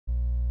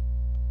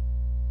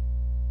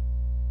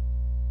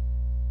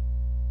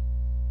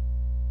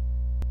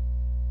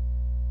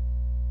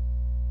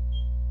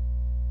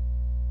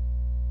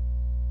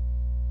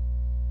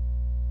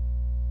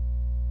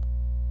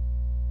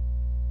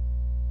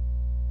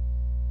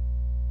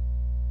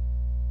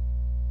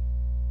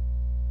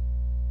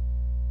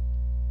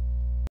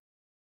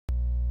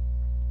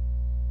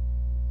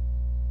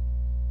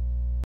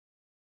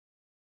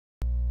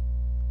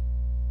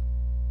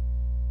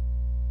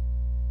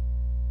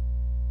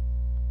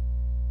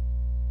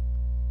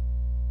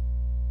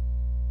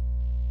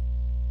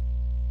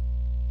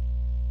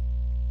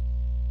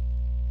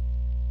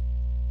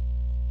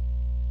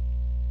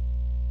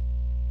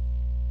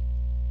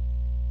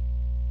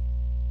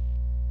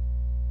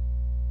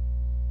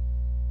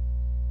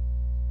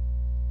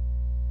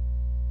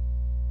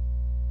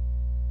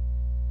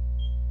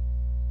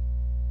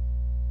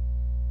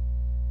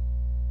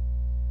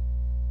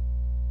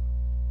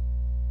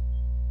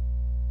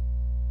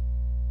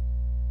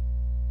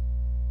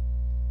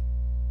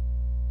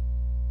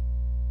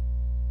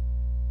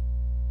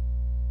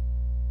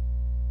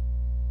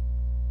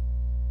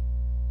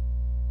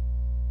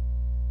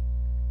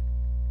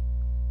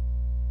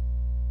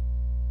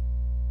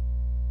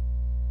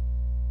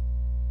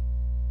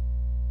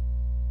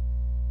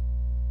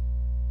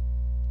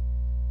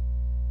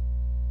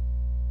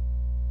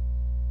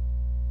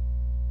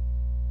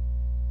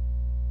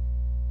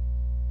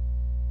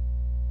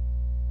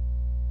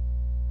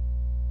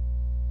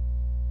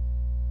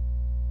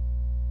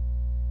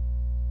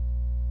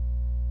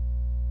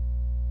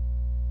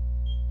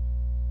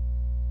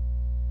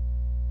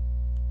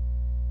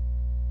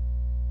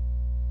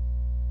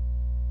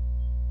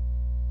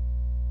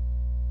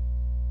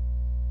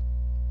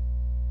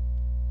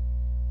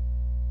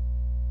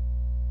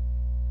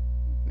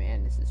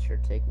this is sure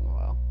taking a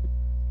while.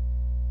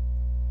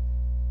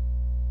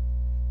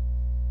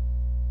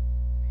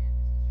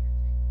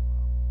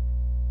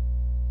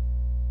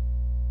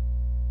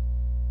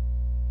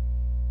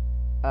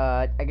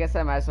 I guess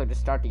I might as well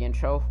just start the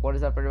intro. What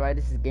is up, everybody?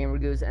 This is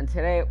Geguz, and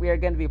today we are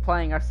going to be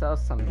playing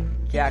ourselves some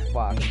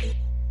Jackbox.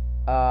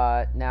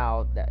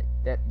 Now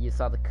that you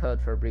saw the code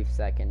for a brief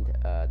second,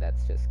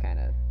 that's just kind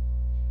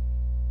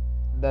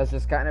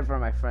of for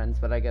my friends,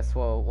 but I guess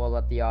we'll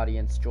let the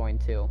audience join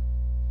too.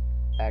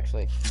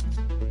 Actually.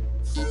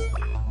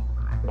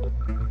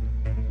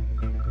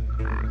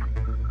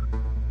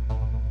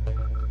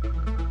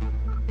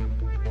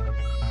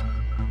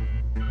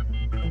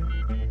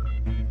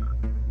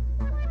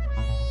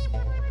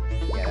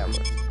 Yeah, that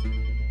works.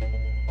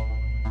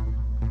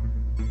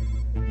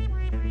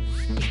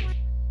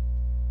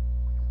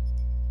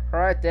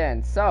 Alright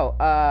then, so,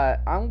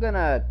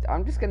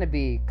 I'm just gonna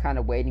be kind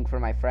of waiting for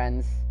my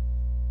friends,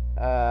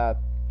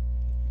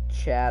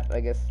 chat. I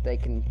guess they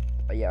can,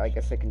 yeah, I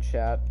guess they can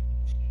chat.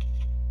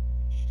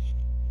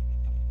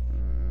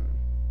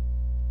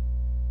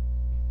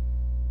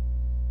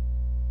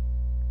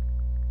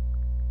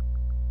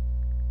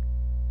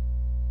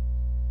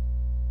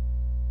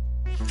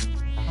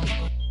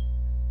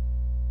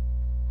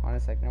 Hold on a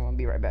second, I'm gonna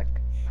be right back.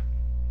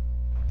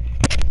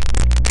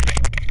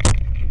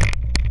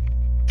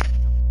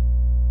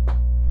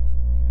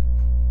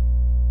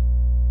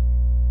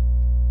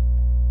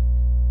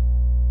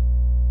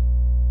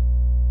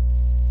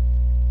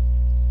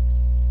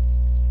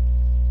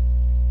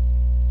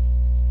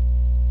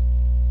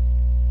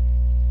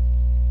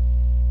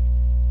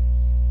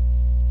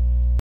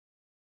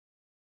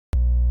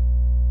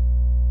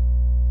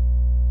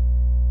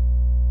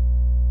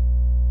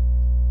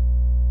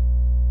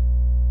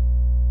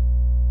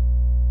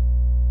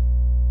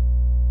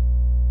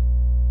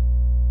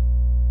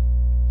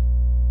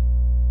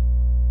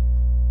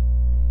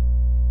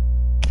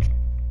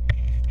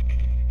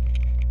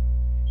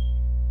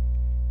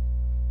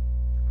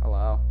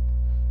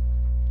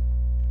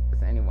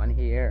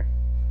 Here,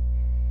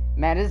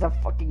 man, this is a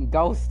fucking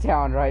ghost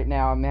town right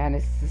now, man.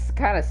 It's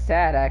kind of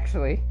sad,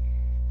 actually.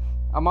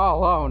 I'm all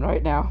alone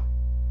right now.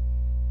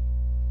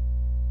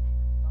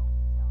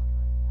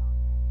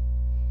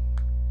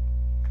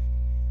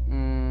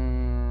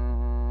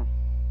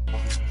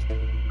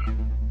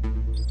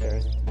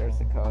 There's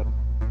the code.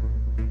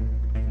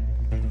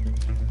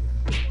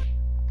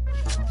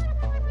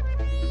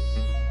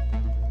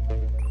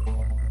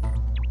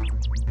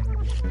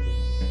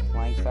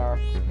 Flying Star,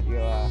 you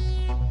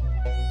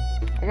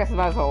I guess I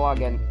might as well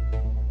log in.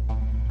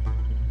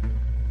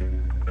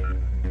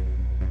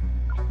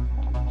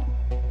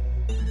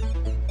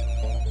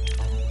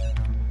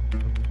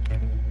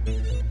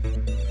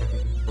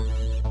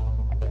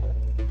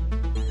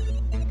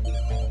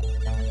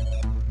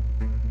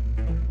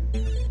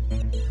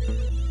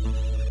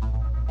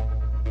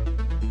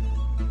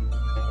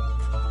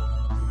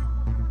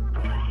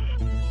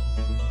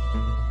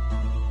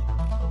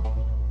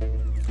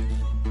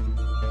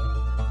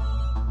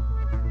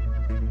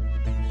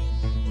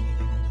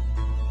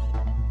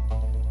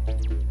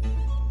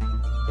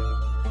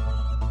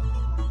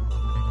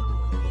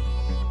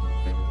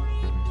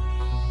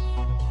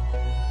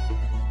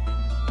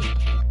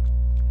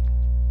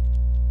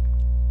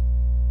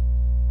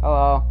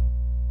 Hello.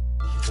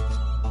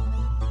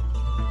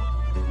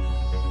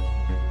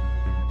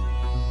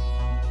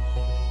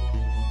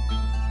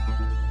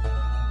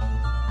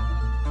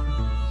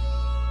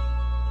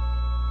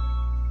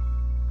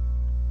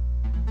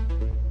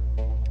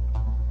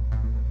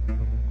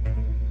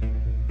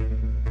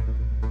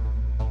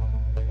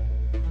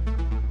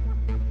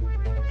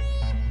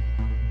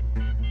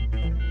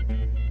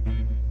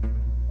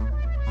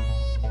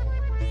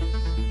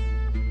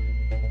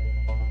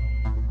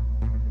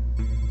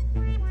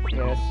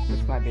 Yeah,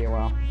 this might be a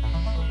while.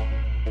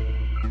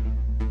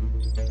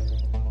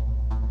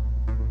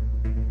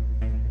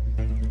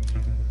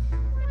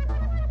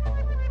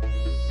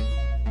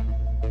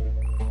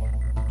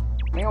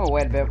 I think I'm gonna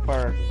wait a bit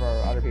for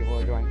other people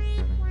to join.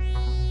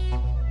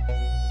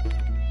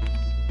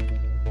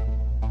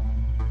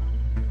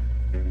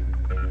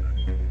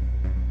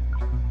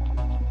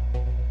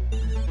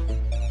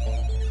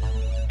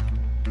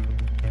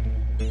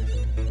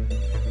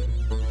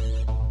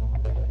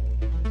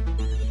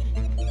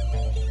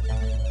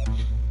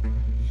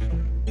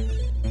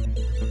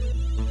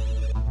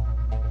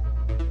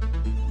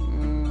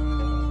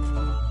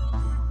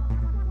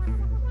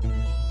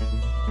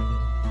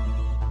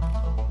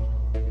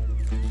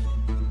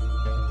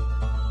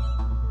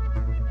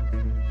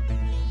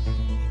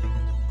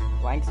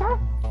 Star?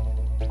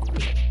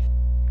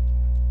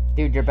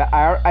 Dude, you're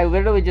I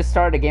literally just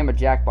started a game of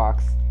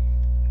Jackbox.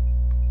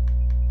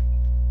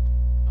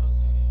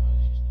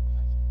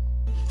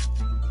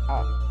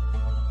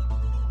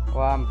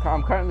 Well,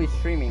 I'm currently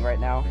streaming right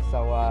now,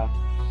 so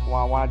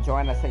want to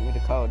join? I sent you the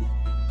code.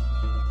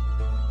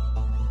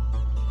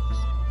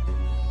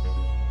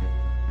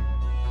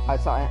 I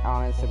saw it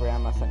on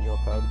Instagram. I sent you a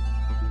code.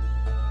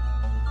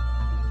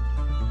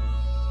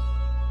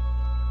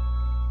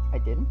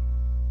 didn't.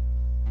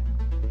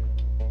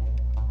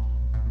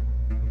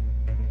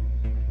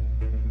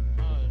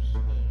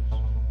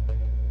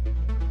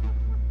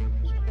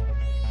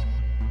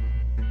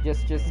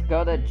 Just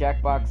go to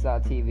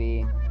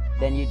jackbox.tv,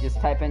 then you just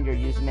type in your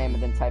username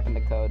and then type in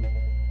the code.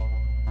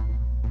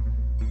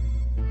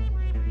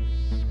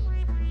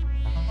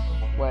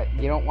 What?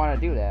 You don't want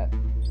to do that.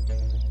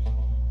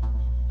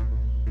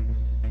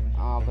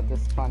 Oh, but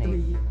this is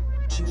funny.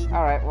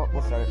 Alright,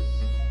 we'll start.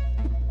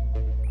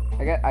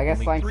 I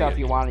guess Slang Stuff, if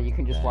you want it, you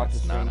can just watch the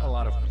stream. Not a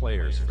lot of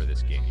players for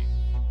this game.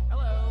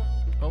 Hello.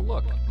 Oh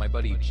look, my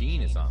buddy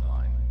Gene is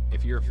online.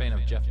 If you're a fan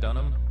of Jeff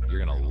Dunham, you're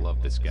gonna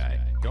love this guy.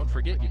 Don't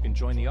forget you can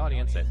join the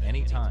audience at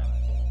any time.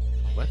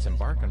 Let's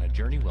embark on a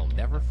journey we'll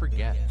never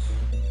forget.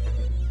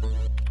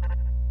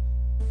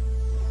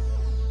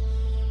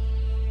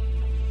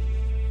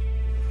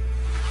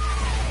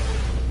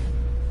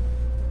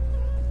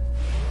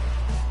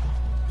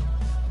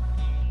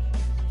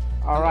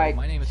 Alright,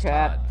 my name is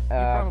chat. Todd.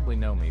 You probably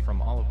know me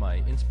from all of my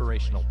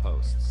inspirational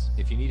posts.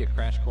 If you need a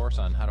crash course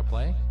on how to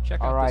play,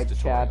 check out this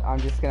tutorial. Chat, I'm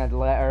just gonna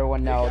let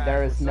everyone know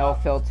there is no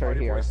filter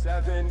here.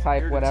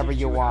 Type whatever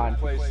you want.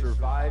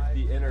 Survive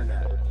the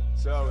internet.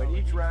 So in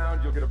each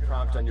round, you'll get a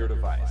prompt on your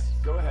device.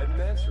 Go ahead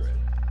and answer it.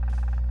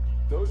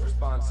 Those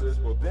responses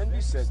will then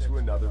be sent to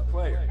another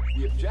player.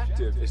 The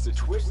objective is to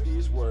twist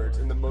these words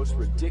in the most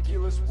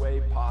ridiculous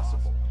way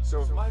possible.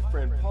 So if my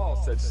friend Paul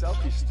said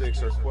selfie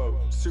sticks are,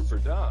 quote, super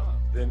dumb,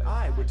 then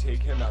I would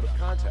take him out of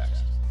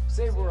context.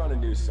 Say we're on a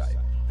news site.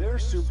 Their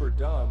super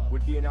dumb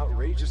would be an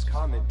outrageous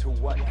comment to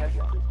what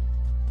headline?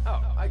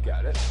 Oh, I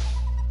got it.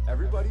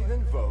 Everybody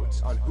then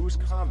votes on whose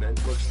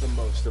comment looks the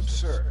most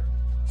absurd.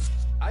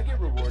 I get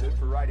rewarded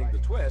for writing the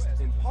twist,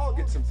 and Paul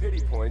gets some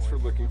pity points for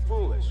looking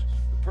foolish.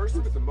 The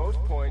person with the most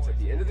points at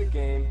the end of the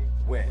game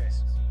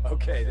wins.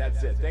 Okay,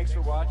 that's it. Thanks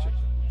for watching.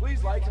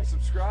 Please like and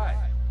subscribe.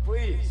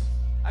 Please.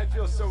 I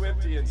feel so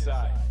empty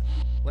inside.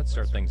 Let's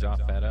start things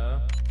off at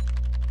a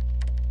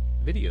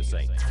video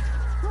site.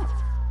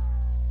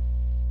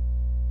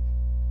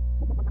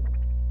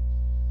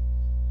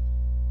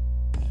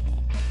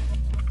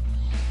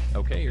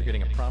 Okay, you're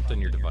getting a prompt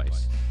on your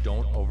device.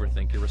 Don't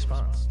overthink your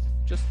response.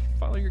 Just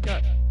follow your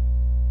gut.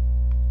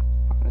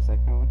 Hold on a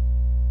second.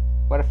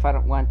 What if I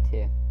don't want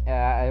to?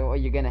 Well,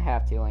 you're gonna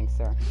have to, Link,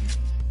 sir.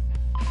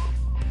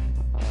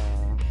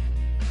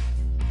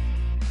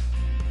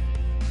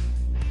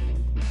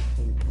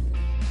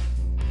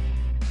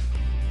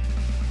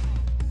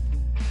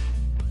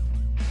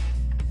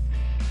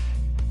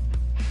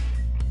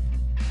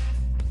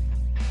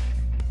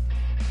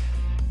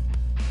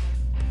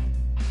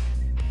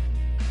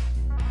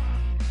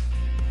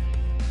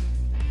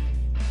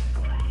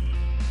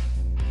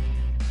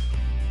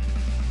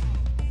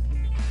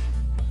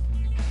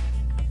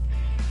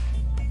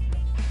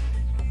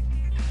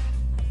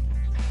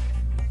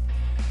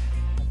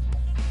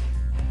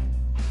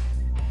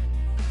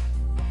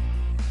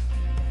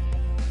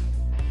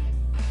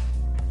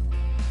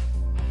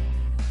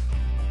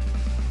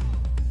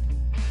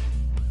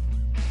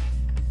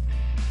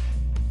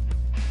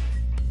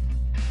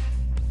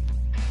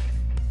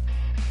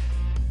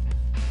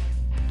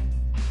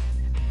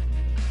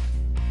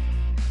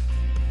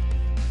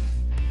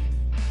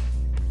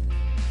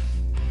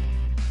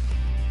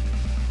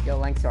 Yo,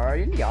 Link, are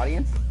you in the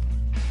audience?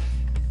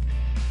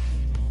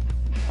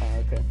 Oh,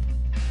 okay.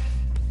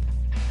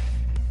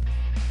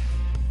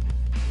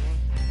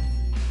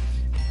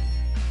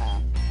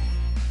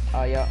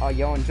 Oh,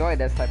 you'll enjoy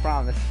this, I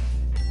promise.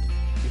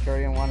 You sure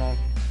you didn't wanna...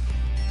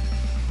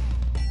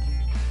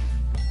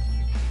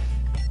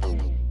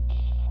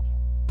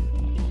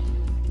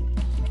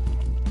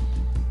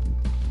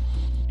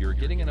 You're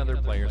getting another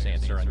player's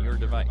answer on your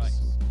device.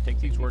 Take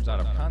these words out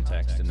of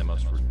context in the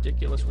most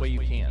ridiculous way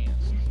you can.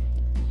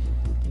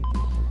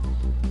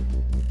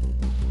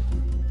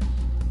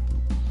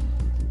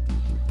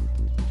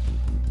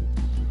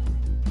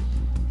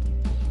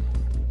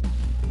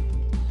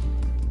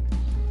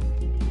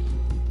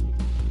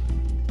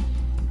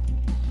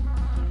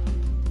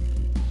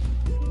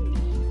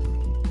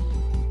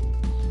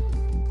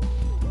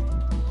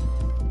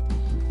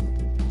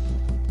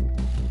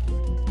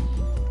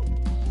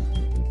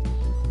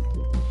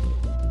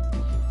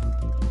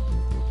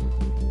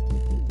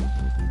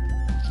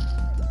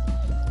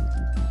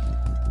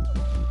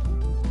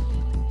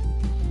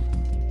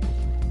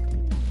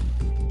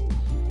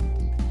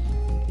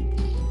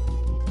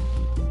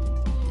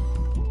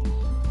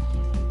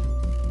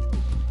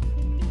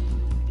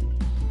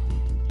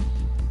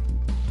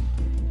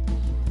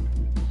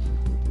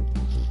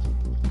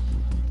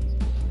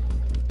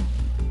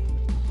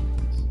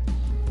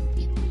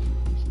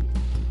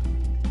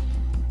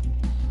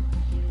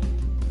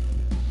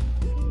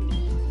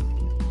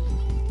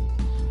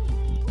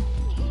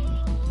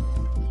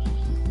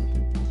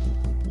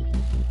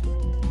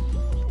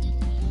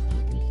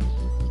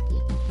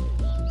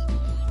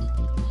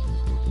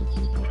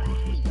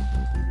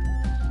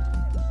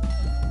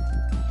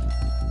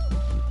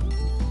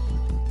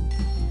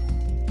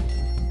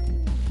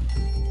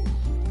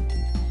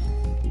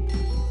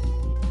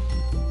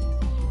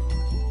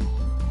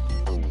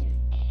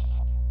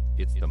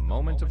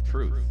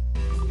 truth.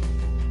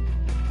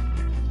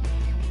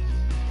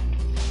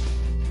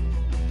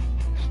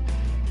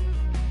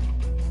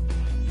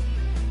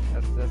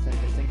 That's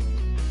interesting.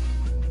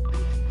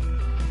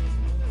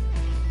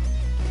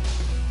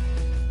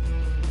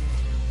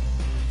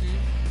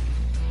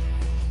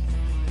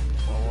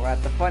 Well, we're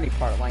at the funny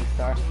part,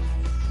 Langstar.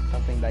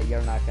 Something that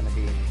you're not gonna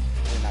be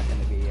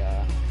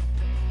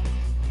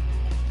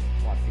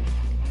watching.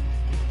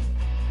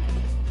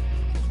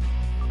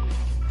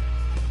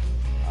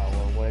 Oh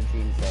well, what did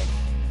Gene say?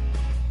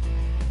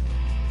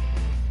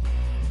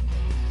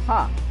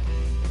 Huh.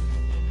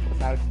 Was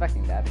not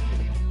expecting that.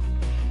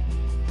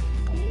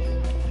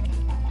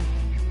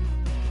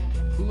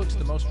 Who looks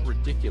the most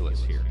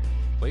ridiculous here?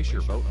 Place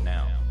your vote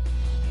now.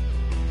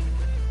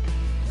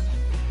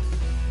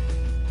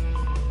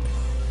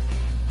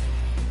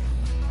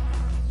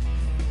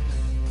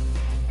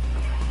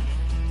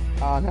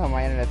 Oh no,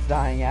 my internet's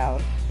dying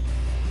out.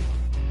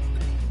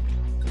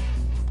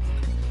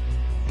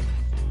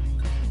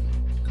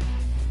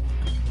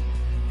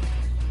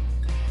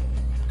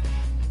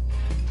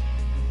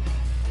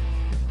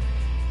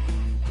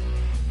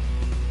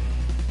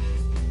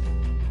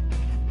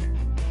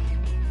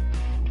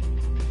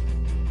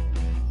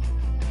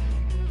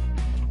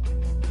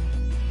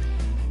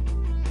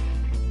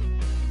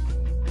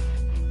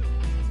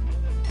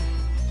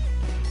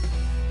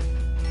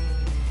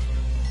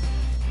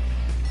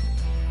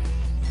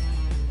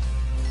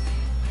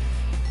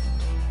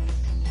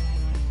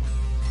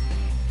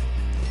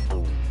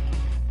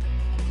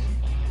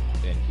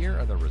 Here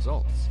are the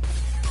results.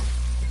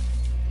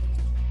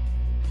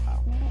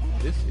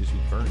 This is who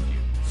burned you.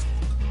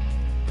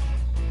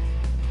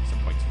 Some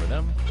points for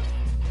them.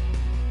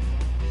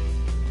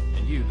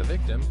 And you, the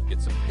victim,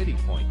 get some pity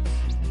points.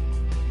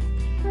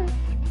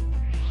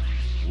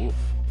 Woof.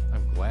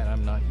 I'm glad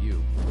I'm not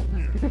you.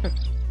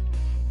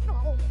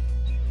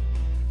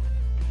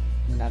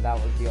 Now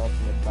that was the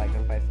ultimate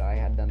sacrifice that I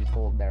had done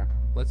pulled there.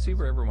 Let's see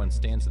where everyone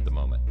stands at the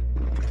moment.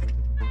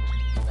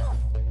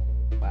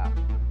 Wow.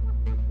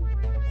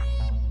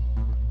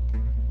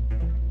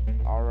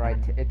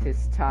 Alright, it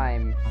is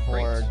time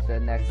for Great. the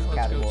next Now let's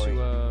category.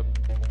 go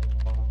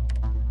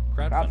to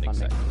crowdfunding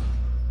section.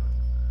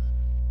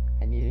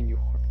 I need a new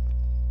heart.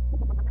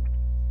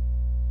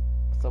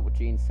 What's up with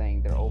Gene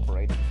saying they're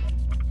overrated?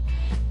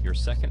 Your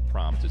second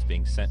prompt is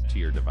being sent to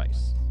your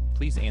device.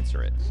 Please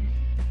answer it.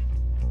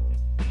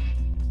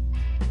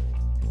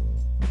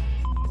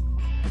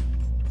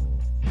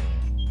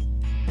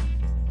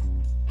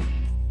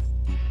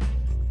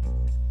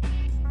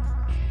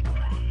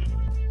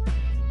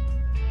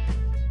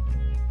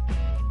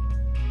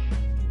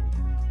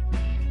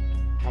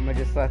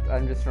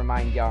 I'm just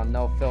remind y'all,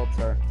 no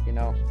filter, you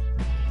know.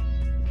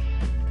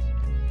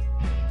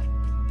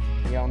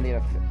 We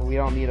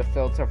don't need a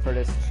filter for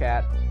this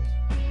chat.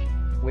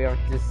 We'll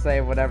just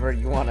say whatever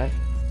you want to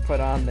put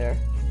on there.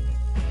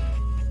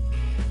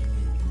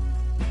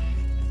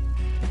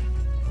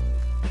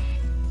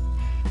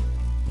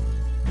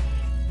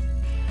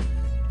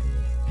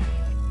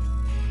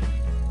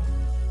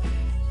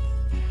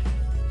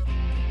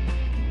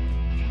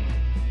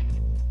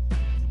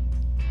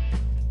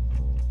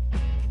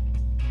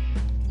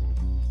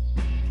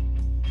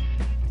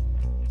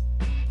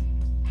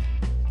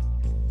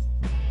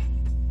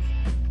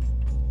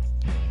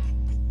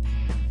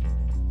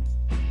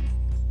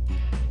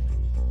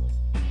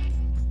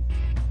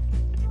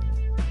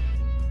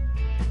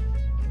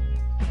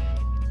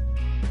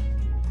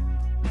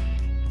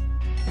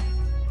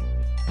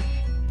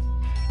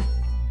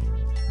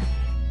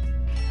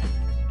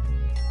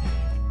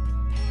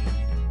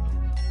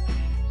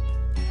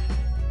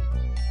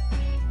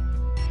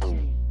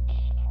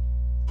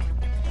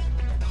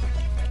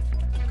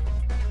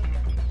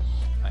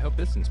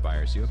 This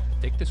inspires you.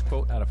 Take this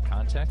quote out of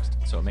context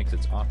so it makes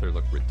its author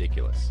look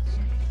ridiculous.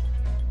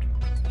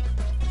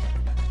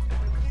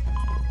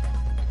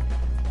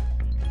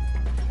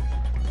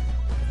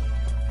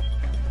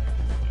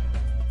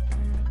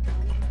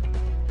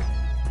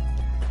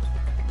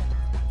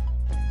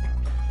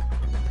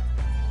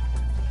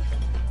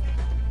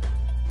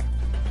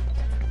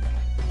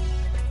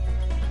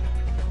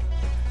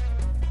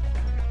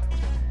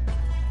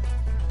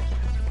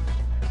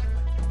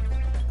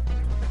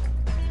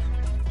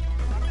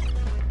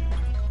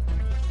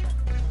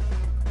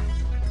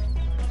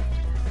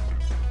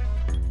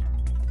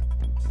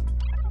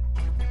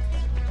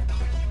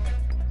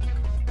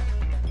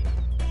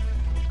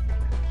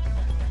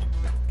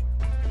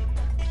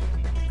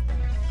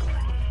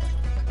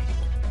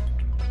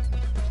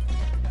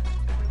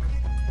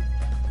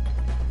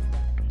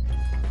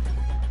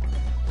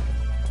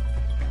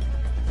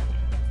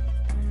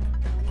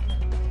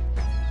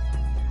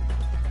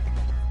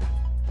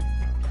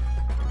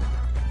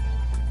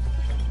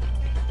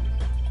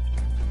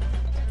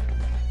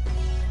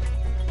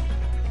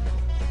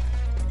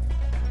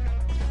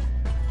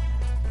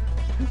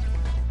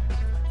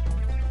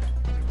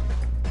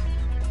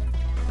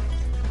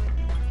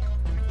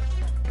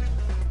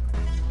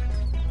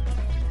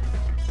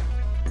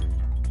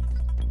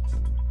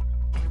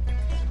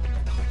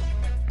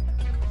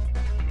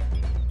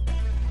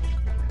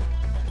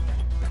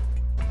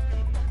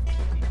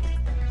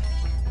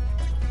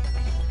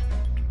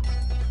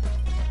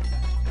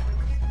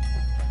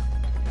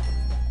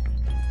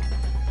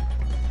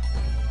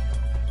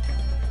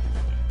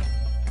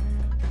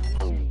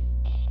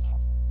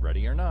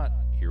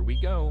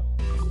 go.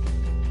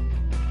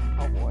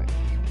 Oh boy.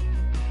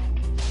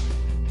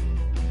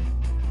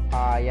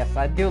 Yes,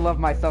 I do love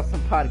myself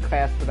some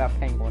podcasts without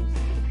penguins.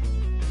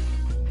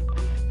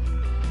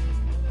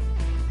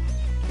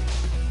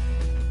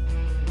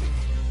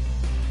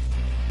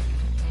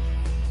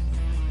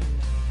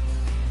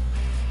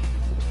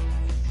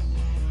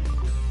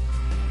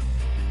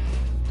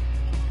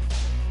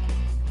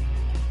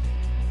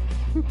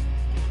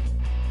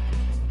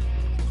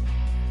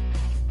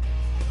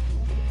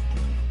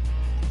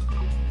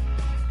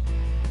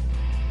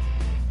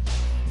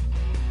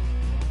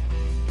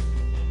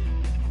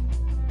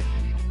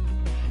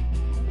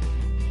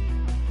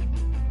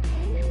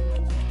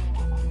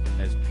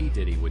 As P.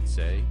 Diddy would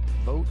say,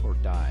 vote or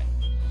die.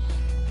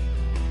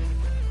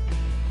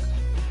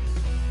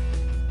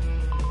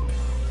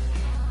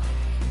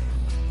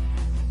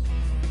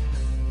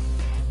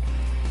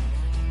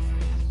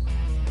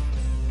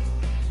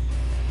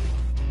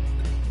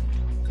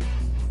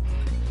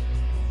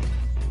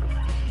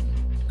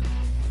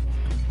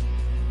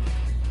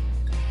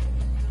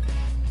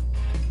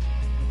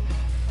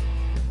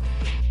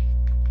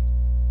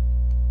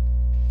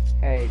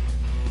 Hey,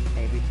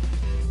 maybe.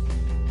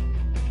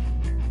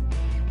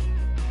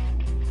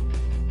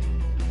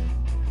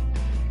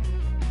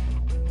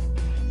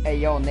 Hey,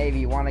 yo,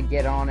 Navy, want to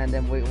get on and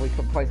then we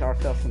could place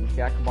ourselves some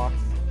Jackbox?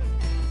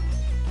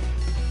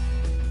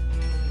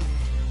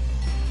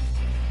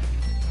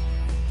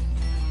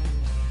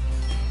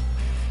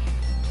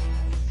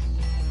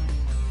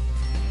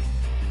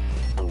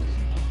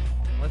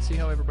 Let's see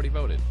how everybody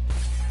voted.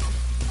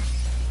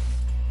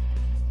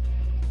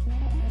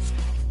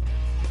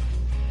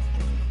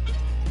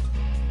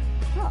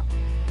 Huh.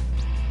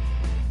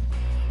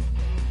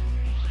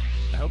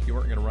 I hope you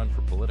weren't going to run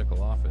for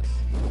political office.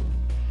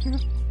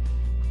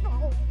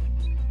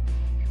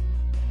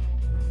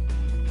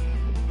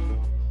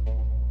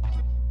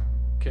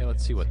 Okay,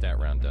 let's see what that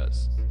round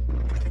does.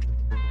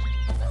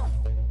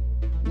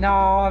 No,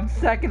 I'm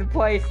second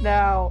place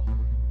now.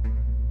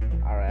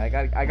 All right,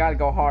 I gotta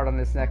go hard on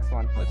this next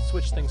one. Let's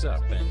switch things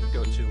up and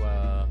go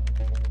to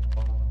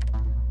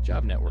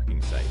job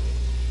networking site.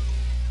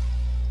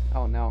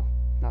 Oh no,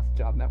 not the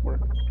job network.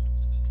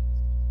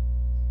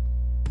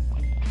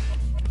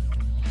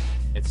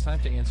 It's time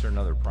to answer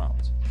another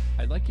prompt.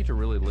 I'd like you to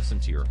really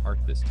listen to your heart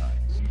this time.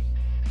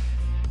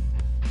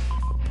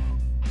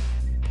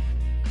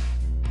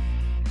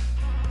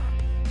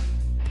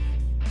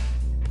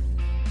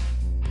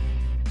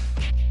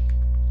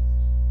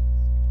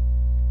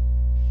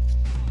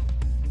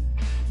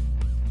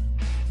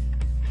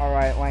 All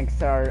right,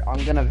 Lankstar,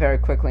 I'm gonna very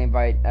quickly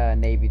invite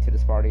Navy to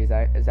this party. Is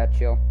that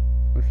chill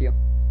with you?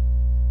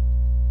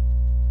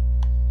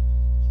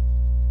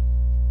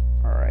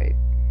 All right.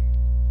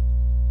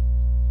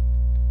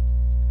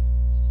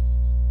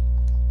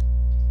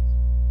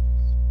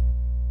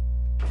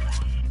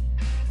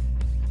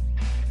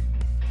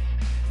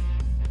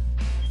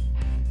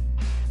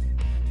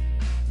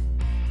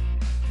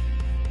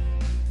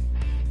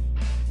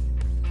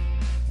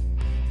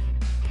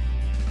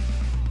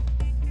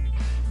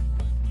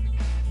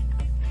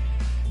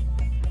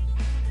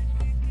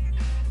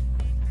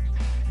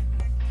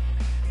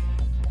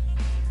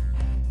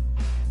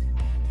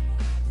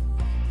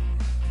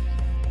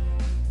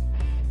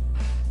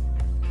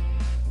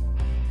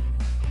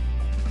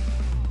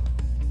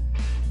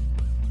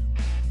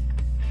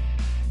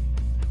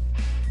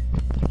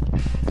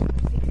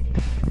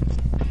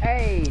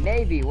 Hey,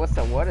 Navy, what's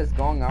up? What is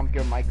going on with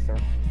your mic, sir?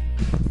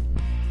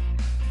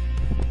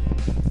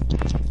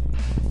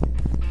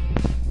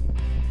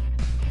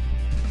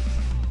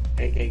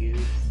 Hey, Geguz.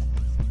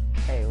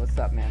 Hey, what's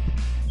up, man?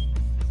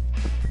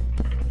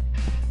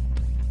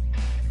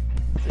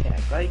 So yeah,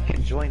 glad you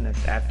can join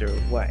us after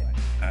what?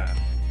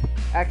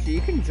 Actually,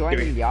 you can join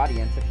in the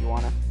audience if you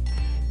wanna.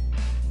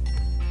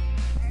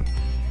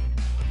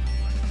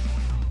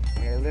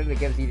 Yeah, it literally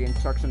gives you the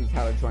instructions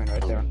how to join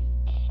right there.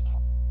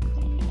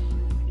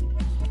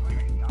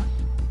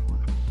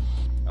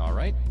 All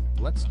right,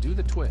 let's do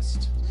the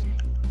twist.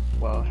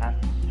 Well, how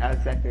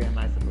exactly am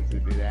I supposed to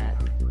do that?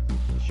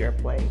 Share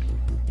play?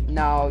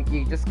 No,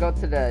 you just go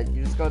to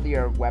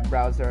your web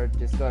browser,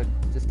 just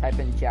type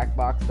in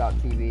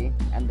jackbox.tv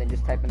and then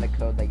just type in the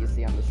code that you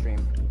see on the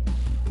stream.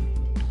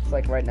 It's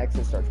like right next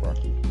to the search bar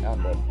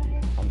on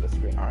the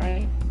screen. All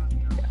right.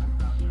 Yeah.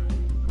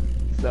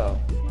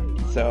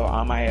 So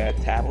on my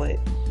tablet.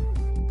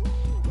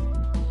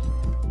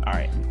 All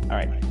right.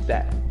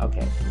 That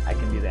okay? I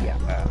can do that. Yeah.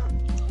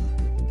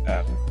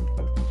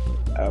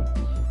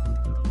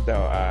 So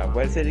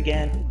what is it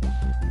again?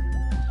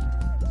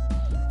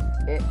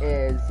 It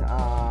is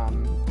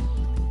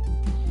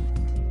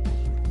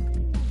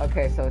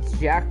okay, so it's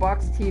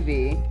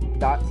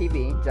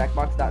jackboxtv.tv,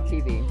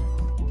 jackbox.tv.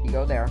 You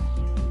go there.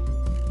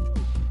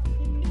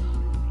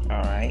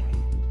 Alright.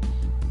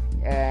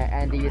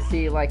 And do you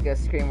see like a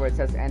screen where it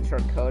says enter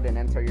code and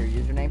enter your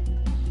username?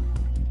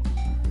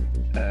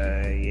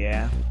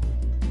 Yeah.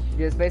 You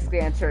just basically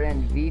enter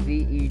in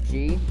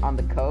VVEG on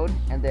the code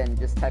and then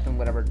just type in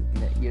whatever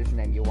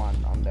username you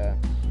want on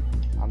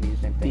on the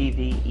username thing.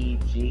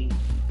 VVEG.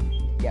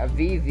 Yeah,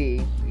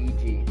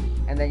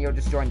 VVEG. And then you'll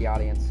just join the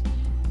audience.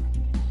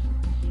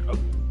 Oh.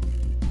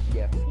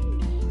 Yeah.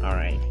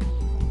 Alright.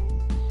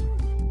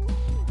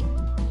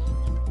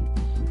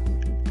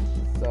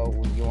 So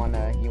you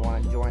wanna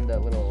join the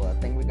little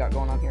thing we got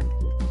going on here?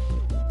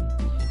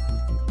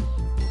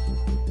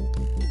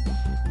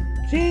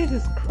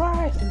 Jesus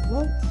Christ, it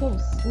looks so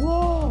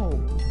slow.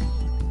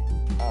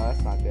 Oh,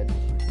 that's not good.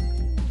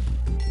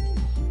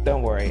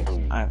 Don't worry,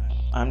 I'm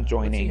Let's see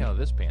joining how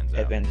this pans out.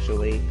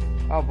 eventually.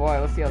 Oh boy,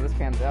 let's see how this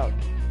pans out.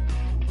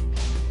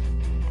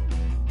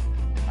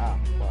 Oh,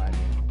 well, I mean,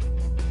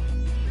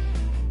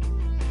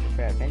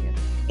 fair opinion.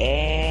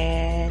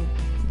 And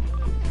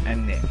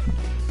I'm there.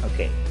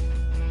 Okay.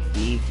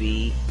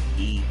 VVEG.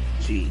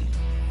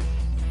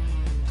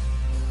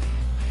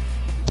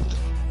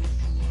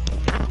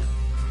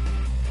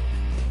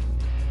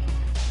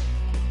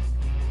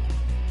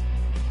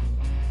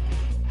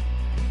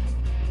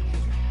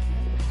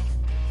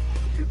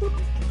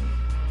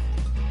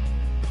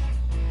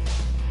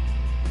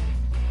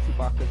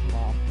 Chewbacca's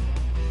mom.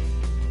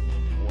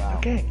 Wow.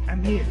 Okay,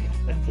 I'm here.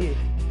 I'm here.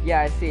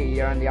 Yeah, I see.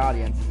 You're in the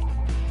audience.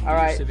 All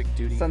right. civic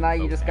duty. So now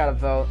you just gotta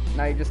vote.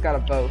 Now you just gotta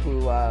vote who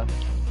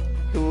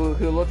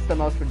looks the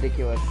most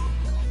ridiculous.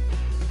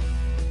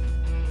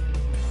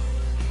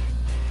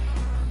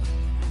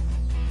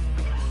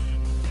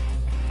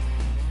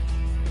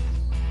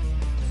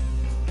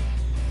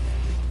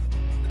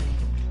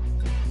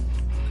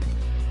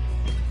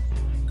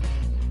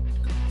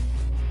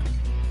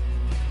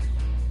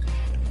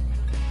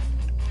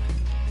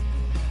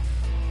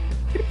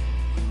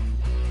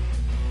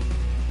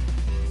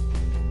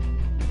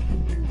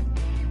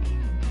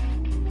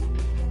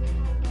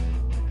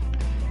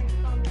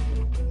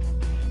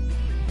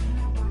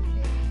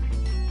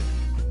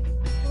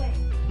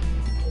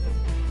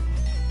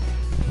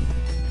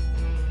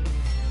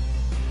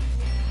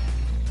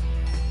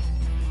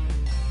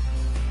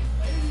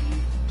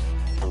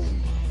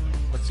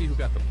 Let's see who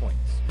got the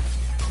points.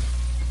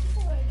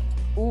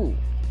 Ooh,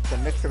 it's a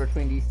mixture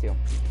between these two.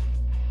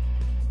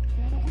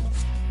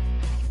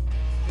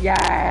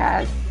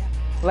 Yes!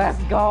 Let's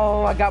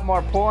go! I got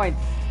more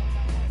points.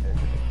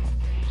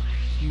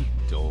 You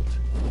dolt.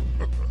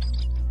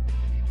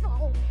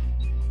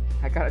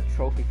 I got a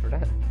trophy for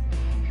that.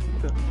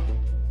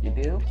 You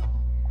do?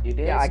 You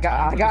did? Yeah, I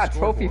time for got the a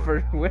trophy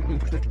for scoreboard.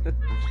 winning.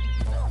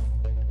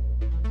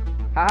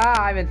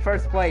 Haha, I'm in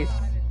first place.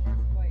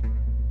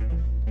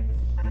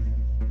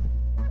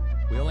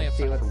 We only have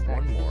See time for what's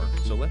one next. more,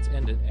 so let's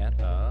end it at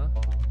a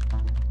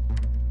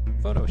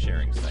photo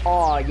sharing segment.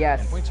 Oh And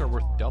yes, points are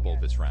worth double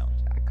this round.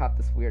 I caught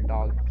this weird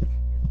dog.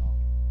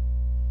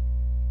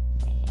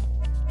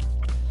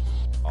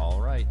 All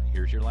right,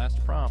 here's your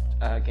last prompt.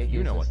 Okay,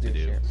 You know what to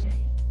do.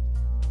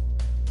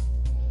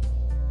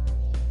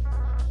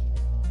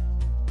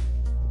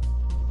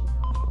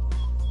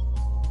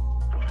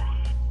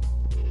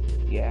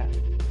 Yeah.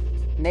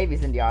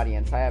 Navy's in the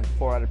audience. I have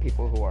 4 other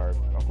people who are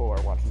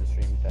watching the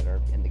stream that are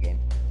in the game.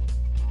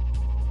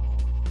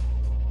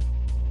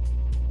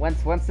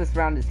 Once this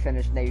round is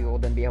finished, Navy will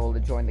then be able to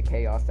join the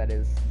chaos that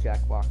is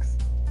Jackbox.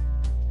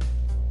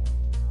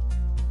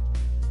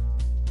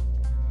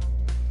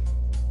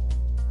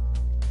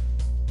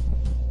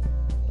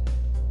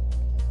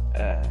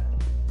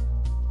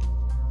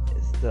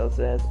 It still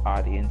says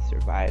audience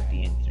survived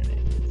the internet.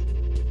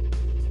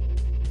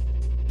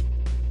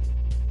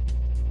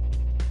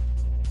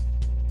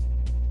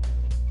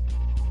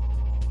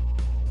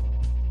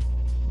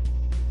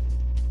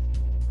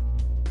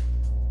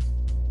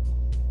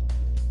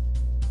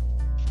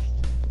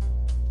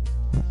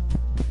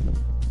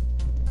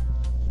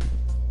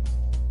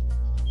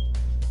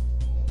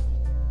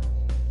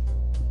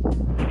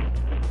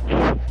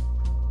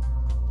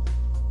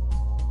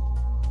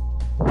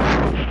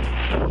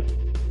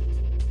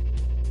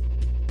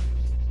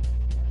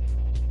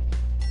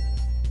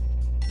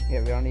 Yeah,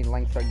 we don't need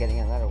to start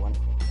getting another one.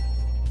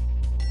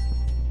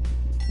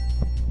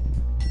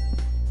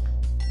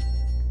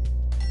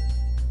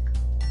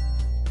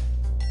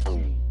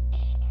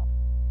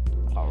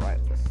 Alright,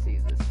 let's see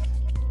this.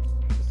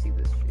 Let's see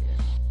this shit.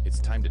 It's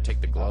time to take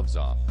the gloves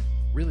off.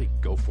 Really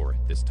go for it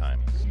this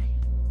time.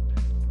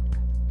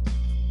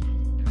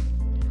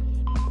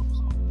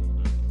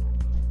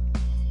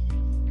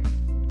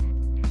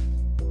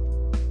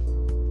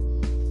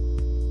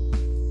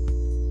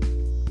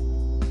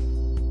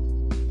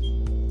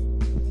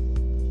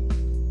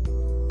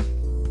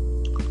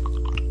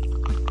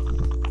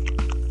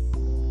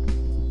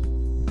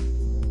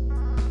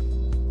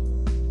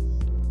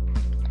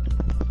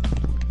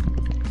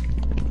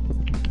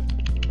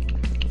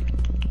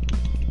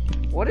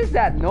 What is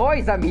that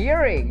noise I'm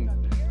hearing?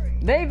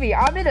 Navy,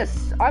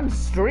 I'm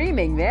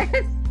streaming, man.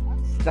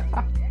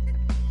 Stop.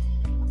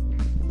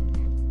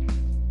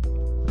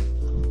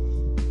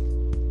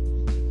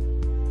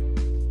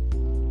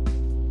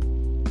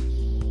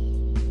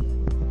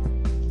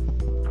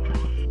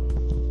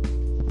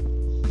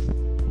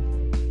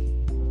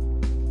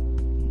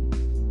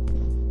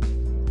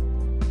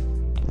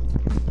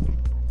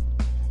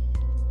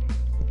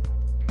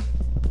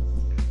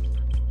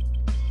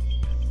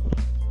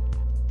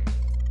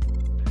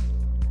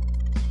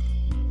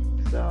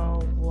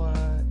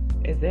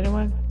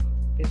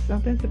 Is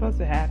something supposed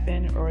to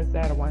happen, or is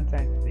that a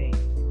one-time thing?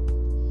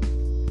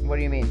 What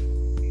do you mean?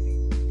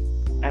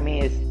 I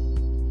mean, it's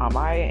on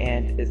my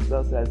end. It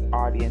still says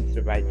audience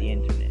survived the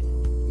internet.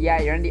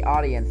 Yeah, you're in the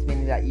audience,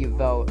 meaning that you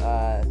vote.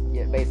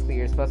 Yeah, basically,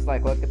 you're supposed to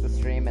like look at the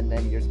stream, and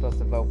then you're supposed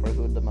to vote for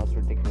who the most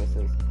ridiculous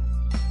is.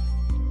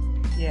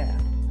 Yeah.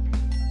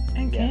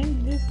 And Yeah.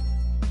 can this?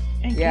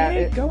 And Yeah, can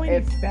it go any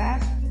it's-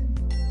 fast?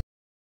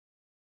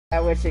 I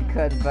wish it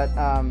could, but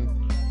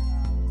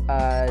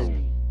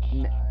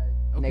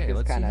Nick Okay, is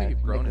let's see kind how of.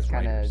 you've grown Nick is as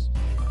kind of. writers.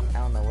 I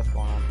don't know what's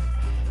going on.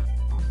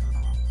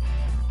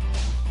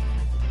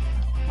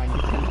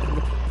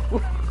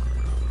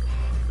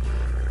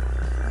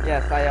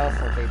 Yes, I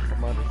also date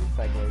promoters and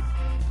segues.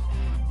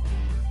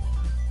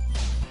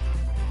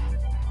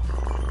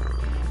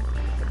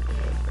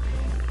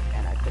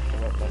 And I took the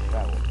road less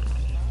traveled.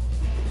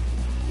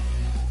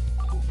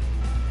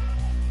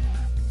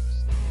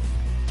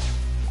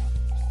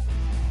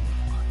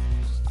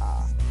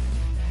 Ah,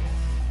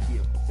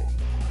 beautiful city.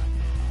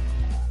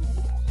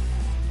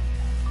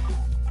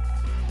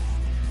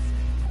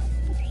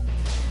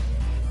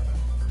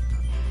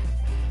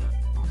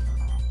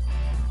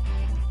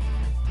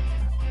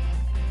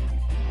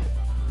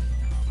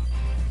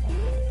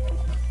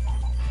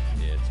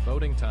 It's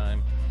voting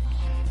time.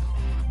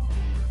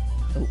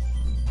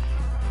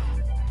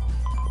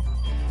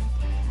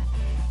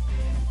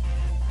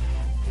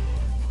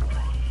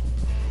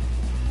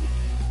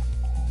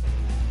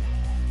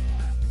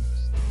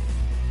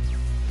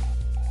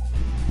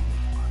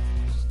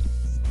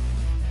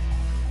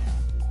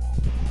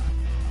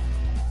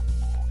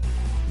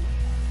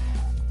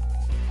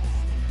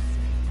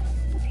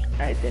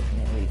 I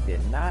definitely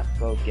did not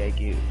vote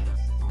Geguz.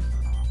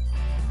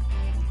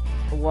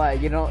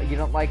 What, you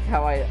don't like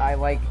how I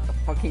like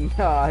fucking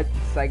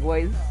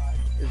segues?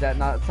 Is that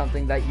not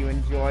something that you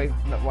enjoy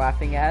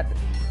laughing at?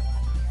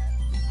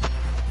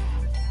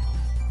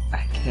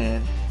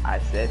 I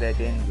said I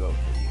didn't vote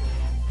for you.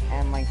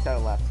 And links are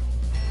left.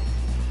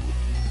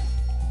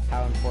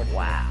 How important?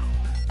 Wow.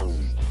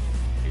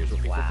 Here's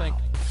what people think.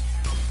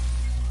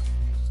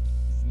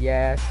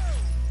 Yes.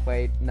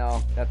 Wait,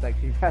 no, that's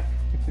actually bad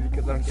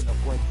because I don't get no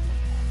points.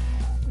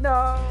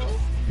 No.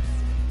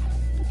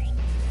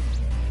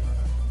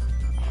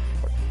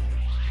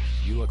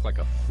 You look like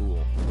a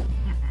fool.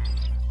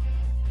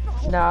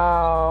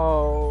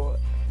 No.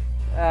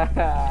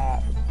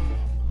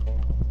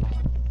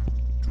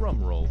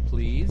 Drum roll,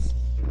 please.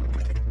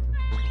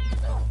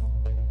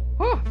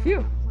 Oh,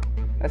 phew.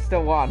 I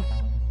still won.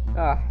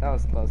 Ah, that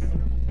was close.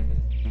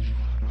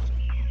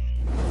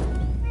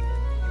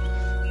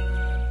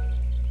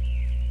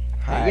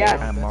 Hi,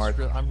 Yes. I'm Mark.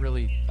 I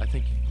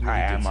think you really Hi,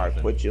 did I'm Mark.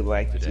 something Would you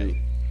like today. to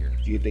Here.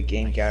 view the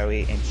game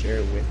gallery and share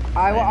it with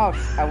I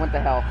friends? went to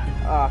hell.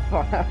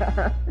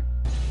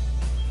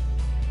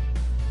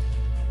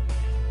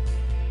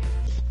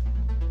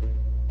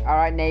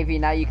 Alright, Navy,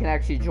 now you can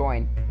actually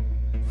join.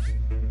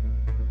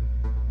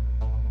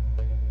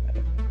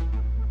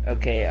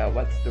 Okay,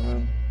 what's the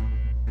room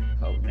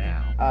code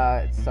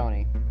now? It's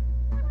Sony.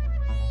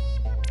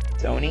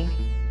 Tony?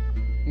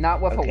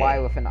 Not with Okay.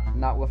 a Y,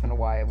 not with an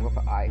Y, with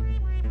an I.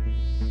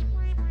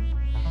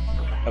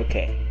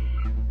 Okay.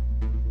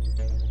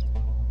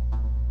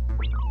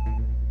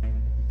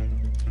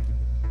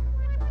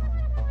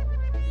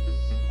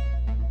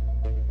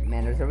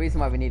 Man, there's a reason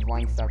why we need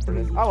Wine Star for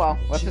this. Oh well,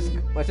 let's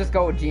just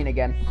go with Gene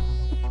again.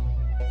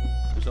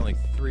 There's only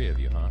 3 of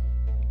you, huh?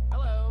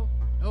 Hello.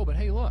 Oh, but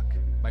hey, look.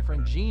 My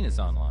friend Gene is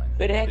online.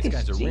 Who the heck This is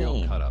guy's a real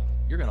Gene? cut up.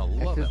 You're gonna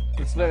love just- him.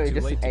 it's not literally too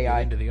just late an to AI.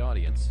 get into the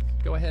audience.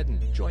 Go ahead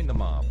and join the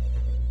mob.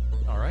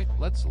 All right,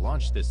 let's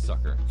launch this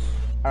sucker.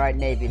 Alright,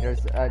 Navy, there's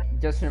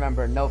just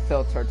remember, no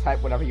filter,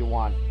 type whatever you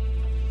want.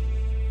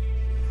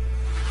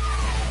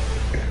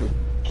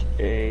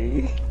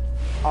 Okay.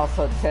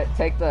 Also,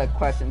 take the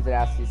questions it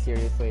asks you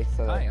seriously,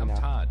 so that Hi, you I'm know.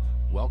 Todd.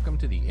 Welcome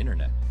to the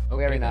internet. Okay,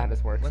 We already know how then.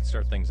 this works. Let's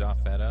start things off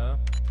at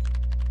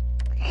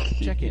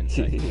check-in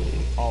site.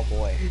 Oh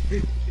boy.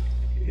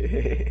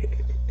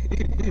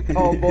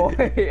 Oh boy,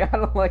 I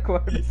don't like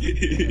what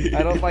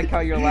I don't like how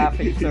you're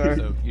laughing, sir.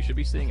 So you should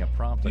be seeing a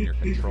prompt on your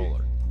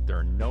controller. There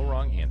are no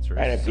wrong answers.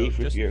 I had a so beef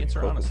with just your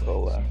answer honestly.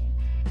 Coca-Cola.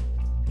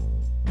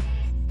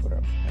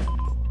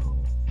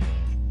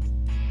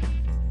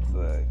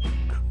 The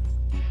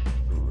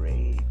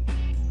great.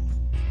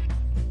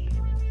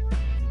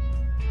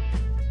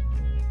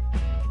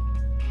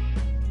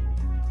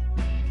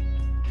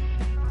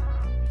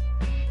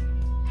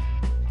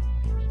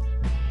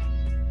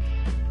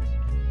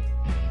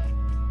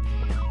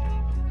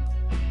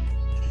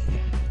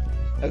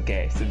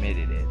 Okay,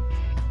 submitted it.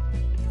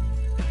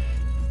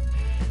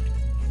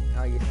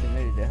 Oh, you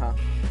submitted it, huh?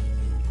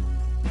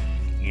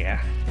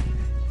 Yeah.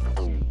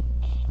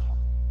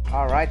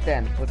 Alright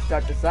then, let's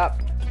start this up.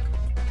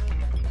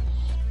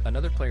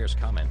 Another player's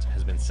comment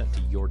has been sent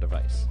to your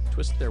device.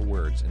 Twist their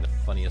words in the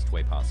funniest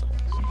way possible.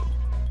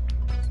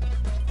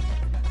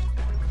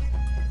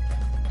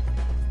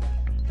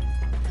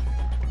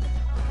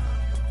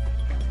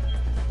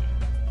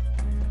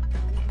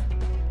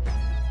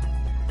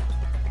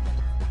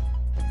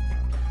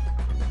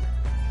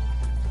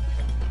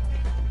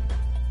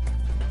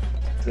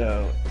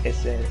 So it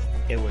says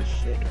it was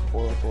shit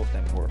horrible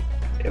than horrible.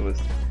 It was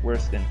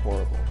worse than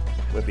horrible.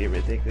 Would be a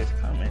ridiculous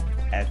comment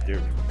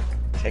after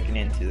checking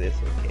into this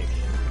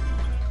location.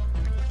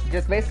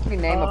 Just basically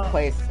name a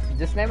place.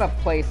 Just name a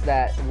place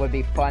that would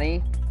be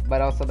funny,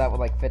 but also that would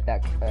like fit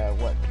that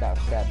what that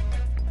was said.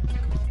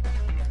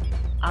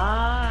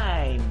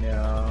 I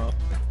know.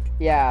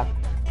 Yeah.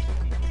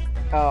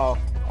 Oh,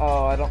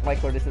 I don't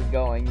like where this is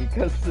going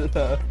because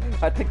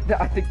I think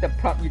the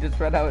prompt you just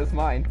read out is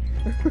mine.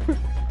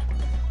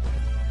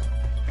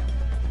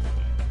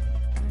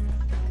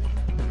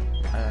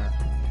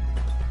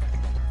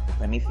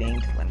 Let me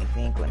think.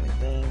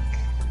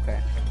 Okay.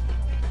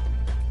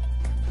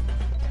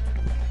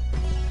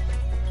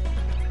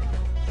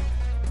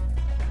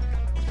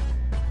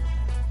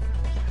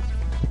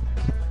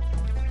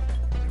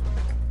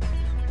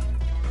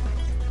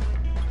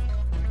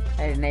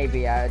 Hey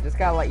Navy, I just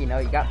gotta let you know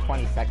you got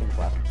 20 seconds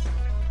left.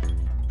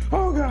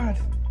 Oh god.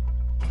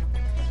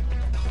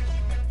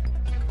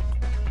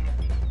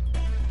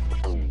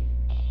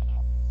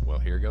 Well,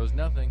 here goes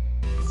nothing.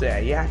 So yeah,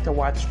 you have to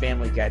watch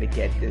Family Guy to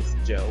get this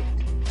joke.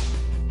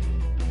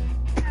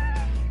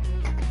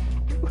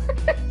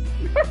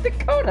 North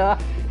Dakota.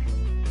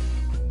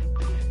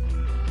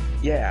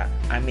 Yeah,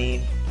 I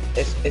mean,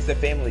 it's a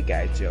Family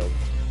Guy joke.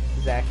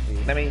 Exactly.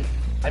 I mean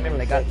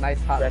They got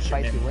nice hot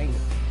spicy wings.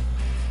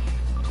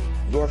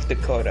 North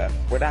Dakota.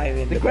 We're not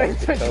even in The the Great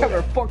North Switch Dakota.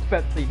 Cover, fuck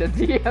Pepsi, the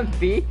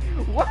DMV?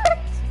 What?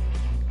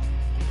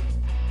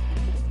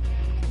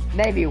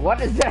 Navy,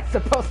 what is that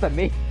supposed to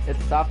mean?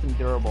 It's soft and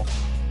durable.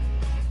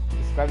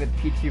 Describe it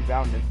peachy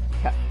round and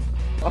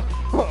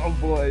oh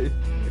boy.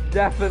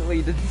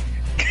 Definitely the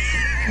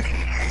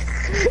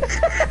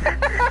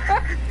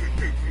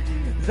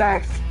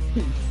Zaxby's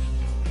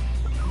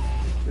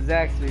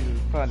is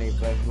funny,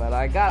 but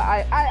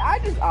I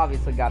just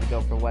obviously gotta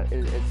go for what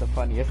is the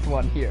funniest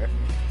one here.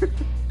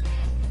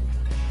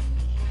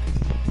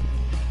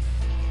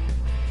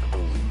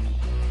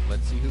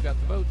 Let's see who got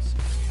the votes.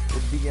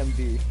 The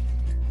DMV.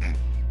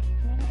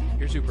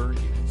 Here's who burned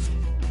you.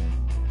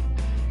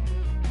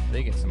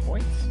 They get some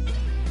points.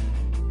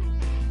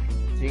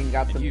 Gene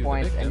got And some you, the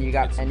points, victim, and you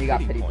get some got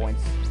pity pity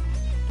points.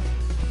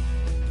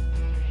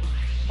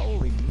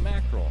 Holy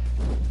mackerel.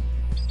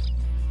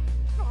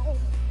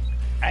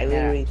 I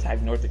literally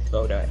typed North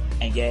Dakota,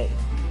 and yet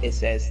it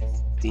says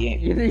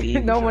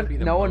DMV. No be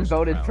the one most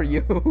voted proud for of.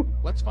 you.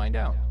 Let's find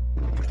out.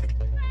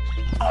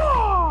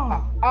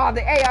 Oh,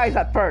 the AI's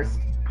at first.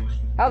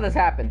 How'd this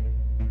happen?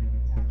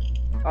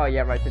 Oh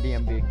yeah, right, the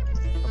DMV.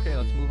 Okay,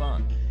 let's move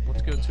on.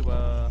 Let's go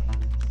to,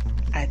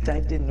 I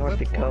typed in North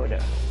Dakota.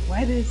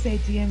 Why did it say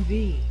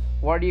DMV?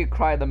 Where do you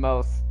cry the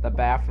most? The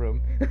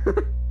bathroom.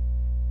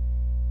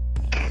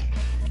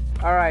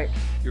 Alright.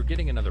 You're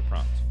getting another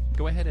prompt.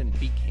 Go ahead and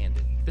be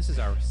candid. This is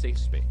our safe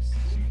space.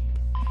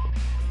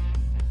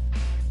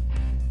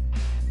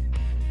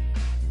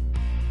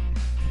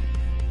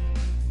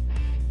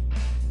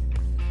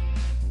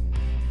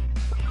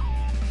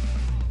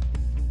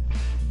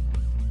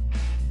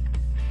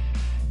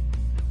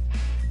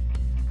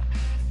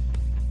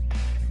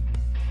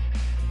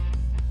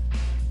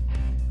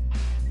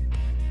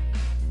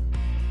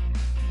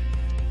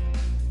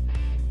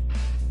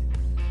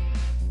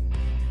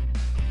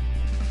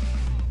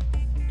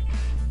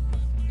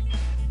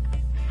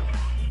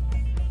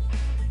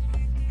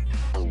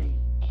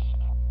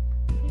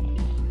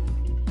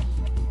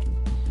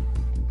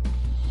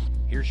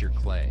 Here's your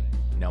clay.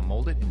 Now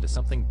mold it into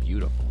something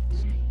beautiful.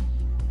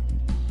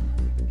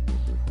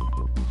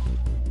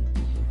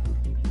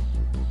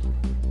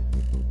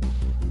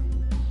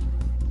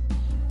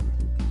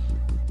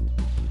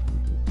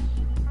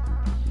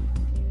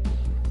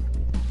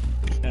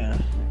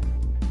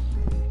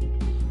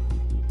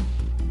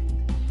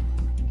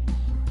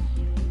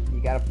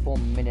 You got a full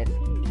minute,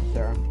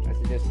 sir. I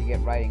suggest you get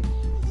writing.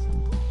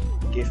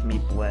 Give me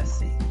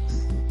blessings.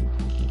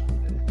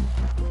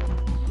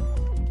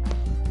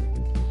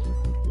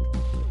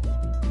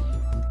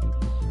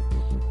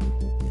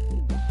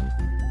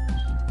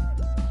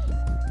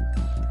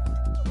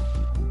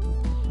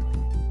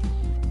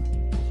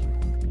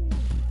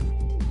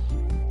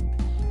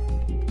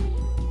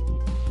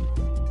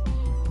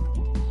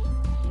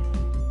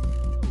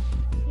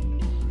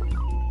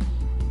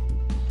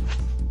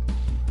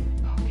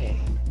 Okay,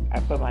 I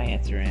put my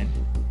answer in.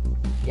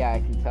 Yeah, I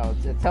can tell.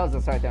 It tells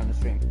us right there on the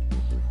stream.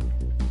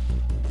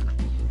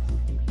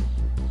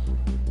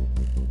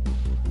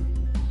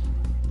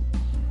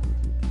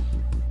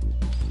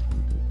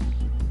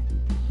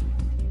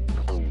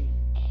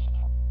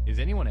 Is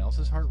anyone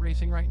else's heart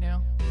racing right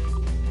now?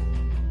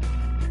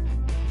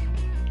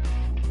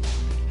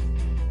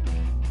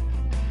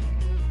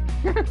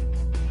 Stonk,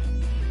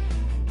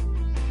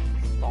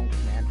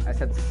 man. I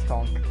said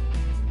stonk.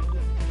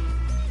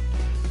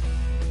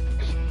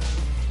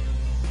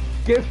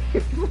 Give me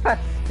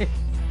blessings.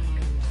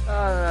 Oh,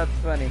 that's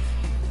funny.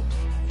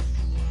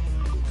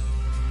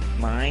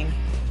 Mine?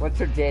 What's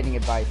your dating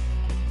advice?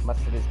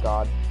 Mustard is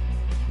God.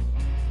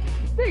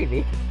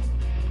 Baby.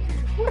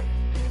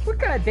 What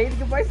kind of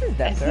dating advice is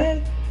that, I sir?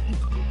 said,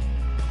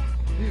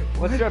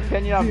 What's your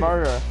opinion on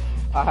murder?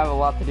 I have a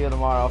lot to do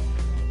tomorrow.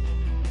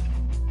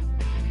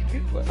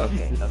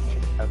 Okay.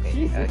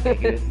 Jesus.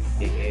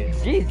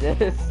 Geguz.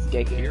 Jesus.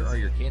 Geguz. Here are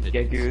your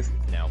candidates. Geguz.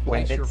 Now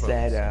When place it your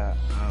said, votes.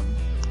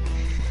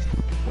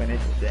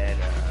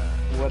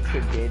 What's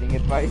your dating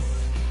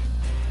advice?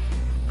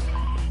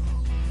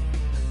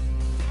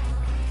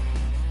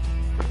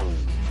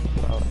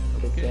 Well,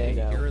 it Okay,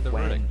 said, here are the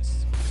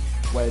verdicts.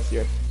 what is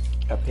your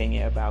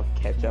opinion about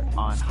ketchup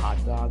on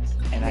hot dogs?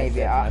 And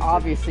Navy. I said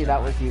Obviously,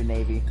 that was you,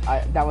 Navy.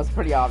 That was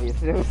pretty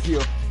obvious. It was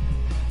you.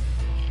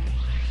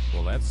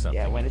 Well, that's something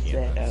yeah, when you it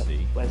can't said,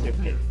 unsee. what's your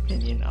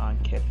opinion on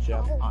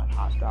ketchup on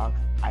hot dogs?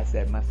 I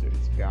said mustard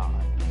is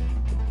God.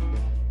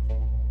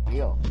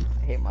 Ew.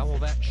 I hate How will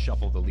myself. that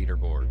shuffle the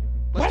leaderboard?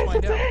 Let's What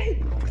find does it out.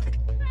 say?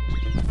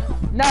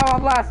 No,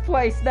 I'm last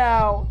place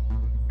now.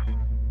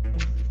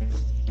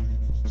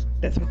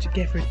 That's what you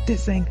get for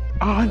dissing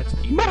on Let's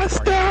keep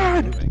this mustard! party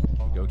moving.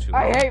 Go to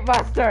I hate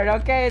mustard.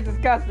 Okay, it's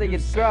disgusting.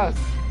 It's gross.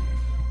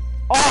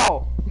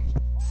 Oh.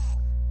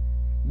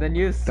 The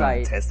news Don't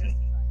site. test me.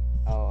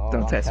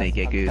 Don't test me,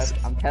 Geguz.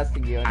 I'm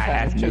testing you. I'm I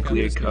have testing you.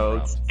 nuclear this new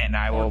codes, prompt. and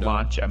I Or will don't.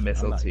 launch a I'm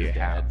missile not to your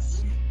dad.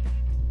 house.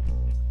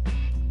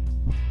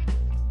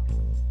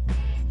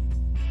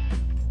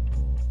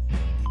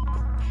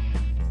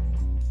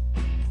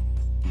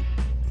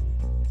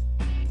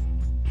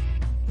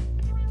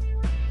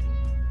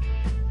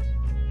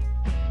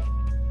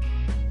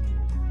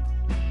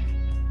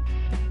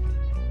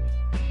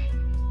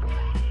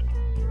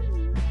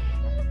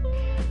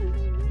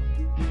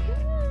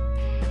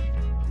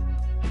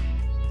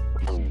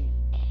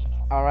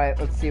 Alright,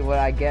 let's see what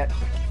I get.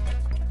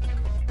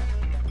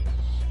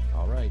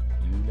 All right,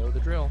 you know the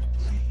drill.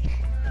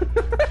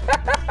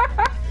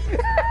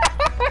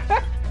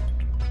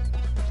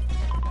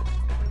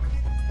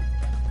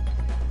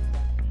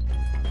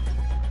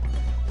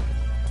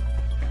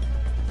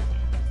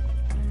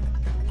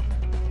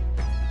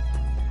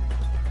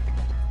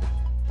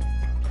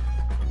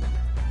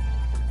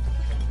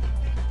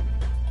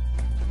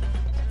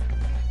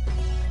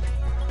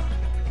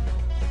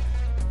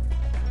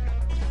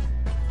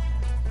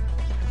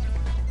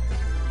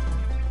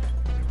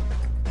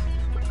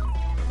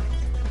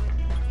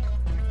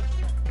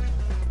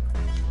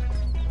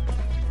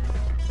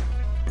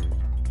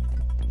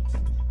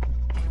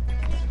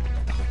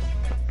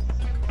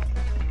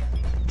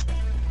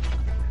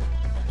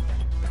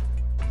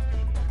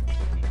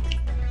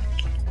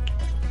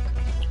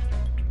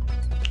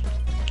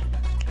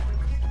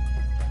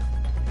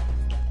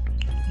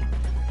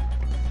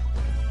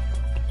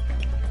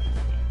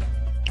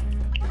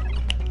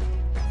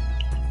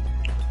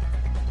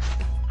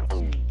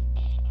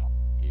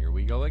 Here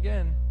we go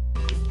again.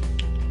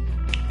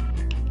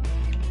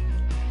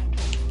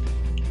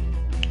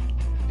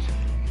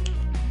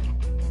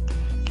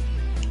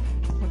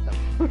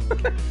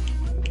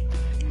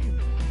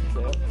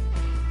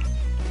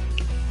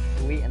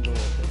 Sweet and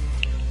delicious.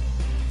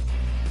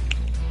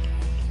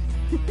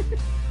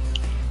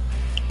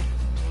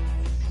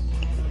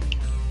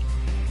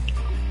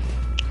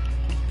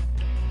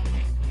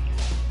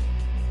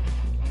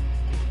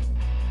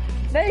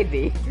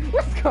 Maybe.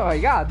 What's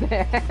going on,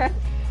 man?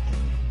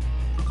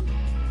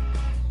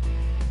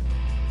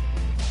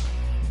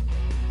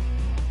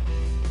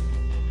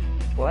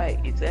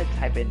 What? You said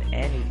type in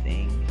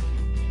anything.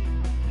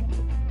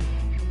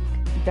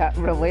 That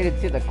related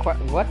to the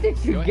question. What did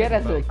you Go get ahead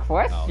as and a vote.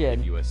 I'll question?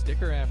 give you a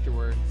sticker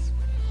afterwards.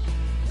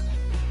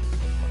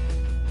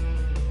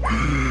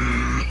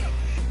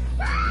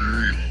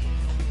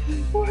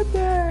 What the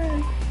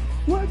heck?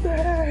 What the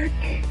heck?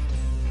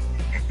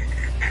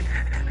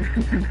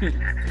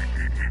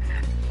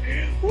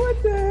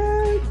 What the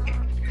heck?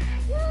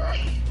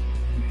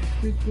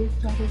 Your dick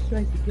chopper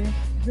strikes again.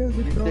 Your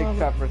dick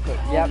chopper. So,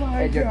 yep, Oh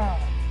my and your god.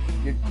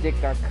 dick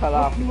got cut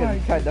off Oh because my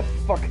you tried to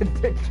fucking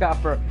dick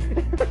chopper.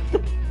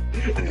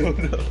 Oh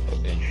no.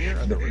 And here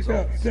are the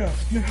results. No.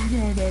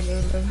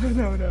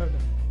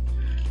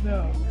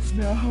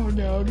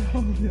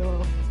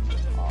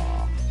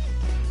 Aw.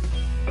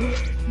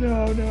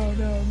 No.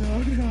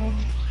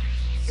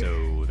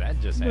 So that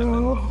just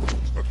happened.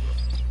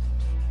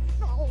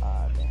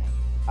 Damn.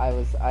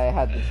 I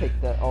had to take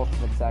the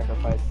ultimate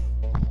sacrifice.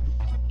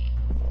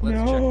 Let's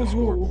check No. the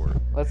scoreboard.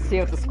 Let's see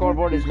what the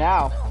scoreboard is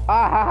now.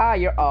 Ah ha ha,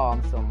 you're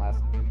I'm still last.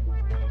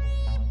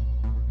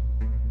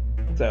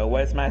 So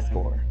what's my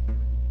score?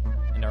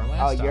 And our Oh,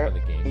 last stop you're of the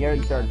game.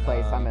 in third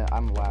place.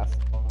 I'm last.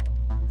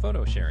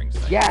 Photo sharing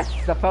site. Yes,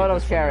 the Give photo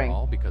this one your sharing.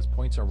 all because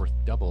points are worth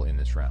double in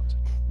this round.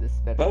 This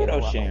better Photo get a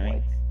lot more sharing.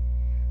 points.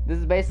 This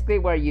is basically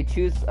where you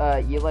choose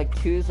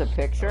choose a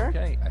picture.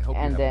 Okay, I hope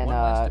And you then have one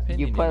last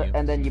opinion you put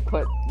in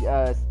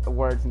you.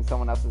 words in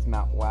someone else's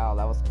mouth. Wow,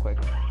 that was quick.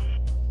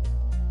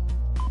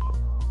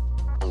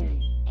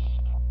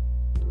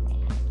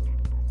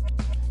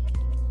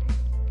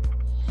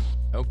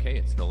 Okay,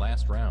 it's the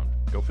last round.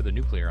 Go for the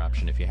nuclear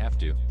option if you have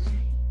to.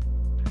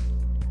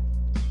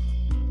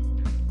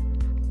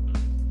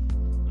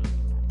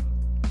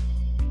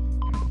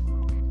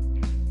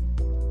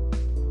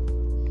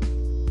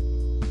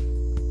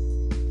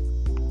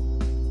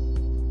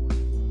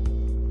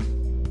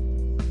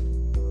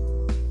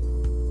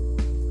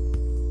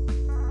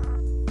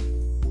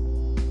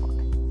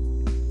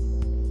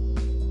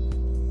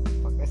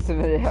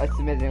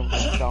 submitted it with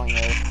a spelling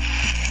error.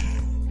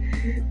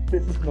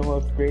 This is the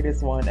most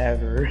greatest one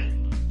ever.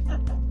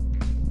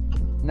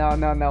 No,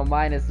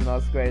 mine is the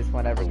most greatest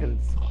one ever because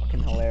it's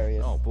fucking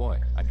hilarious. Oh boy,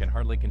 I can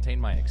hardly contain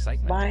my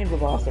excitement. Mine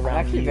revolves I'm around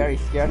actually you. very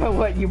scared of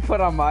what you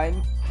put on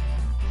mine.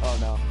 Oh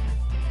no.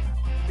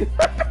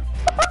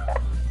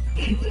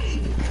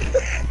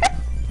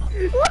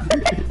 What?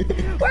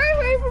 Why am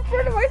I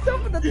referring to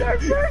myself in the third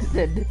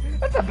person?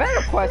 That's a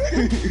better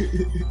question.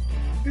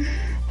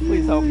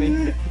 Please help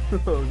me.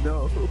 Oh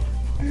no.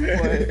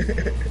 What?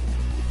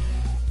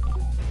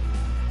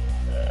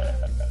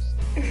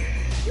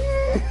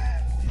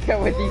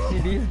 Can't wait to see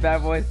these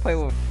bad boys play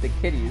with the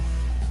kitties.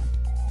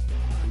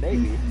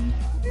 Maybe.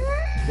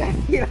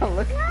 You don't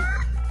look.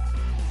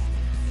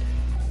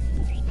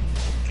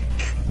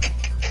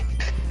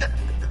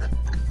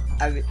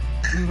 I mean,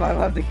 I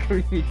love the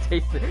creamy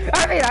taste.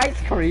 I mean,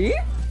 ice cream.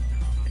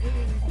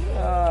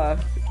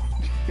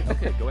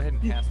 Okay, go ahead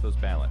and cast those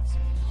ballots.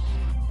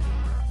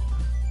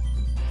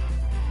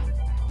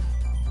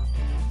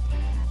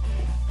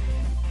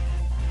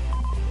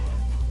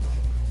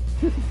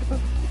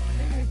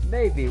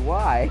 Maybe.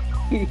 Why?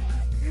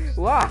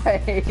 Why?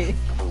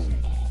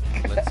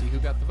 Let's see who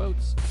got the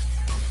votes.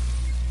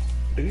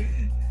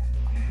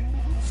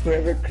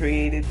 Whoever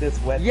created this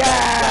website.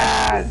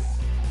 Yes!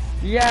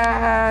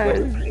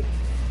 Yes!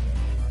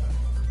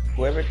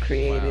 Whoever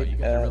created you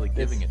guys are really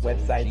this giving it to old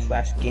website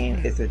genius. /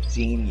 game is a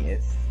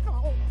genius.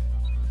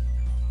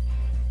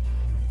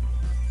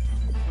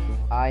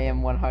 I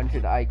am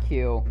 100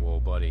 IQ. Whoa,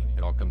 buddy,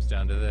 it all comes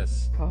down to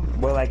this. Oh.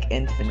 We're like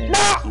infinite. No!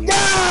 IQ.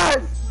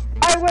 Yes!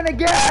 I win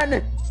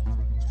again!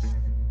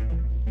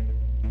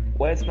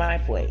 Where's my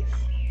place?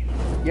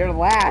 You're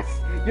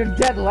last. You're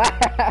dead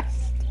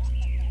last.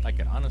 I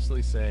can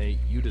honestly say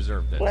you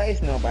deserve this. Where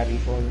is nobody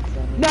for this?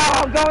 No,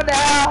 I'm going to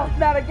hell.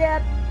 Not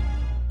again.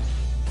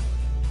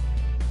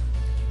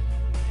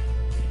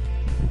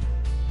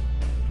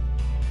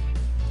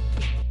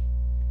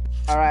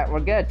 Alright, we're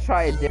gonna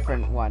try a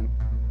different one.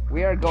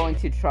 We are going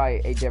to try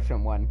a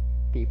different one,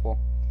 people.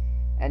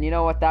 And you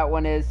know what that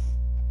one is?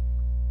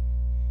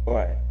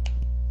 What?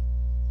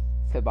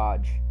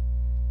 Fibbage.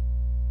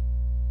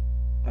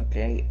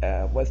 Okay,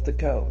 what's the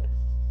code?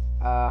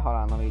 Hold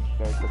on, let me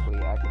very quickly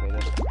activate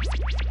it.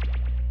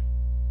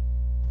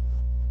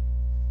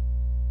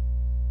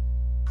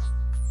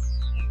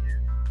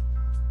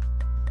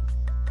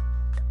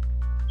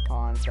 Hold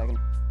on a second.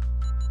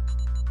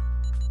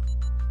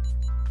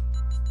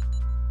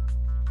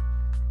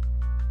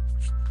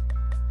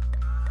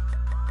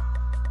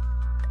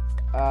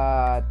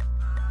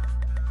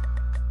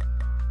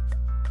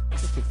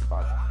 Let's do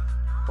Fibbage.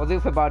 We'll do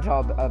Fibbage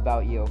all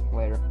about you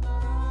later.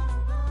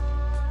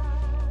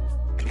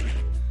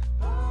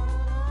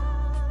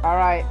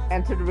 Alright,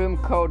 enter the room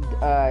code,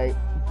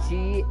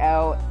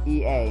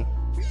 GLEA.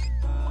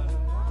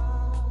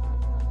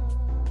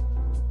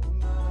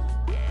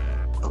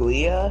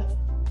 Clea?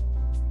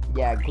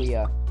 Yeah,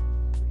 Glea.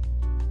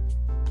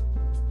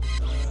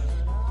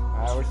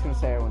 Alright, we're just gonna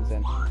say everyone's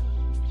in.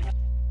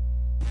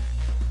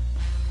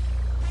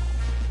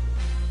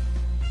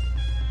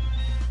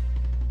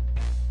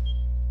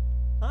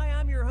 Hi,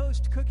 I'm your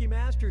host, Cookie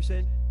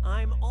Masterson.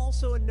 I'm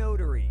also a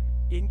notary,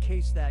 in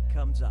case that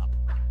comes up.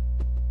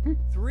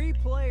 3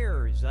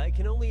 players. I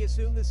can only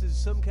assume this is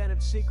some kind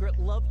of secret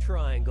love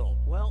triangle.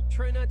 Well,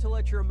 try not to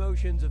let your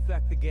emotions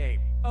affect the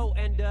game. Oh,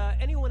 and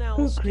anyone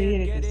else can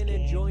created get this in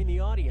and game? join the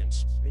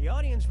audience. The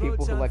audience People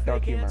votes who on like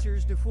dark fake humor.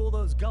 answers to fool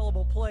those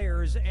gullible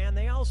players, and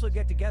they also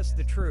get to guess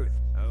the truth.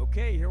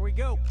 Okay, here we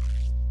go.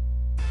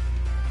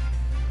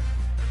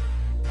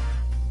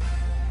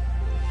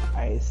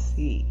 I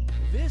see.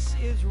 This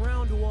is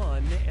round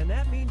 1, and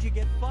that means you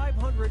get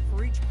 500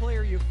 for each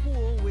player you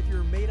fool with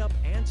your made-up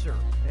answer.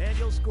 And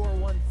you'll score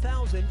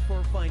 1,000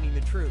 for finding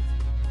the truth.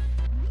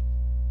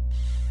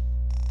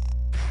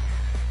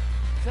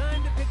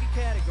 Time to pick a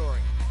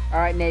category.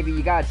 Alright, Navy,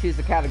 you gotta choose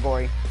a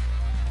category.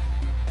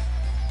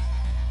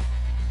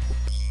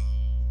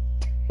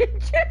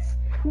 Just,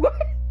 what?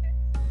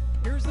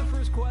 Here's the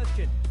first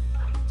question.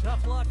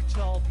 Tough luck,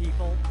 tall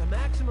people. The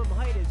maximum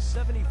height is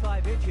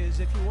 75 inches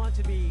if you want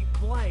to be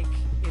blank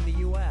in the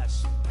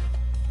U.S.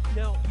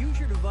 Now, use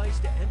your device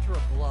to enter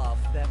a bluff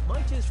that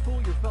might just fool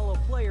your fellow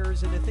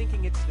players into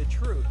thinking it's the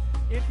truth.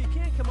 If you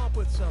can't come up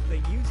with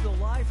something, use the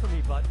Lie For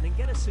Me button and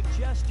get a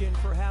suggestion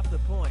for half the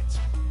points.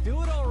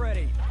 Do it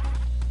already.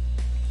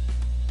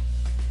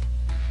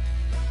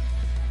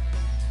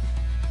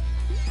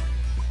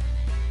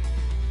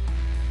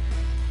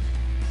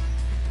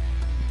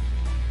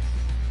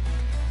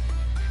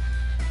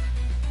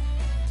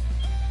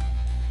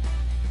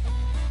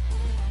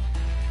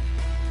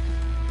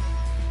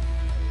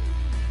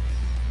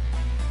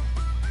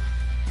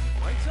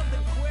 Write something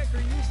quick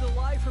or use the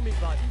Lie For Me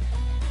button.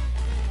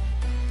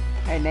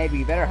 Hey, Navy,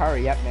 you better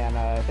hurry up, man.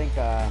 I think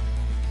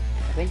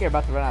you're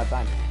about to run out of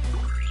time.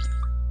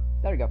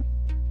 There we go.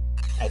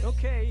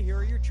 Okay, here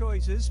are your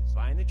choices.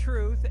 Find the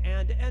truth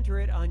and enter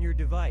it on your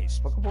device.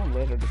 Pokemon and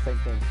Laser, the same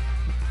thing.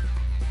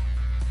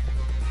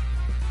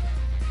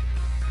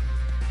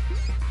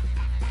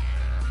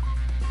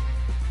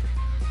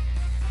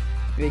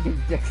 big in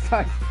dick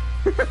size.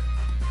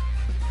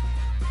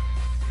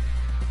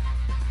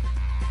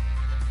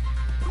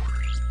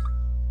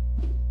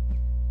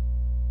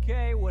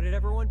 Okay, what did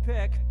everyone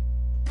pick?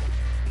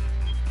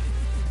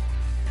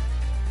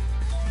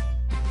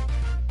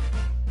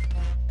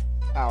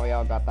 Oh, we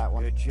all got that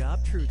one. Good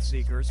job, truth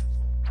seekers.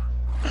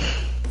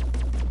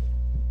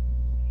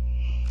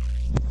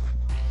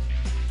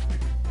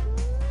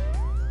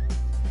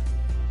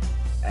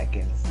 I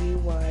can see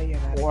why you're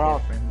not We're a all-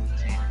 kid-friendly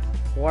channel.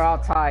 We're all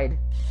tied.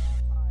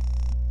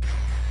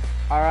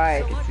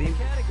 Alright. Select the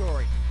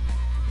category.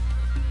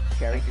 I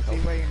Cherry can see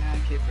Coke. why you're not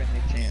a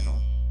kid-friendly channel.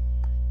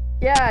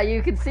 Yeah,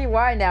 you can see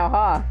why now,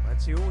 huh?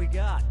 Let's see what we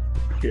got.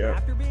 Yeah.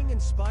 After being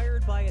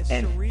inspired by a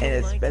And surreal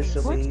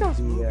especially 1960s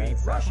the movie,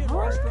 South Russian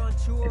Park.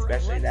 restaurateur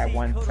Especially that Alexei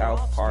one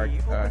South Park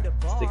Kodorovsky opened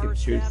a Stick bar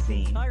of Truth staffed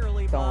scene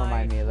entirely Don't by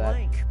remind me of that.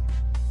 blank.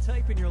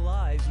 Type in your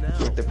lies now.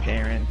 with the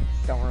parents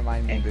Don't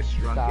remind me. and the Stop.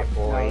 shrunken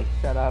boy. No,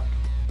 shut up.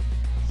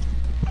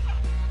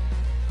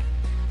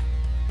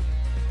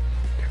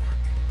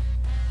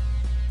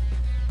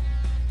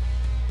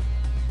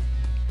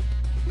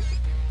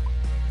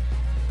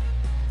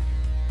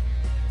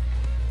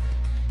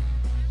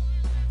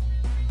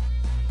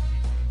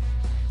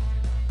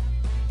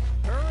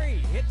 Hurry,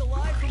 hit the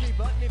lie for me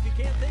button if you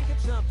can't think of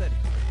something.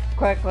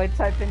 Quickly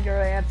type in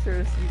your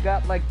answers. You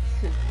got like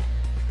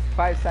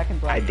 5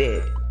 seconds left. I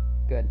did.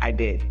 Good. I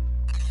did.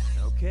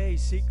 Okay,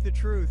 seek the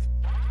truth.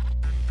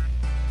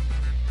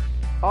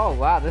 Oh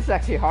wow, this is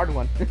actually a hard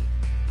one.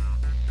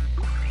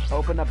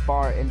 Open a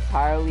bar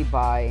entirely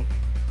by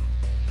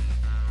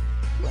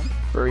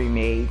Furry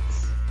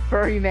maids.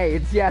 furry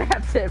maids. Yeah,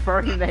 that's it.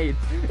 Furry maids.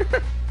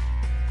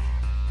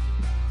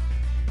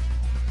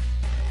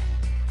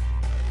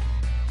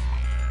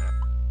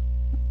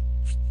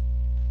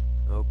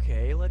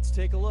 Okay, let's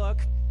take a look.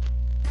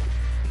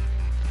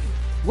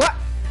 What?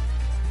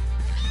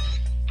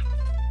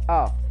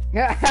 Oh.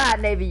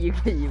 Maybe you.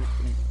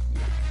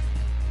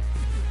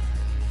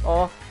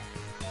 Oh.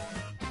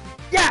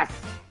 Yes!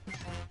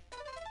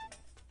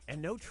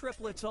 And no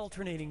triplets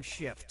alternating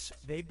shifts.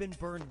 They've been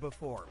burned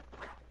before.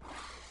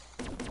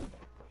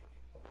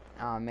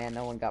 Oh man,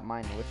 no one got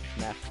mine, which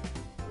is mess.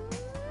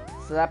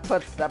 So that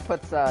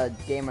puts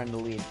Gamer in the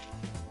lead.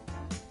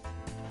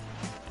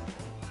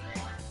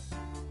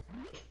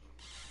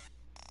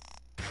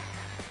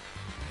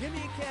 Give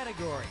me a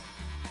category.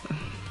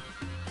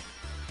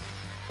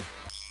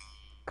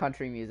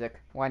 Country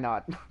music. Why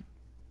not?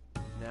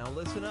 Now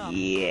listen up.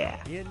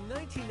 Yeah. In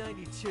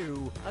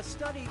 1992, a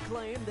study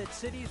claimed that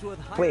cities with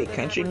higher Wait, than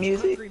country average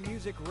music? country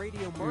music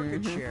radio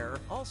market share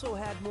also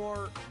had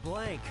more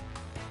blank.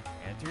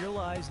 Enter your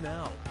lies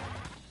now.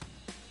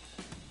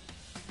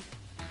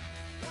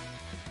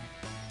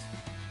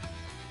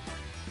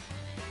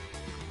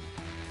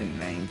 In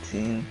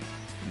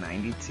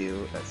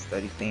 1992, a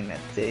study claimed that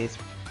cities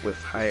with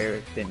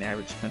higher than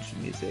average country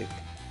music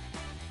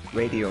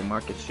radio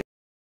market share.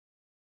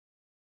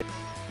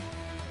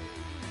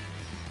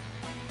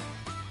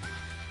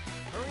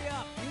 Hurry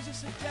up. Use a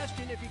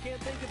suggestion if you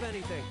can't think of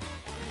anything.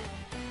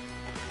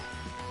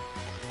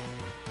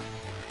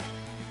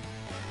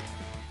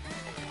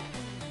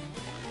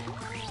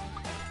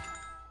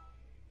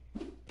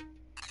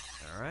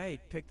 All right,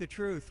 pick the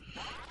truth.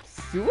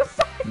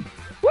 Suicide?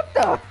 What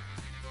the?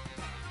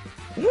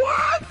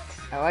 What?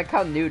 I like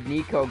how Nude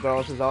Nico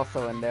Girls is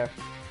also in there.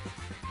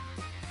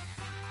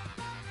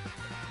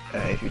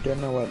 If you don't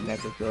know what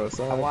Netflix girls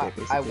are,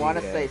 I want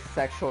to say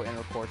sexual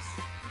intercourse.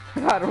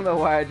 I don't know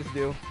why I just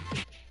do.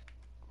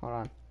 Hold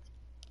on.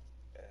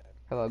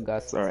 Hello,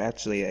 Gus. are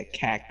actually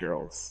cat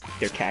girls.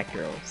 They're cat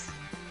girls.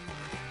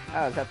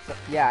 Oh,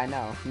 yeah, I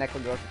know.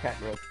 Necklace girls are cat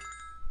girls.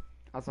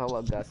 Also,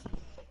 hello, Gus.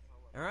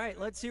 All right,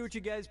 let's see what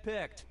you guys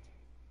picked.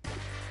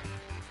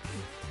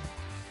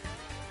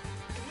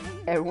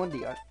 Everyone,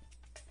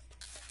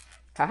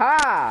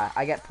 haha!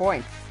 I get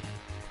points.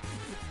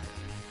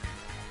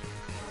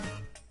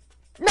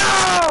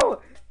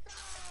 No!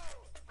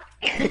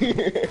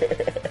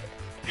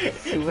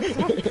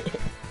 Suicide?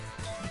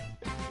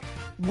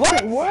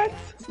 What? What?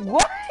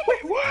 What?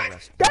 Wait,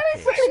 what? That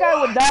is something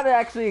I would not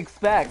actually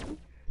expect.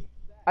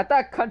 I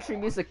thought country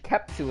music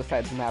kept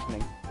suicides from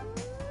happening.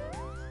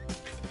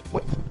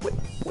 What?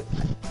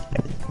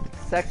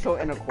 Sexual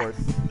intercourse.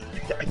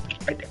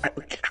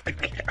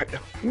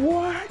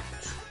 What?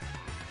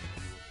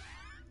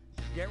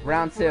 Get ready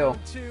Round for two.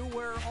 Round two,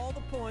 where all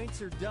the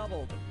points are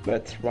doubled.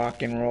 Let's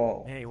rock and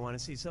roll. Hey, want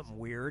to see something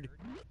weird?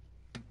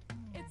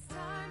 It's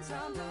time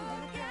to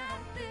look at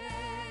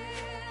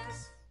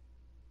this.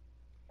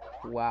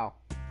 Wow.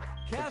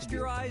 Cast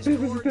your eyes This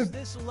is towards the-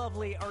 this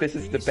lovely art this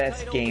is the piece best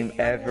titled game "The Young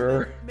ever.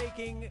 Woman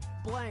Making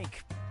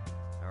blank.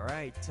 All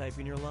right, type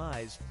in your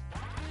lies.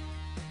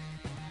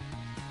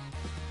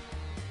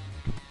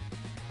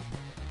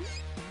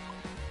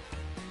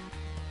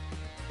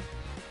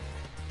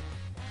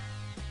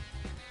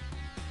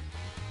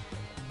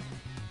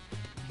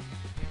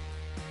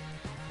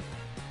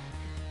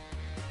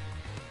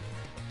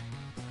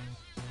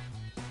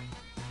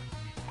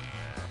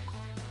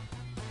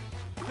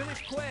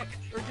 Finish quick,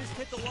 or just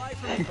hit the Y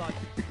for me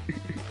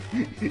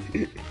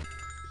button.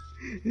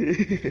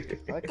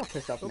 I like how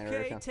pissed off narrator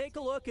Okay, sounds. take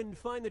a look and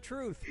find the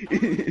truth.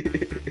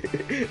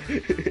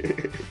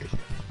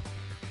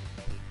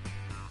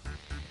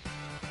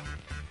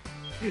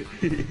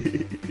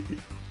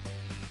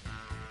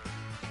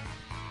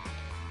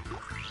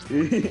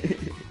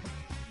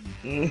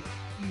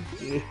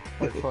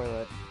 Or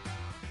toilet.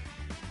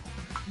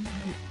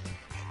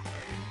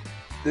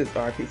 This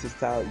art piece is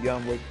styled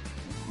young with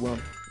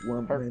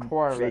woman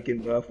toilet.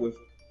 making love with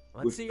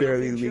Let's see how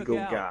barely things shook legal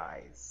out.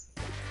 guys.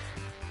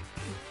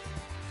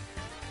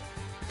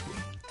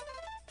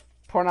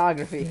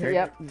 Pornography. Her-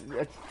 Yep.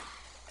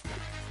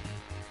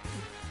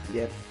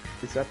 Yep.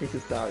 This art piece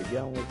is styled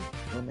young with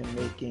woman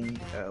making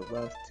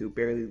love to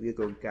barely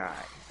legal guys.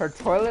 Her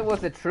toilet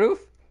was the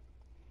truth?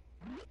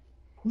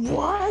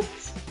 What?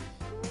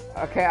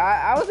 Okay,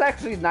 I was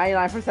actually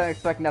 99%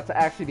 expecting that to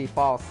actually be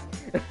false.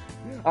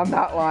 I'm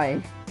not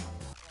lying.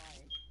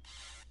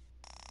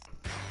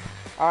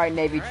 Alright,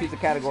 Navy, All right, choose a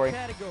category.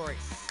 category.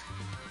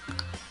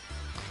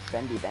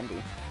 Bendy.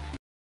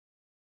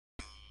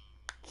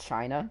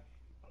 China?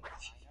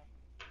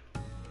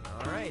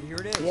 All right, here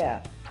it is.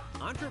 Yeah.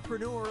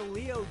 Entrepreneur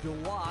Leo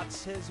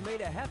DeWatts has made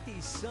a hefty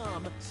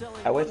sum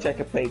selling. I wish I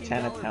could play $150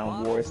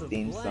 Chinatown Wars bottles of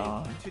theme blank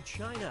song. to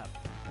China.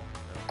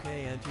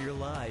 Okay, enter your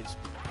lies.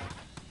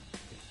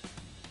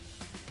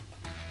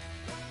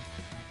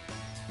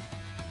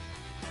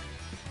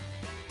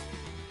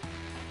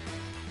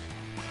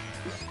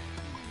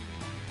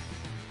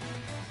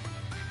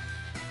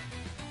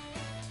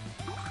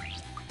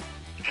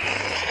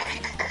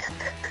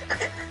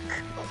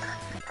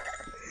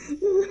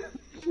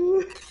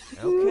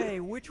 Okay,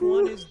 which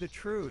one is the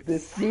truth?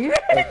 This. Steven?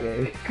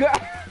 Okay.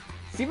 God.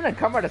 Steven and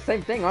Cum are the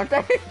same thing, aren't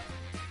they?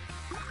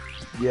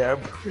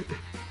 Yep.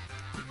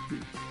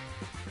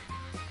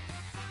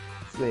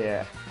 So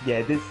yeah,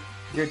 this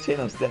your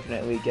channel's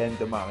definitely getting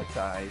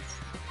demonetized.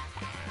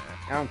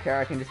 I don't care,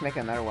 I can just make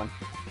another one.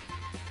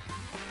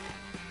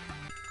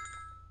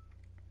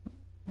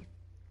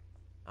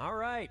 All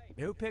right,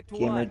 who picked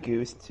Gamer what?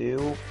 Goose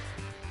 2.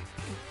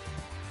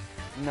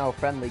 No,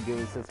 Friendly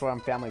Goose, that's why I'm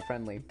family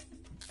friendly.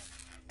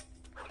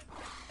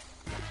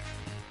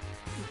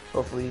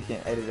 Hopefully you can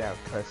edit out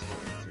cuss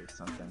words or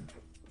something.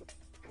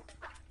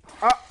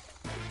 Oh!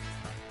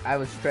 I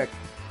was tricked.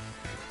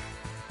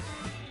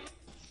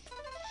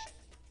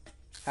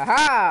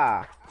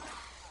 Haha!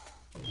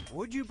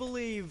 Would you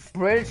believe?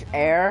 British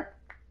Air?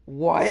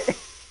 What?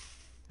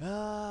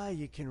 Ah,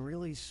 you can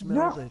really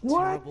smell the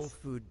what? terrible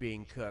food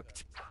being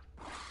cooked.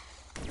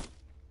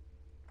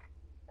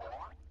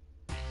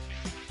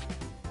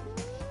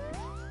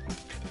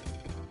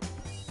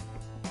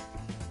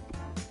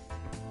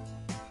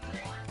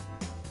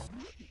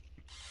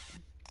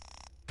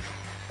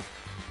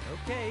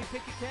 Okay,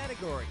 pick a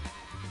category.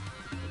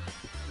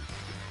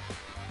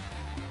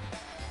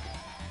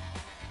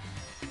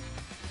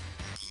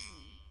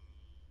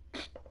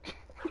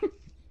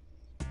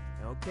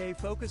 Okay,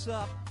 focus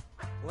up.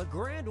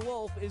 LeGrand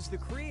Wolf is the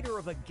creator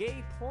of a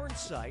gay porn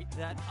site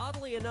that,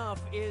 oddly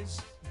enough,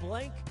 is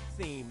blank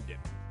themed.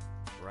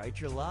 Write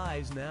your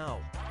lies now.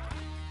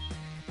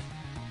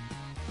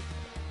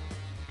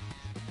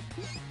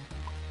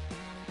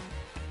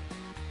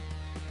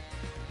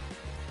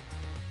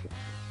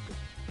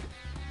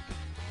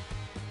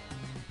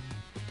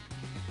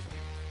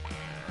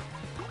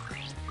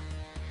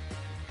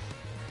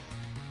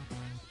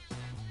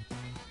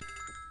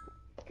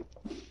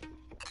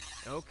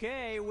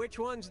 Okay, which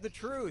one's the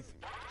truth?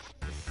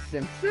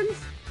 Simpsons?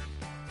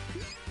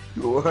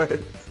 What?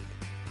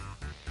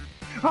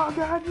 Oh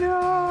god,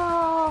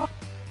 no!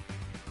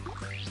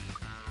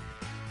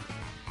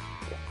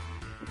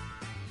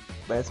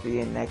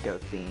 Lesbian Neko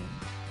theme.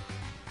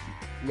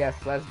 Yes,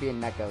 lesbian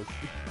Neckos.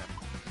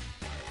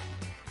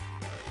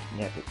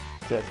 Yeah,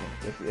 trust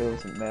me, if it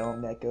was male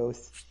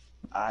Nekos,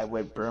 I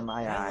would burn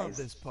my I love eyes,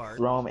 this part.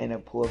 throw them in a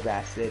pool of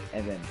acid,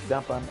 and then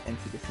dump them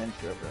into the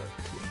center of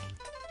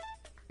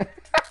the...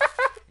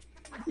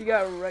 You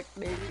got wrecked,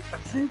 baby.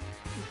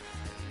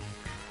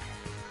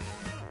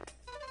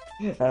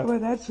 I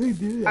would actually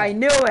do that. I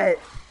knew it!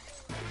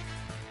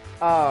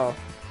 Oh.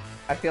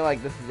 I feel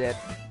like this is it.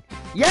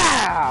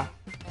 Yeah!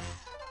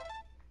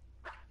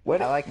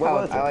 What, I like what how,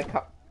 was it? I like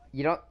how,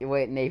 you don't,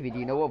 wait, Navy, do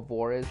you know what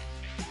vor is?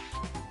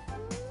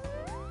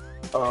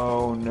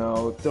 Oh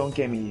no, don't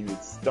get me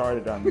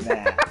started on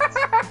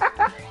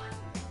that.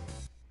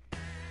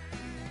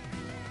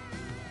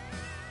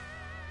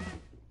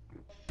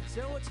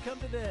 So it's come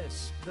to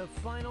this, the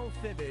final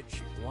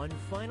Fibbage. One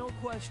final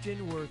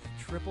question worth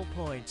triple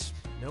points.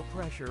 No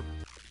pressure.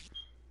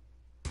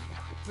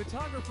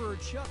 Photographer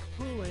Chuck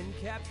Poulin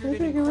captured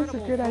an incredible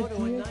photo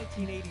in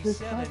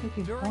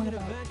 1987 during an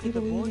event at the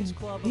Boys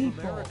Club of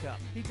America.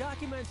 He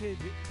documented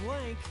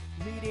blank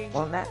meeting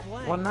well,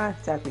 blank. not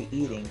exactly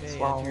eating, Okay,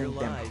 swallowing enter your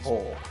them lies.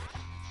 whole.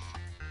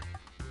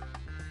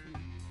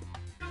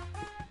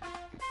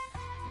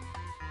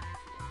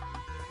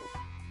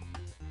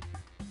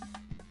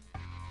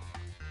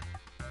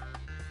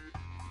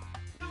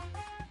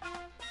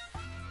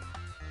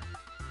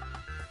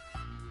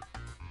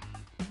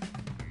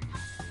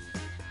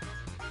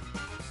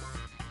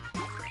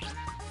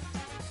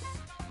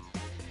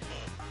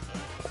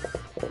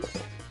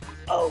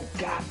 Oh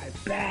god, my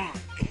back.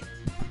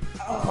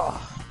 Oh.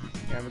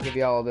 Here, I'm gonna give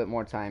you all a bit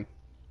more time.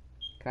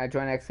 Can I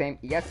join next game?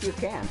 Yes, you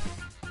can.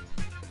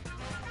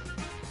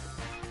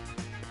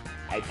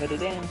 I put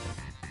it in.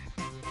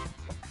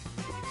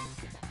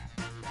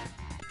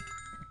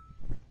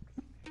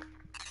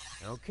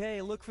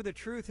 Okay, look for the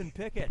truth and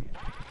pick it.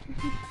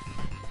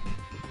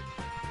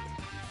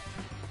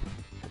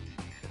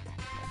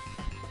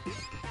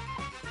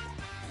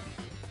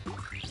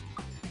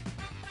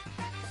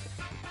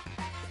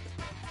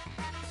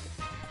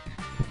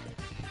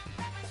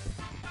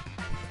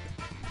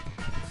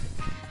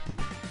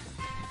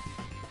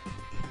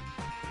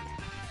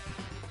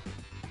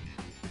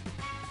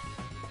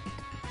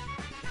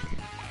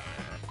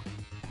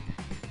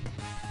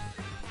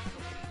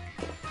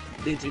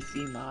 Did you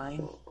see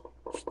mine?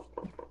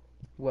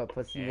 What,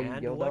 pussy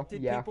And dildo? what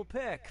did Yeah. people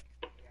pick?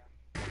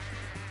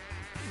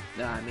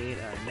 No, I mean,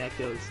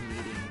 Neko's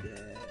meeting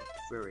the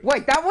furry.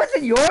 Wait, that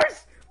wasn't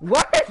yours?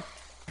 What?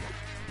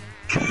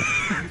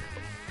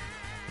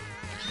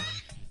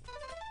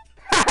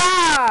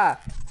 Haha!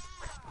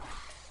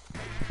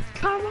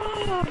 Come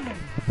on!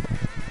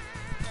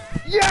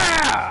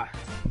 Yeah!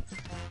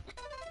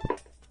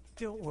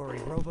 Don't worry,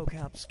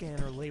 RoboCop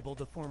scanner labeled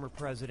the former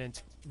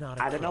president not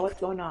a I don't know crook.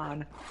 what's going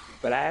on,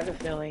 but I have a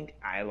feeling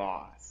I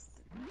lost.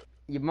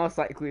 You most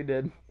likely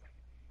did.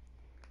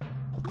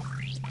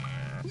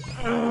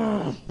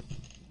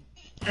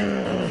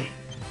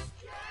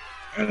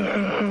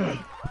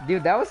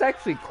 Dude, that was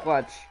actually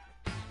clutch.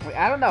 Wait,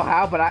 I don't know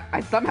how, but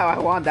I somehow I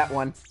won that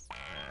one.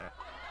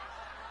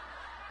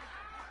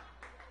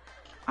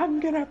 I'm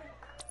gonna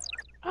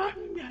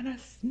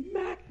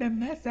smack the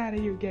mess out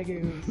of you,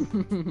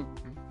 Geguz.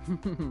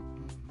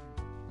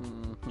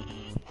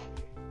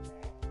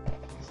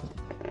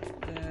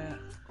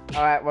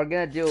 Alright, we're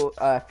gonna do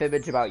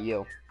Fibbage about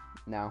you.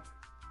 No.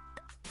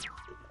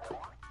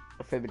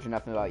 Or Fibbage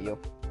nothing about you.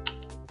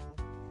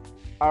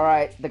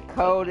 Alright, the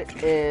code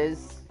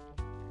is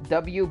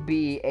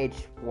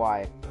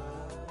WBHY.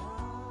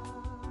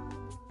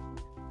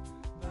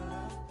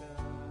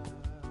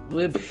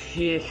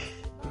 Whoopie.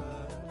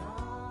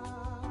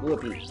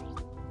 Whoopie.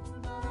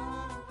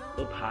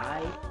 Whoop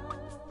high.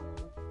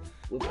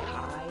 Whoop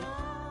high.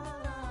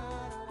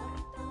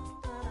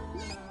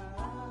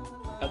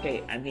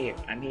 Okay, I'm here.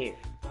 I'm here.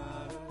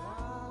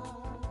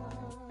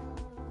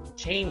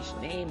 Change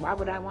name? Why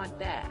would I want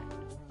that?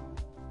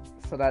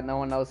 So that no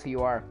one knows who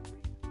you are.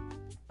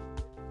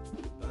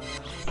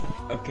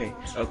 Okay.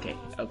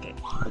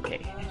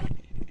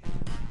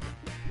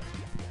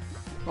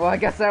 Well, I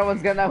guess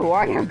everyone's gonna know who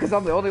I am because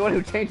I'm the only one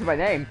who changed my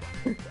name.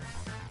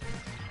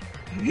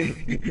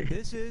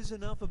 This is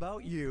enough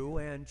about you,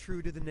 and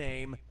true to the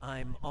name,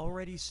 I'm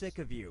already sick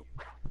of you.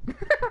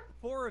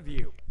 4 of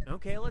you.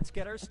 Okay, let's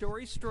get our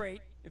story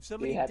straight. If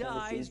somebody happen to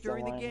dies see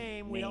during the someone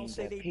game, we all named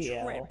say they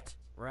PL? tripped,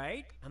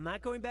 right? I'm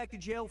not going back to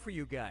jail for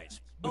you guys.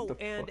 Oh,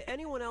 and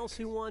anyone else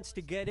who wants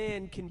to get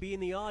in can be in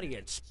the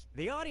audience.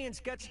 The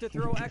audience gets to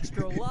throw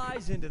extra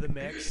lies into the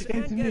mix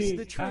and It's guess me.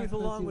 the truth I'm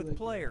along with Pussy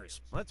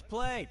players. Let's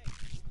play.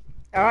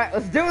 Alright,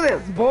 let's do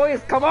this,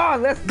 boys! Come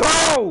on, let's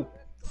go!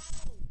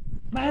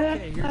 My Okay,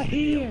 leg's here's not the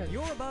deal. here.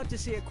 You're about to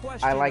see a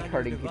question I like on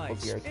hurting your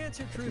people's device. ears.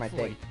 Answer It's my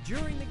truthfully. thing.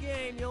 During the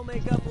game, you'll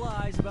make up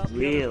lies about the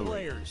Really? other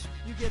players.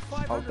 You get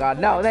 500 Oh god,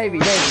 no, points Navy,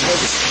 for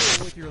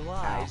Navy. with your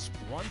lies,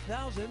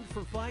 1,000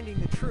 for finding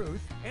the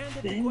truth, and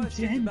if the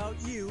question's about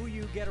you,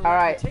 you get a All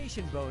right.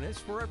 reputation bonus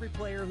for every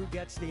player who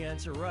gets the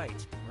answer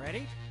right.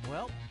 Ready?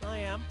 Well, I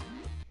am.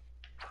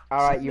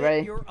 Alright, you Submit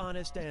ready? your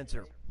honest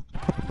answer.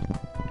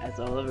 As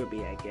I'll ever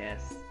be, I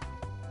guess.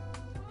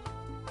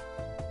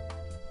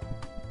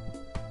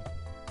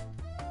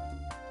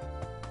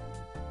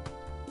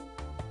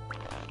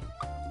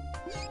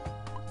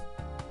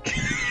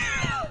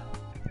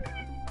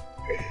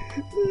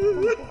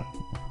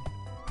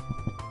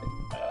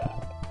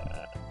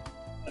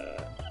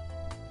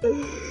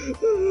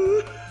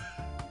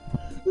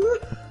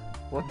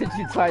 What did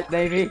you type,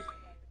 Navy?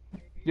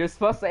 You're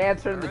supposed to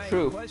answer the All right,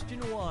 truth. Question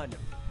 1.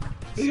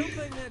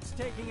 Something that's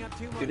taking up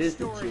too much It is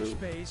the storage truth.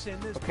 space in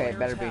this Okay, it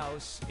better player's be.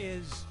 house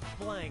is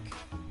blank.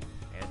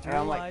 Enter I don't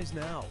your like- lies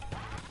now.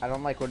 I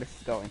don't like where this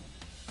is going.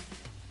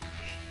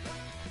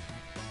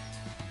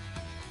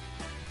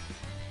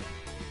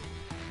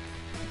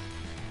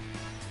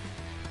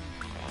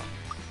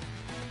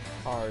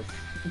 Cars.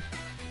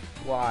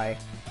 Why?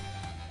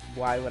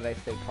 Why would I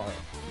say cars?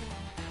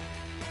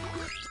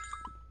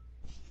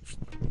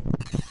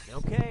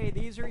 Okay,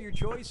 these are your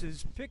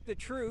choices. Pick the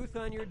truth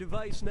on your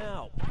device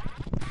now.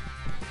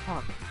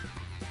 Fuck.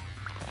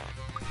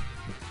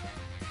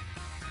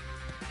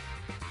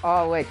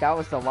 Oh wait, that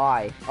was the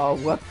lie. Oh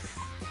whoops.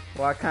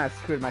 Well, I kind of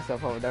screwed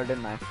myself over there,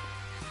 didn't I?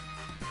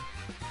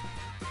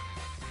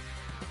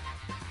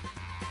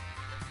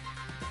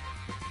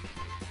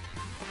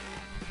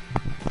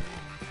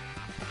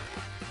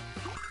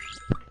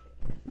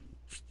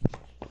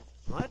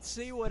 Let's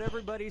see what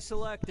everybody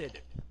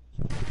selected.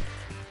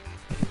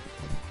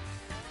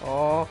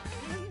 Oh.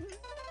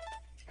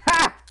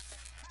 Ha!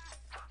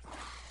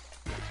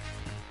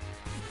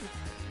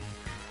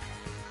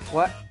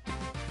 What?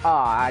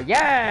 Aw,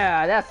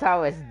 yeah! That's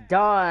how it's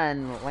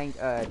done! Link,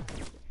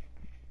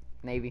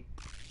 Navy.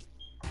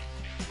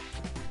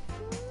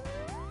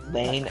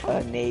 Lane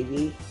a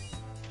Navy.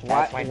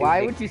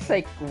 Why would you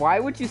say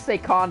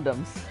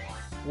condoms?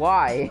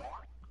 Why?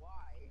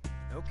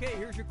 Okay,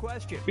 here's your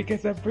question.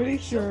 Because I'm pretty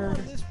sure.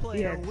 Someone this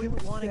player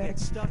wouldn't want to get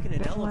stuck in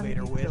an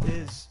elevator with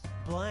is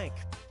blank.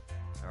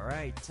 All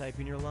right, type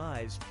in your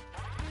lies.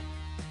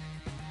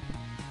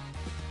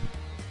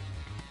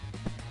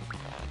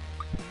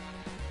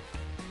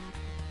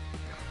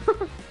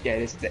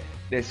 Yeah,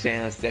 this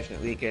channel is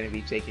definitely gonna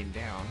be taken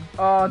down.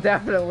 Oh,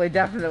 definitely,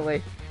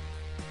 definitely.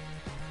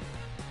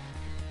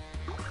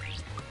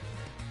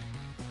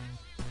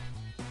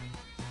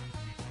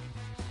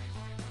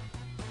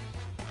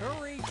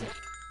 Hurry!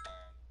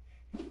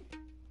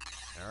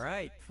 All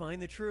right,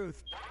 find the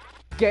truth.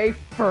 Gay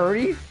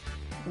furries?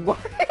 What?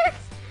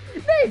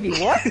 Maybe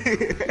what?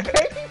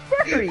 Gay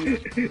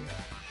furries?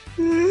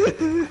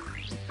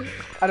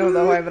 I don't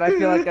know why, but I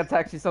feel like that's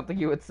actually something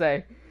you would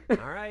say. All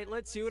right,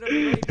 let's see what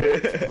everybody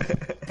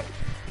thinks.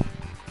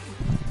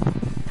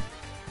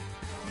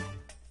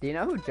 Do you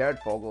know who Jared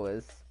Fogle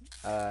is?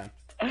 I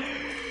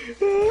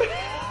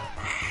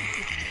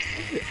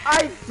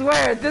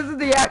swear, this is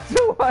the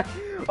actual one!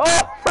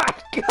 Oh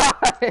my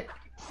god!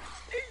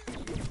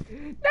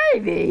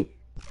 Maybe!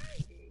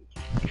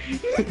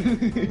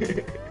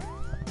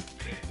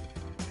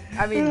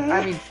 I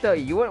mean, still,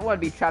 you wouldn't want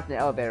to be trapped in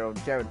an elevator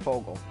with Jared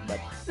Fogle, but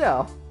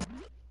still.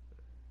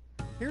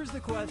 Here's the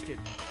question.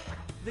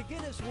 The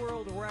Guinness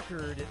World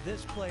Record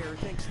this player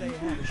thinks they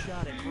have a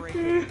shot at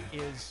breaking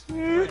is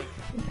blank.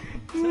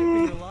 Type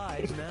in your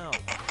lies now.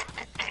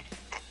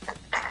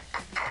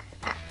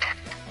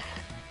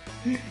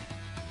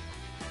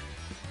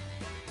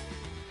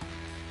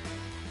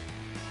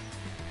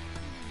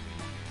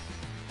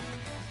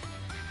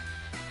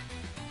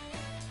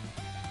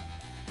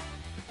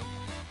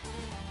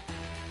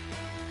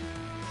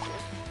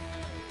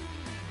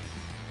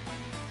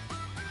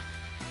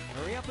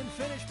 Hurry up and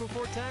finish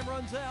before time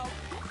runs out.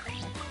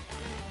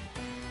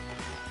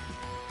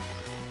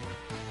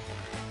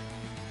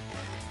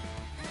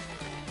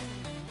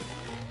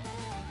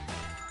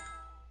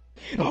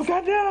 Oh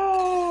god,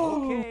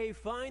 no! Okay,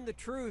 find the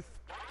truth.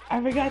 I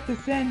forgot to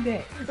send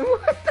it.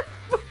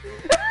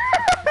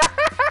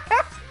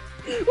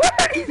 What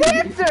are these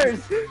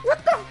answers?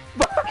 What the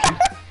fuck?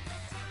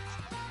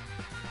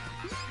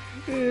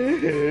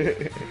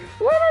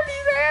 What are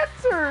these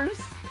answers?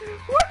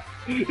 What?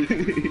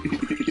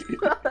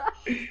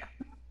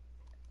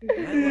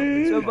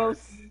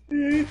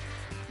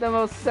 The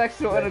most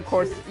sexual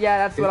intercourse. Yeah,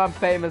 that's what I'm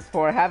famous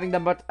for. Having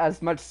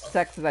as much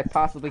sex as I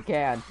possibly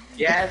can.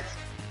 Yes.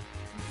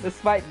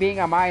 Despite being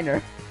a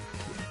minor.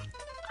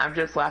 I'm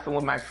just laughing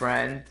with my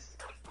friends.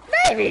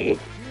 Maybe!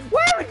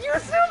 Why would you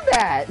assume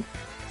that?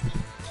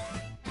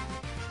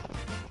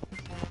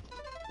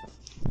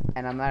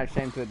 And I'm not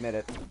ashamed to admit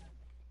it.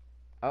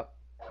 Oh.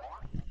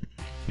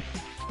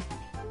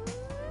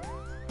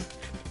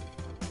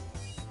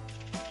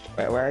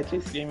 Wait, why did you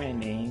scream my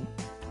name?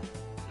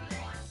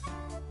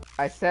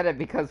 I said it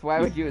because why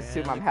would you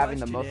assume And I'm the having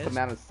the question most is,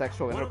 amount of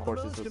sexual one of the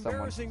intercourses most with someone?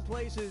 embarrassing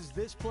places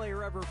this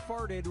player ever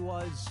farted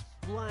was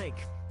blank.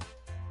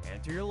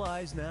 Enter your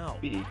lies now.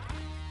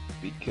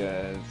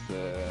 Because,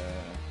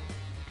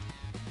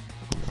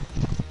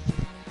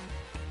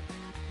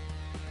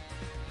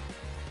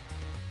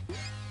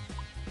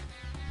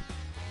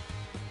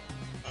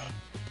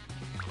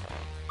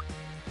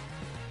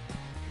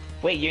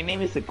 Wait, your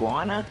name is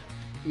Iguana?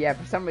 Yeah,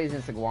 for some reason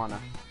it's iguana.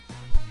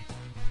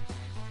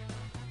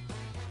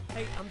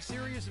 Hey, I'm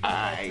serious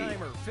about that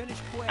timer. Finish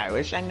quick. I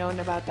wish I'd known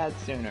about that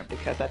sooner,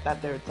 because I thought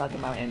they were talking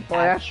about an Well,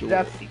 actual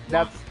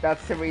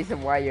that's the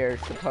reason why you're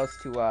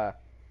supposed to,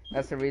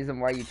 that's the reason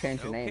why you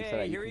change your name so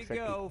that you here can you trick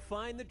go.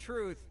 Find the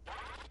truth.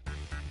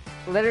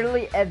 people.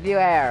 Literally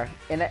everywhere.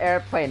 In an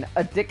airplane.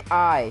 A dick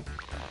eye.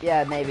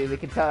 Yeah, maybe we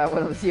can tell that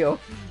one was you.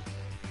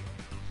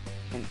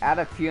 And at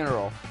a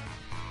funeral.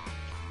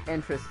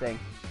 Interesting.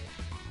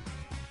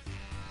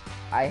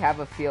 I have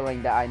a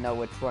feeling that I know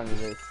which one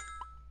it is.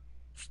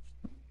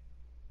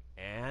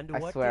 And I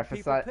what swear, did if it's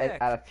people not pick?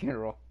 at a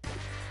funeral.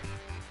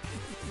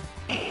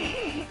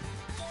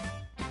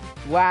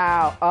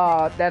 Wow.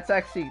 Oh, that's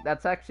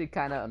actually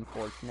kind of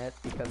unfortunate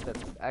because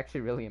that's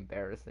actually really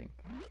embarrassing.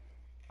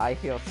 I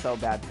feel so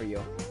bad for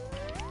you.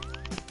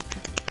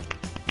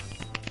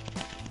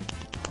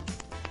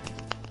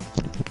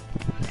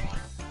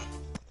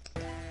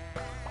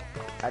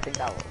 I think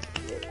that was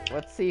it.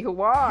 Let's see who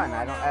won.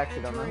 I don't know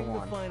who Entering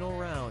won. the final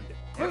round.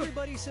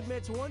 Everybody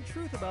submits one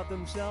truth about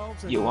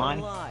themselves and You one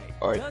won? lie.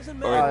 Or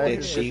Doesn't or matter did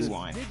what it she is.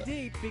 won? Dig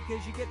deep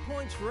because you get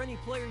points for any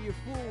player you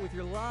fool with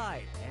your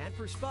lie and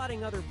for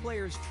spotting other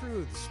players'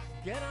 truths.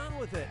 Get on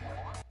with it.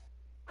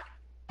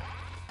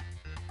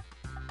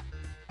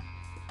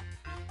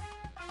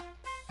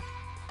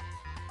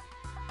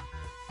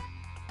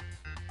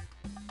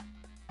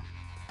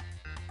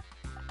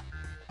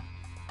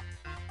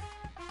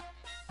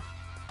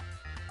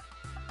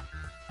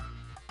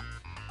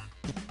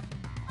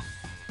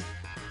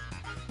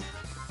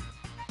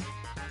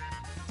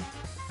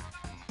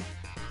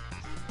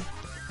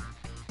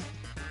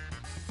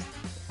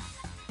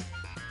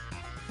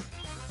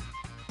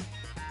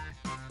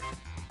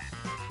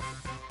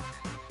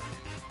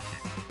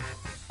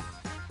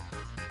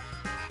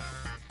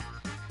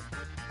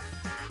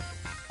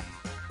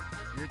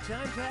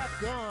 time tap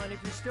gone.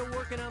 If you're still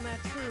working on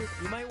that truth,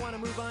 you might want to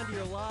move on to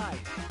your lie.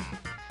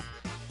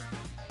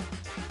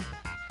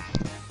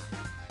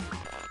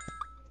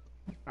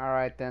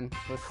 Alright then,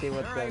 let's see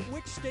what All the... right,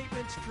 which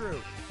statement's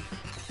true?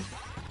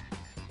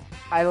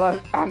 I love...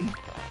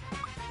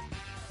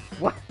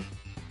 What?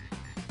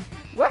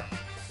 What?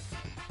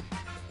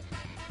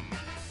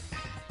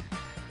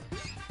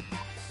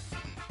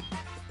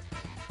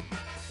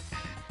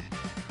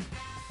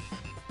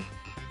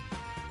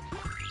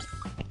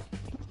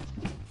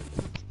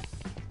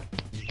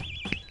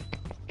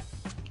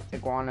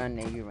 Iguana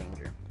Navy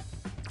Ranger.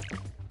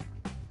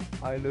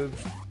 I live...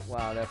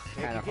 Wow, that's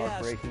kind of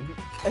heartbreaking.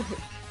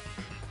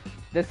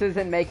 This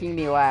isn't making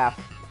me laugh.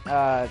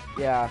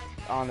 Yeah,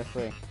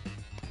 honestly.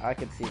 I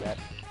could see that.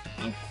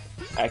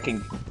 I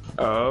can.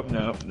 Oh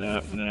no.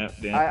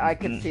 I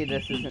could see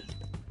this isn't.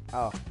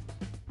 Oh.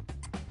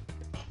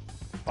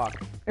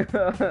 Fuck.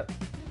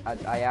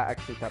 I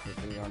actually thought this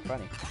was going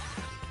funny.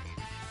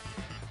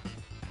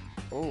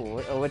 Ooh,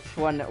 which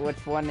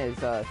one is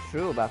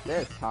true about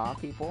this, huh,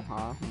 people?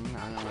 Huh?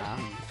 I don't know.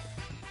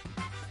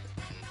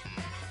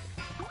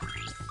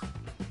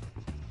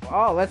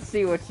 Oh, let's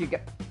see what you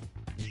got.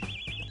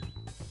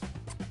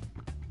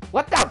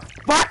 What the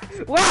fuck?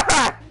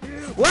 Why?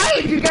 Why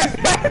would you guys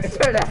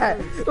answer that?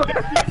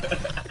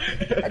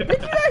 Did you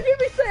not hear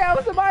me say I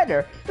was a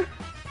minor?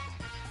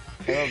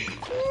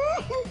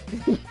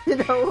 You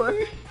know what?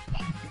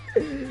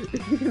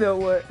 You know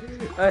what?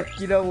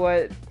 You know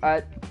what?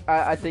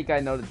 I think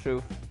I know the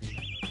truth.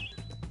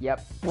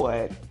 Yep.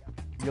 What?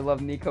 You love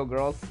Nico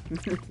girls?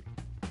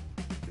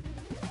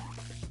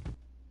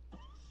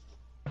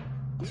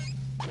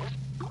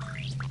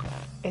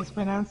 It's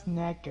pronounced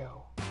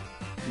Neko.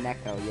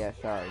 Neko, yeah,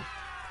 sorry.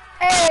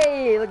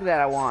 Hey, look at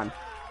that, I won.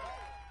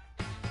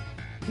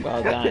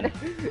 Well done.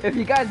 If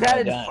you guys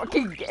hadn't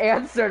fucking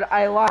answered,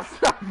 I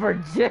lost my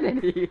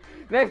virginity.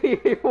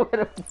 Maybe we would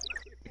have.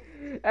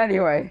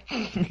 Anyway.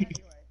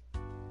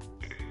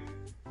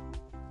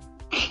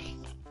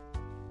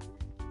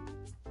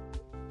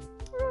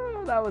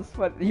 Oh, that was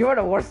fun. You're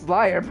the worst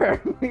liar,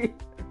 apparently.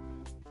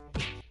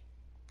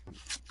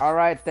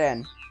 Alright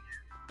then.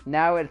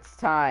 Now it's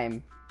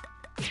time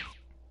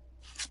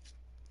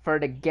for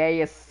the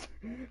gayest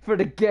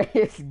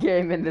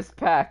game in this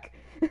pack.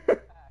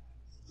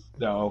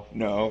 No.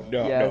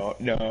 Yes.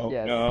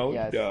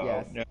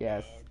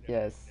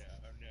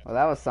 Well,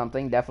 that was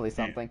something. Definitely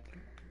something.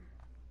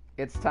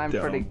 It's time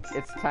for the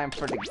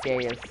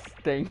gayest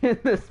thing in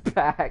this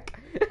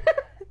pack.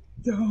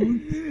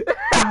 Don't. Too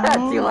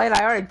late.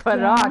 I already put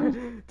it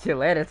on. Too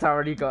late. It's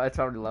already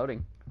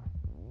loading.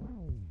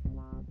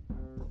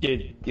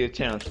 Your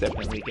channel's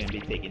definitely gonna be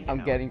taken down.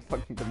 I'm getting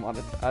fucking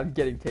demonetized. I'm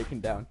getting taken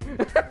down.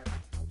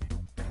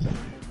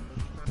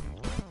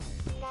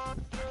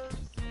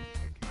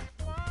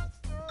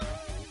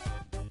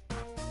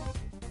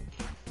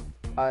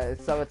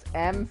 So it's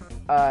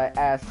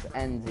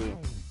MSNZ.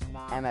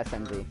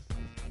 MSNZ.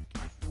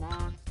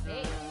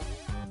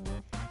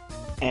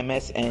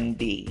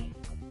 MSND.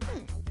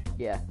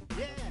 Yeah.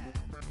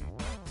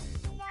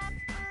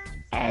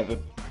 I have a.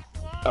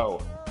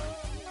 Oh,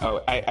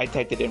 I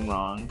typed it in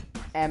wrong.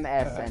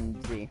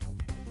 MSNZ.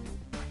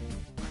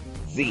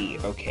 Z.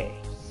 Okay.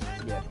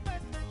 Yeah.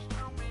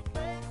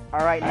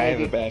 All right, I have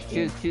Navy. a bad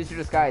Choose your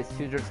disguise.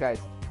 Choose your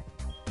disguise.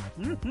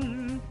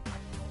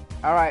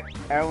 All right,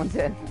 everyone's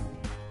in.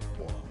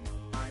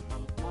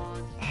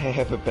 I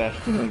have a bad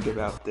feeling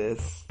about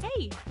this.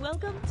 Hey,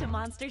 welcome to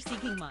Monster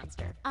Seeking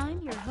Monster.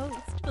 I'm your host,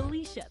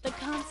 Felicia, the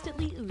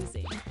constantly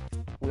oozing.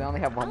 We only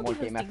have one I'll more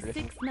be game after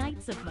hosting this. 6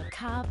 nights of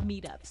macabre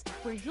meetups,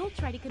 where you'll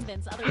try to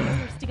convince other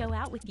players to go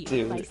out with you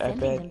Dude, by I sending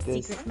bet them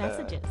this, secret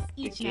messages.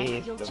 Each the night,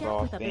 gayest you'll of chat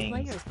all with other things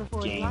players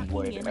before game locking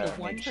would, in with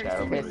one make person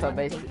Shadow you really want to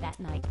horny. date that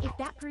night. If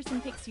that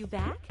person picks you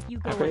back, you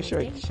go I'm pretty on a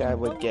sure date Chad and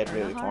would both get earn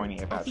really a heart. horny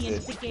about At the end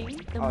of this. the game,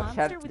 the Oh, monster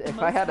chat, with the if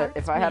most I had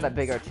hearts a wins.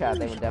 bigger chat,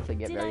 they would definitely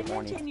get Did very I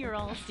horny. mention you're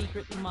all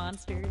secretly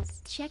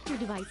monsters? Check your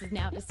devices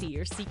now to see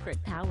your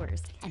secret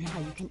powers and how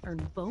you can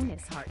earn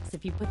bonus hearts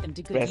if you put them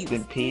to good use. Rest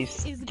in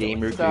peace, This is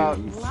Gamer going to So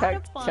be a Goose. lot check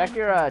of fun, check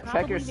your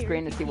probably very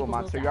screen to few see what people will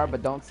monster you die. are,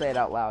 but don't say it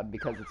out loud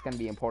because it's gonna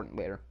be important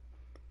later.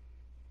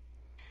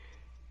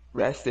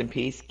 Rest in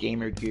peace,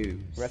 Gamer Goose.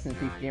 Rest in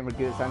peace, Gamer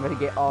Goose. I'm gonna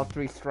get all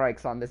 3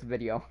 strikes on this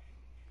video.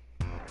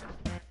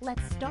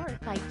 Let's start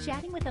by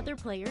chatting with other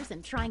players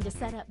and trying to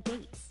set up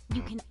dates.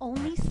 You can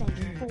only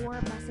send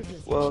 4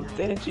 messages. Well, each night,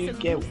 didn't you so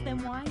get use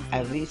them wisely.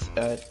 at least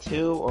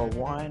 2 or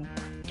 1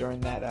 during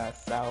that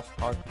South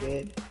Park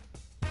bid?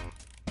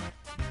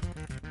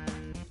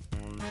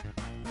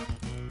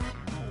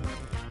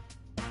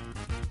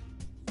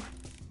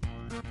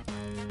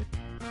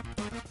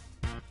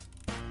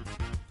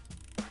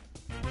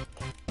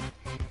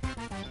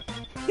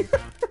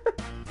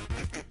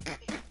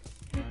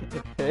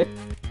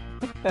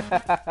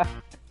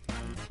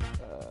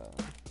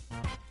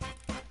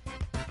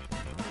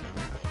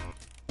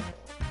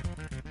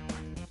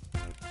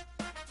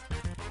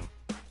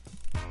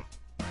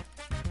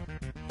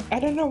 I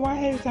don't know why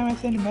every time I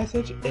send a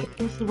message, it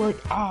puts the word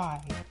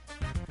I.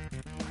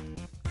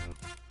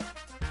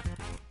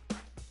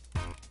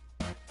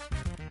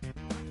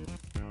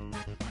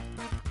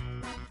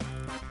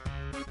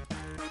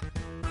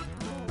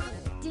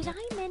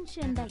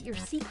 mention that your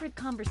secret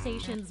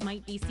conversations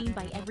might be seen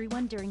by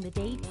everyone during the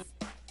dates?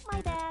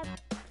 My bad.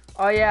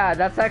 Oh yeah,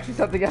 that's actually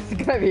something that's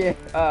gonna be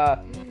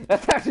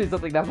that's actually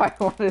something that might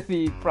want to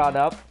be brought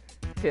up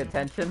to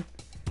attention.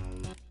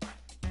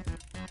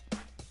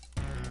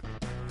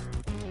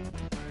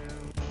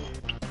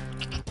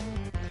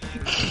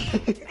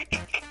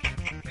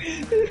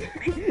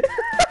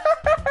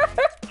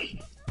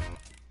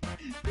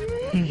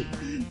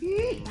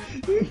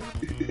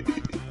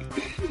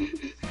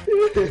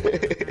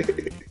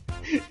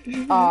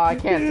 Oh, I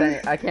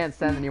can't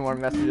send any more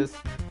messages.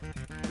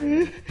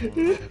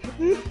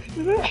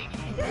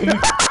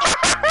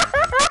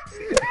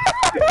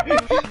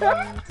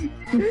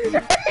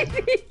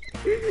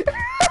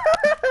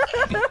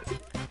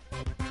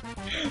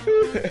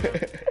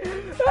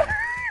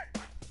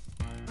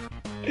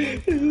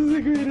 This is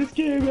the greatest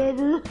game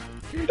ever.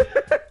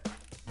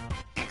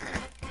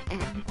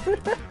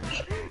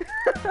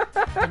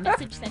 The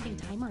message sending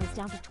timer is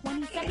down to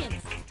 20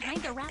 seconds.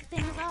 Time to wrap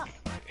things up.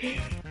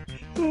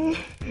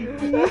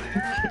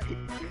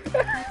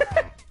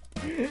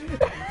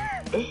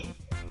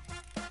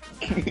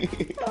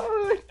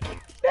 Oh,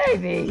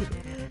 baby,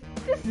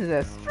 this is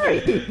a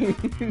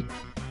stream.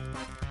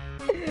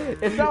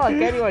 It's not like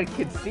anyone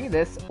can see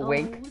this.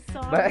 Wink.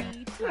 Oh, But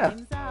sorry.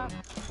 Time's up.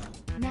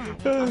 Now,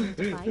 on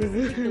the device,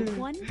 pick the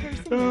one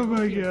person Oh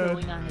my you're God.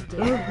 going on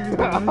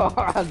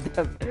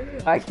a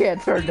date. I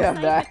can't turn down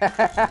that.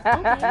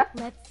 Okay,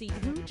 let's see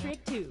who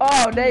tricked who.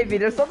 Oh, Navy,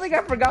 there's something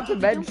I forgot to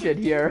Don't mention get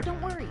here.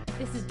 Don't worry,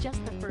 this is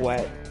just the first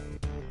What? one.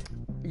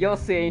 You'll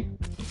see.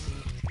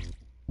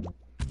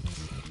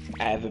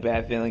 I have a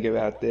bad feeling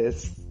about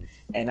this,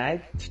 and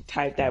I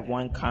typed that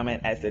one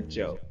comment as a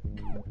joke.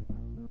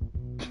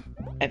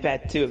 In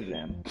fact, two of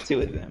them.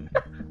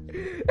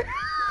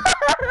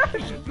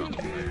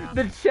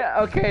 The chat.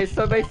 Okay,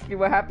 so basically,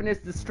 what happened is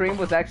the stream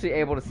was actually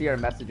able to see our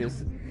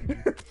messages.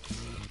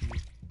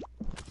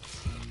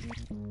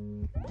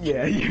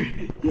 Yeah, you're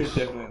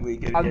definitely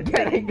gonna I'm get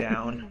getting- taken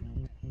down.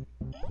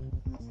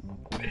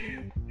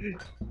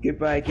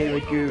 Goodbye,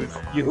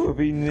 Geguz. You will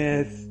be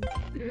missed.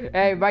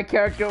 Hey, my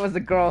character was a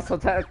girl, so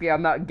technically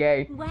I'm not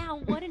gay.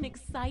 Wow, what an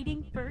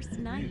exciting first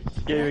night.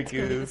 Scary Let's go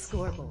to the Goose.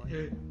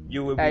 scoreboard.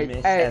 You will be Hey,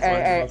 missed hey, as one of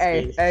the hey, most hey,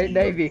 famous hey, CEOs.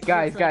 Navy,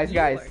 guys. Looks like you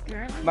are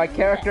currently My in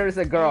character is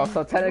a girl, so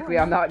And technically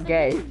you're I'm not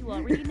gay. You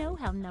already know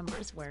how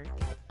numbers work.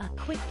 A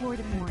quick word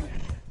of warning.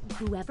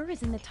 Whoever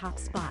is in the top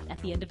spot at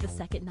the end of the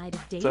second night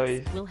of dates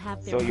will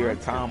have their so you're a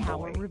monster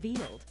power tomboy.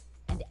 revealed.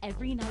 And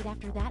every night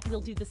after that,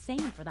 we'll do the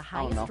same for the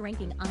don't know. highest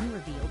ranking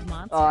unrevealed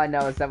monster. All I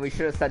know is that we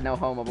should have said no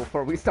homo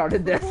before we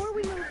started this. Before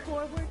we move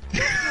forward,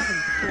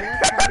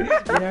 having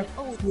 4 players is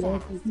old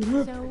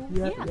fast. So,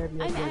 yeah,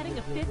 I'm adding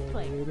a 5th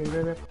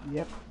player.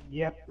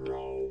 Yep.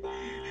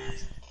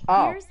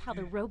 Oh, Here's how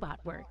the robot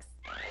works.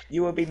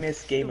 You will be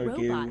missed, The Gamer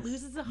robot Goose.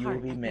 loses a You will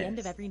heart be at the end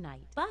of missed. every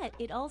night, but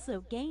it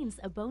also gains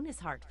a bonus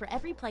heart for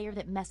every player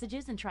that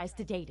messages and tries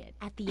to date it.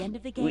 At the end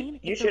of the game,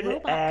 You if the should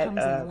robot add comes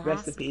in last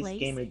recipes, place,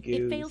 Gamer it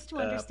Goose, fails to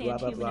blah, understand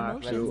blah, human blah,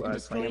 emotions through, and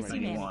destroys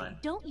 2021. humanity.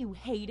 Don't you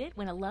hate it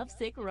when a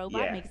lovesick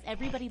robot Yeah. makes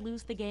everybody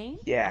lose the game?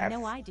 Yeah, I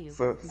know I do.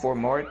 For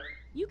more,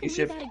 You can you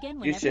should read that again you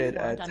whenever should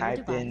want on your type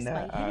device in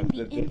by hitting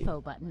the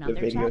info button on the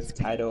their chat video's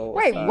screen. title.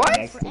 Wait, what?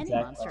 next For to any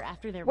Jackbox. monster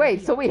after their wait,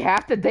 reveal. so we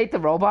have to date the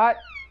robot?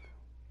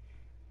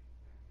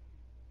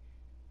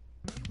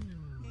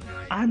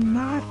 I'm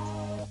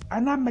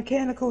not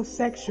mechanical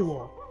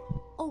sexual.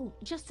 Oh,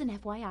 just an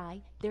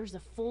FYI, there's a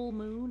full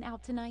moon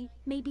out tonight.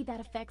 Maybe that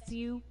affects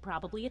you.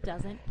 Probably it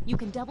doesn't. You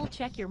can double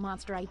check your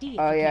monster ID if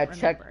Oh you yeah,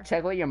 can't remember.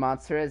 check what your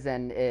monster is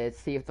and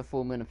see if the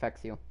full moon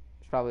affects you.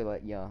 It's probably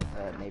let you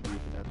maybe you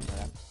should know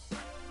that.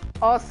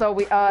 Also,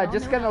 we all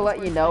just know gonna how let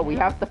this you works know by we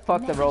now. have to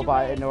fuck the Message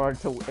robot away. in order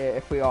to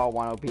if we all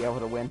want to be able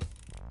to win.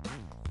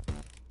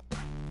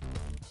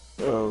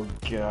 Oh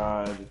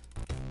God.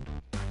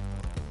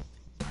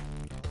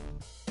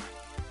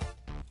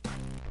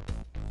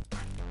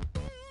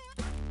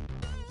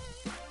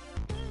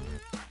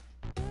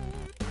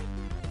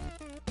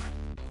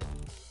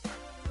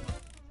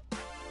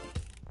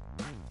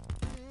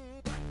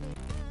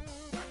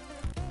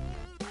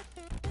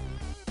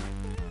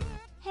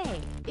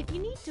 Hey, if you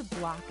need to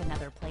block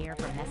another player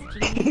from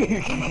messaging you,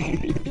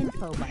 hit the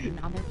info button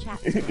on their chat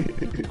screen.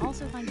 You can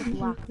also find a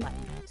block button,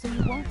 so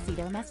you won't see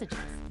their messages.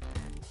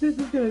 This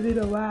is gonna be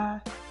the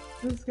last.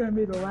 This is gonna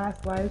be the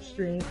last live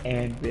stream.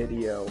 And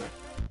video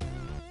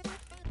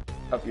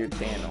of your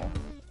channel.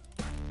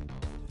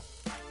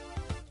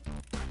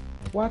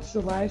 Watch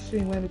the live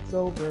stream when it's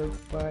over,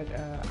 but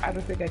I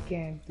don't think I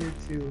can due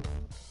to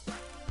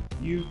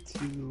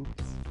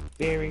YouTube's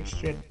very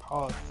strict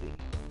policy.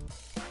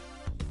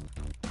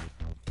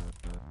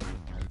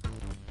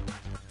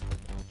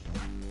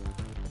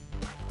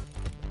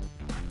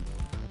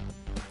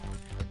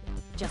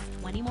 Just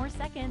 20 more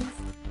seconds.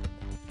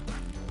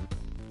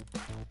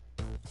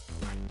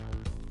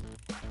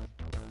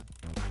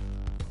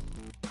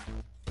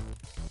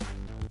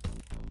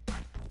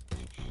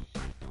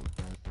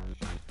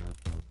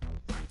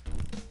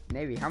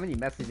 Navy, how many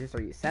messages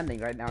are you sending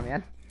right now,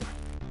 man?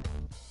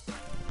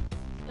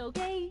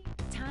 Okay,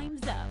 time's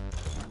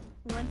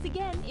Once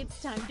again,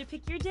 it's time to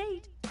pick your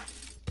date.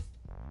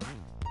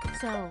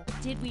 So,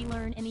 did we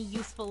learn any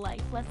useful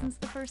life lessons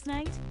the first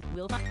night?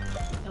 We'll find.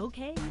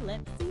 Okay,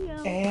 let's see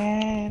 'em.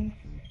 And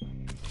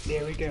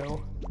there we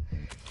go.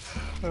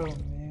 Oh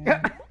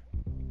man.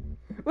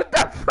 What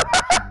the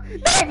fuck?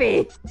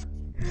 Baby!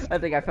 I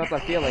think I felt a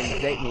feeling.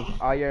 Date me.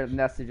 All your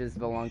messages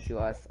belong to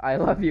us. I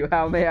love you.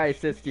 How may I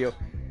assist you?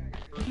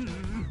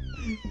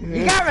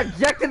 You got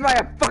rejected by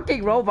a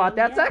fucking robot.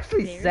 That's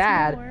actually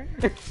sad.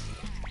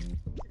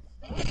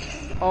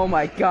 Oh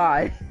my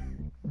god.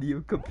 Do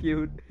you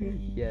compute?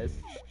 Yes.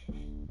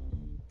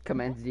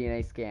 Commence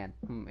DNA scan.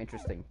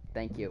 Interesting.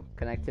 Thank you.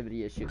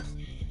 Connectivity issues.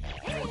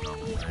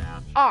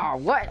 Oh,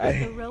 what?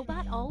 The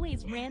robot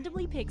always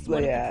randomly picks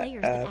one of the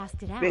players that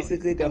asked it out.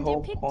 Basically, the and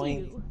whole picked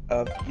point you.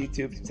 of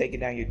YouTube taking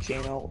down your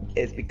channel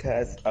is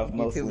because of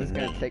mostly YouTube me.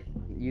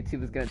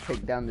 is gonna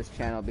take down this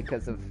channel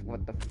because of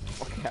what the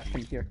fuck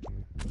happened here.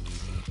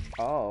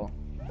 Oh.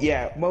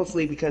 Yeah,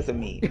 mostly because of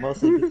me.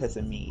 Mostly because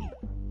of me.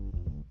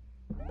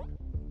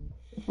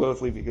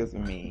 Mostly because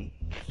of me.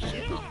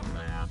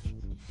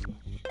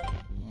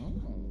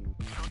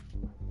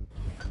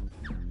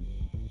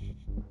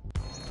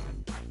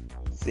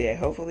 So yeah,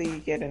 hopefully you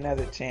get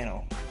another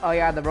channel. Oh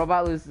yeah, the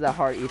robot loses a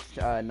heart each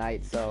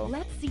night, so.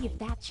 Let's see if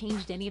that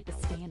changed any of the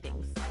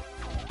standings.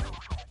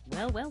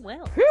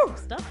 Well. Phew. Some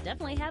stuff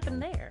definitely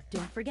happened there.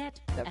 Don't forget,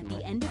 at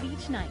the end of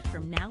each night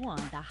from now on,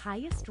 the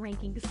highest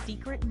ranking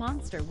secret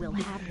monster will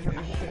have their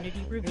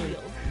identity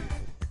revealed.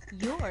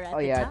 You're at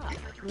the top.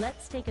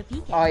 Let's take a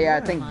peek at Oh yeah, I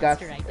your think Gus.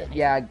 monster identity.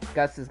 Yeah,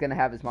 Gus is gonna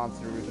have his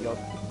monster revealed.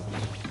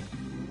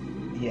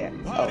 Yeah.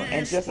 Oh,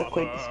 and just a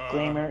quick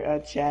disclaimer,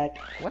 chat.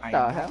 What I the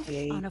am hell? not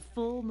gay. On a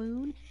full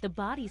moon, the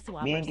body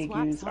swapper Me and swaps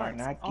Geguz are hearts,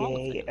 not all of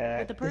gay. them,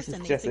 with the This person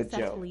is they just a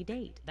successfully joke.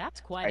 date. That's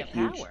A quite a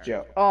huge power.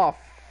 joke. Oh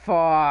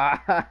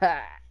fuck.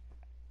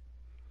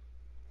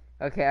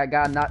 Okay, I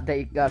gotta not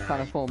date Gus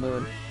on a full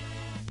moon.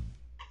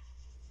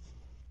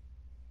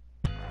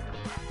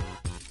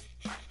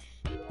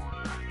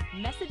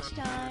 Message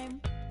time.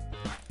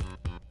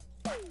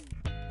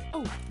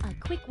 Oh, a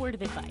quick word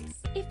of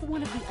advice. If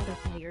one of the other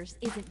players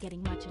isn't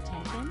getting much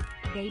attention,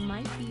 they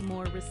might be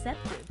more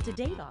receptive to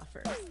date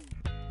offers.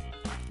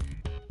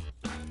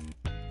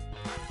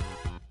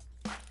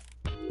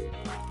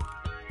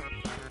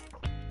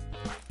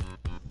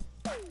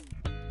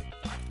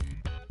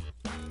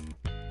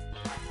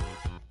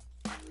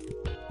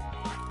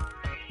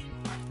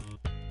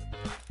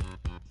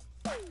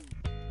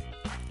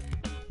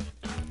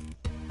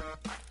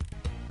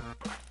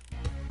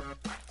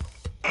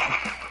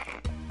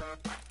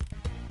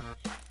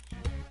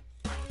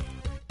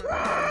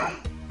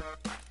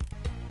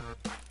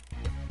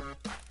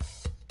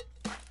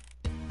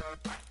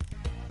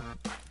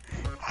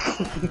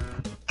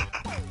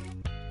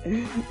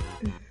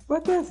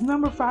 What does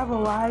number 5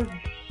 alive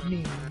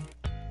mean?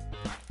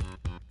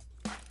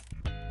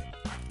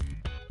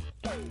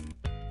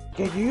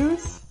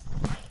 Geguz?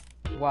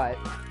 What?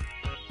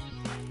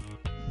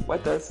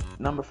 What does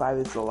number 5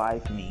 is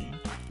alive mean?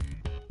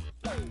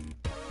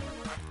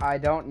 I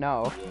don't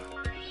know.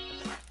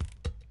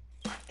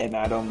 And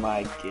I don't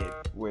like it.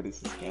 Where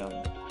this is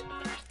going.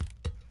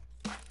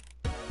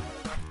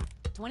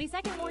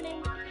 20-second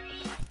warning.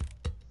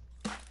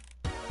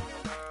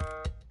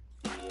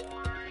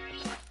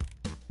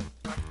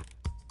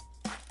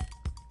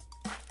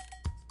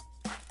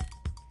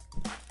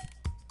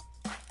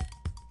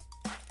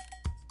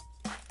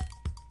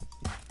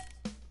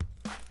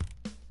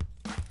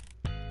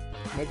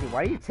 Maybe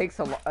why do you take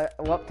so long?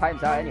 Well,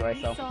 time's out anyway,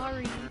 so.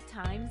 Sorry,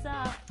 time's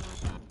up.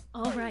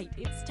 Alright,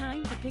 it's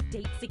time to pick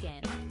dates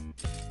again.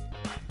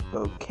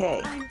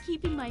 Okay. I'm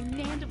keeping my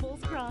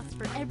mandibles crossed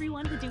for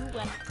everyone to do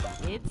well.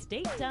 It's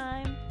date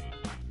time.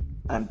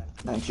 I'm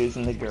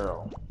choosing the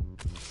girl.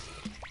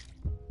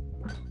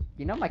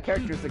 You know my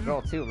character's a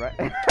girl too, right?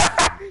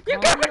 You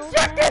Call got me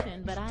rejected!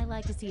 old-fashioned, but I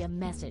like to see a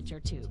message or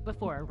two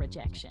before a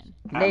rejection.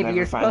 I'll Maybe never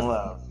you're find supposed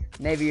love.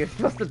 Maybe you're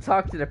supposed to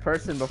talk to the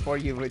person before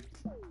you would.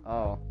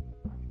 Oh.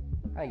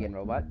 Hi again,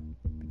 robot.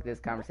 This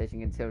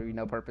conversation can serve you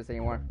no purpose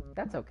anymore.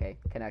 That's okay.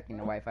 Connecting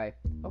to Wi-Fi.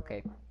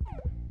 Okay.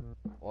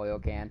 Oil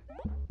can.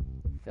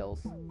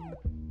 Fills.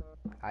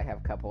 I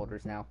have cup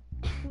holders now.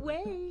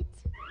 Wait!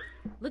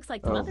 Looks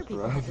like some Oh, other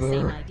people had the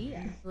same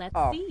idea. Let's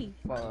Oh, see.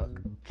 fuck.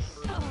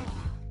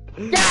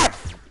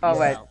 Yes! Oh,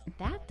 wait. Well,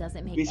 that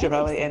doesn't make We should any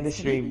probably end the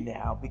sense to me. stream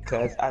now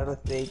because I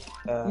don't think.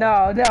 No,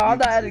 I'm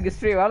not ending the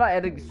stream. I'm not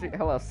ending the stream.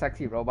 Hello,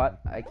 sexy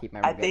robot. I keep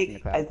my I regrets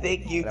in the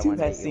think cloud. YouTube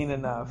wanna has date seen you.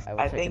 enough. I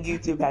wish I I think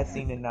could- YouTube has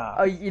seen enough.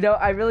 Oh, you know,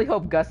 I really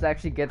hope Gus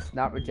actually gets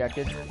not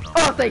rejected.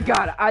 Oh, thank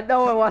God!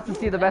 No one wants to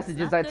see the That's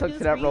messages not I good took news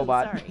to that for you,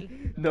 robot. sorry.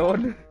 No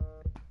one.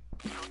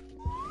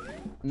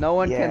 No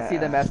one can see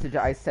the Yeah. message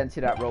I sent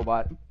to that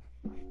robot.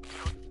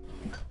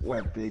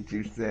 What did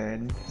you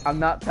send? I'm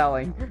not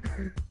telling.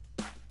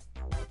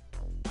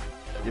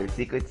 Your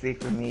secret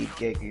from me,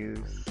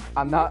 Geguz.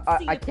 I'm not.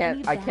 See I if any can't.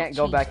 of I that can't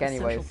go changed back the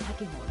anyways. social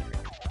pecking order.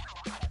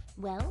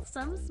 Well,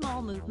 some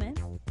small movement.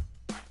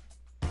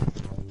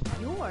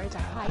 You're the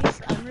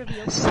highest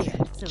unrevealed player,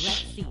 so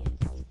let's see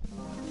it.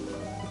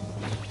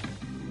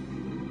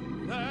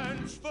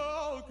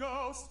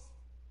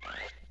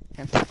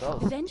 Vengeful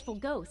Ghost. Vengeful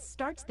Ghost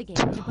starts the game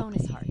with a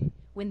bonus heart.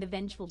 When the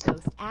Vengeful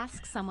Ghost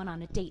asks someone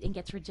on a date and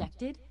gets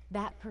rejected,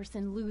 that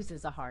person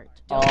loses a heart.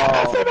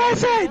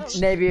 Oh,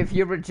 maybe if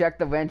you reject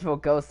the Vengeful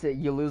Ghost,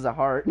 you lose a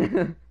heart.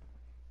 You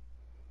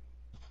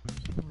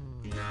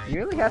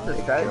really have to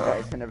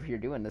strategize whenever you're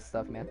doing this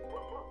stuff, man.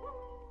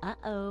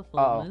 Uh-oh,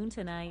 full moon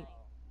tonight.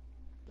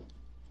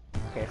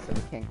 Okay, so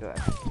we can't go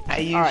ahead. I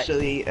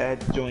usually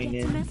join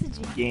in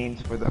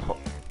games for the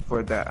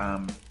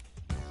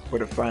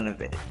fun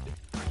of it.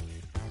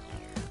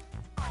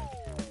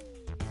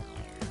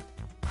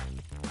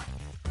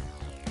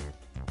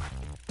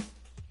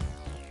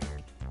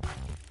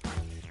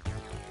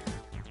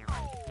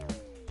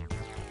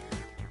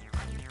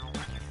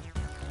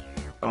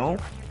 Oh.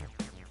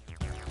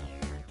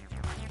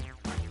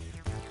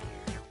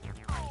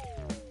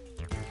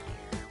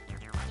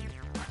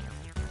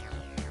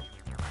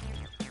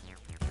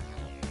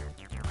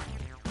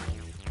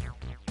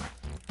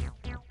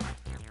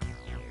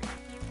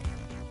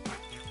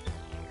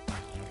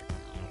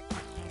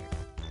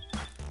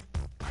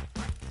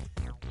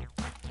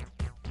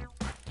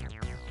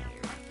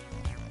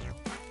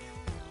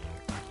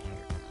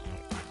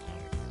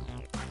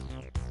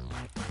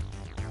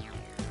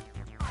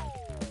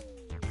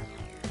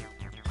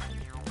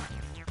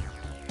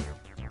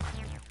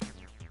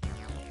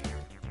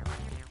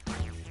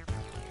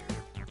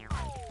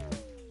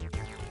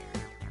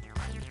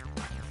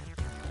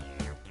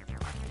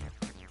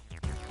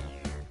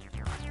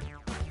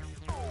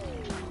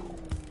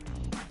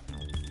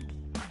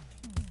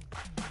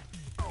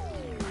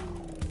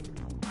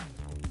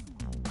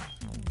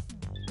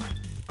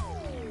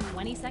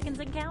 Seconds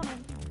and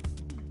counting.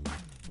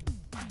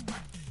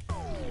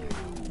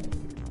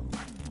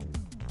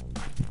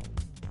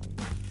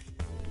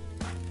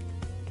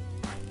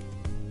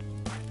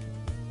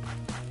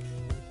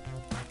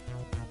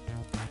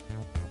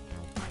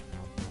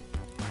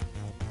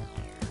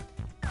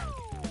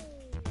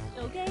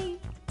 Okay,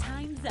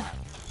 time's up.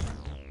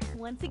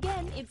 Once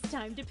again, it's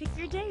time to pick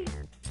your date.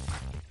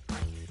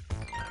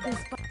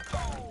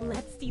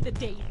 Let's see the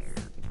dates.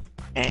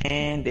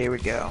 And there we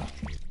go.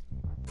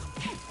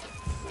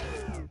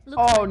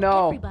 Looks oh like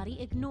no!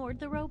 Everybody ignored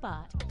the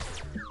robot.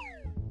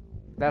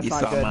 That's you not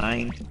saw good.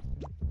 mine.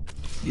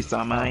 You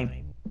saw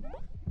mine.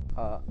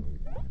 Oh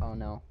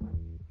no.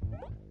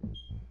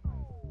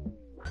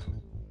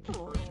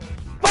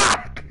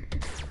 Fuck!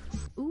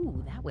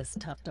 Ooh, that was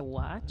tough to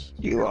watch.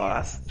 You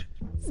lost.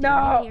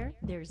 No! Here,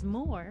 there's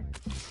more.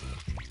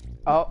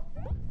 Oh.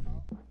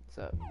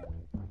 So,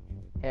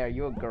 hey, are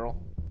you a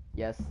girl?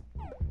 Yes.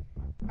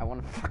 I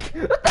wanna fuck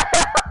you. What the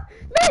hell?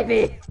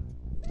 Maybe!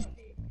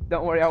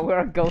 Don't worry, I'll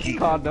wear a ghost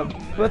condom.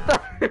 What the?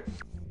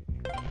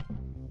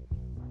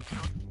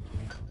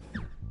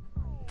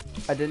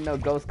 I didn't know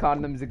ghost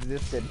condoms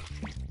existed.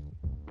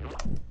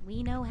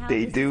 We know how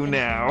they do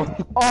now.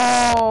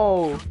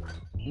 Oh!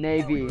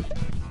 Navy.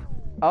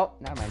 Oh,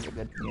 never mind, you're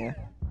good. Yeah.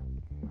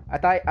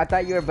 I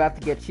thought you were about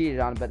to get cheated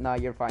on, but no,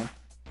 you're fine.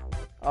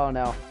 Oh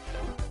no.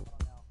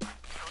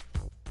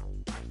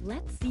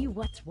 Let's see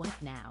what's what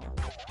now.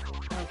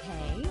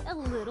 Okay, a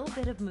little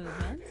bit of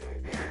movement.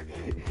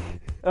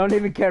 I don't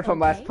even care if I'm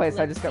last place.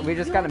 We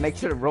just gotta make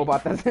sure the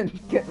robot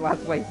doesn't get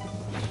last place.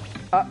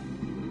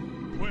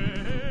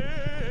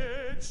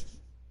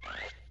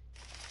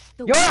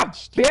 The You're a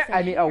witch takes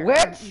I mean a hair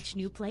witch. from each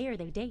new player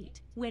they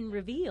date. When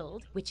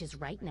revealed, which is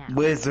right now,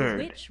 Wizard.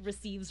 the witch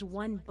receives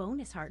 1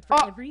 bonus heart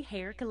for every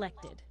hair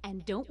collected.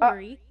 And don't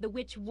worry, the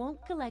witch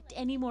won't collect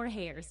any more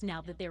hairs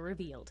now that they're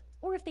revealed.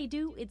 Or if they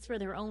do, it's for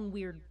their own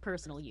weird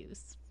personal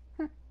use.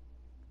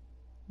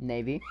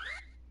 Navy.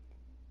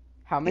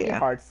 How many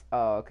hearts?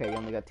 Oh, okay, you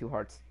only got 2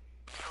 hearts.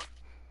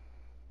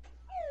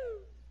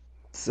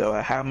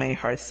 So, how many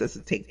hearts does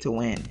it take to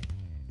win?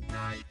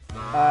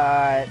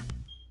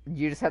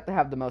 You just have to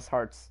have the most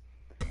hearts.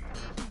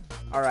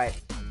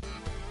 Alright.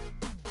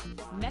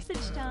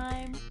 Message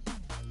time.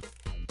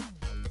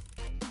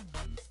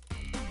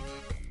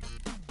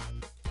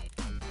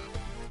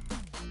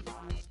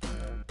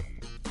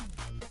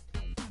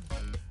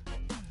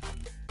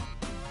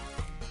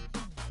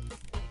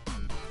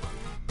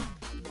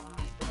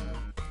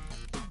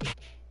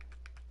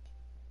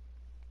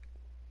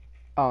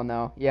 Oh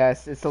no.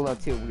 Yes, it's a little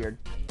too weird.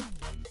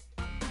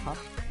 Huh?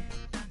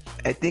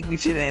 I think we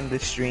should end the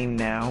stream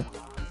now.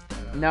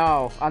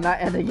 No, I'm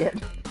not ending it.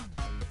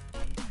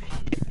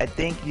 I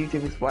think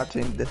YouTube is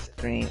watching the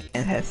stream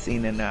and has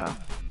seen enough.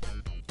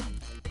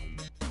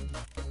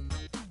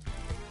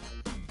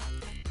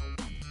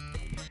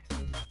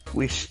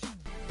 We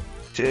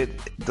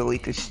should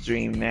delete the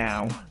stream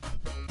now.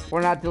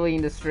 We're not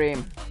deleting the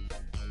stream.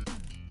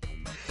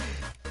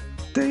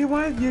 Do you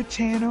want your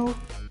channel?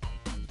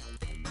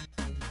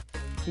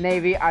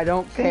 Navy, I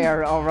don't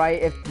care,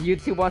 alright? If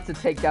YouTube wants to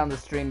take down the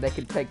stream, they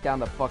can take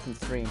down the fucking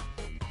stream.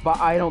 But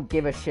I don't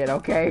give a shit,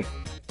 okay?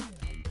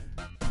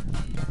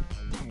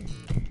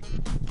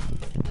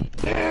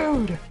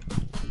 Dude!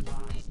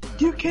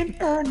 You can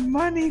earn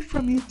money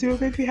from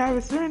YouTube if you have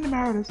a certain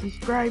amount of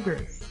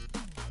subscribers.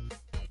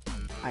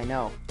 I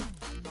know.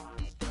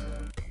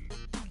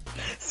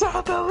 So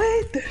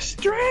delete the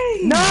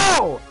stream!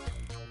 No!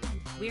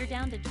 We're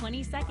down to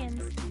 20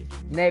 seconds.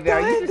 Navy, are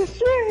you Delete the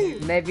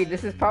stream! Navy,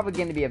 this is probably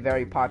going to be a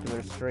very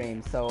popular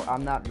stream, so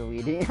I'm not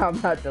deleting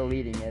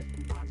it.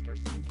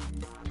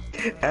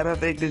 I don't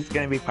think this is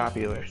gonna be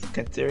popular,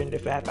 considering the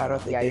fact I don't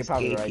think Yeah, you're there's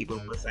probably gay right.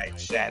 people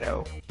besides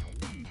Shadow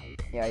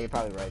Yeah, you're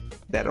probably right.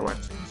 that are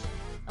watching.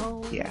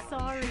 Oh, Yeah.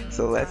 sorry.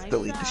 So let's Time's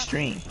delete the up.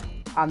 stream.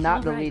 I'm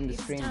not All right, deleting the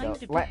it's stream time though.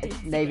 to put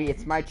this Navy, together.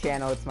 it's my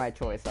channel, it's my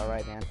choice. All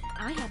right, man.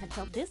 I haven't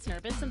felt this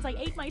nervous since I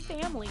ate my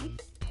family.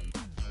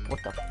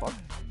 What the fuck?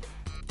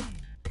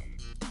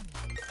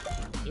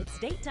 It's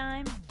date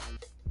time.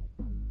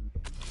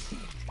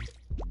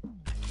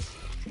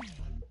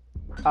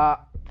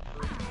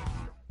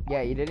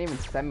 Yeah, you didn't even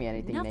send me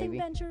anything, Nothing Navy.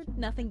 ventured,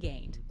 nothing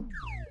gained.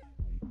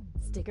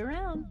 Stick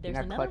around. There's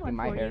You're not another collecting one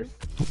my for hairs.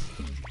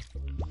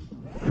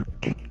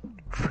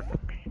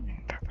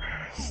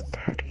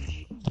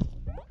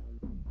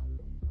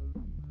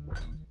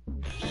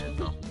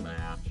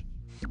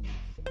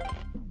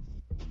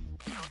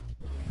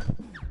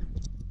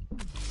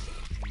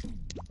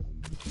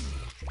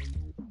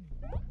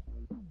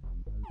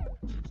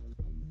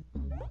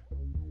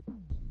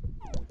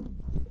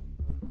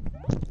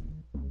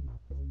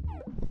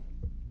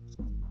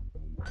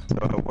 So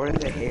what are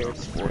the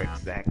hairs for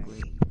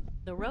exactly?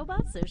 The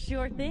robot's a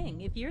sure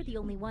thing if you're the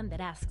only one that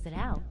asks it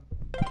out.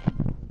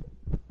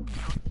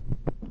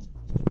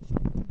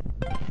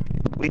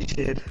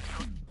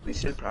 We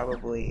should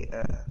probably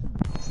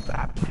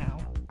stop now.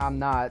 I'm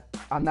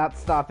not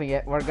stopping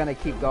it. We're gonna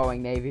keep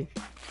going, Navy.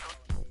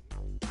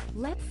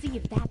 Let's see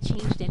if that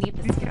changed any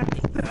of the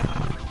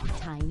steps.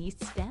 Tiny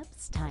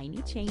steps,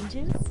 tiny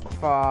changes.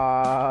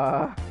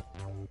 Fuck.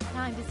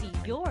 Time to see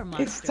your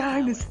monster. It's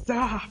time to power.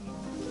 stop.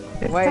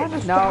 It's Wait, time to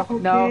no, stop,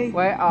 no, okay?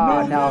 wait,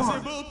 oh, no.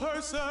 Invisible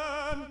person!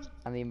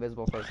 I'm the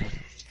invisible person.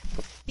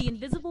 The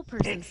invisible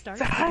person It's starts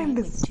the time game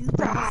to with 2 stop.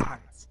 bonus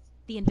points.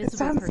 The invisible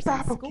time to person's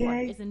stop, score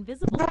okay? is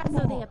invisible, No so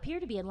they more. appear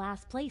to be in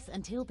last place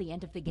until the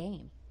end of the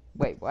game.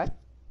 Wait, what?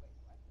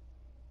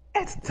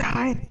 It's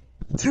time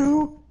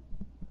to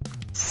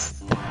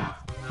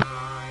stop.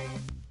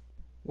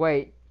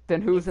 Wait,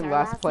 then who's It's in our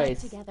last night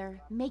place?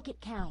 together. Make it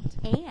count.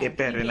 And It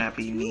better we not get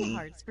be 2 me.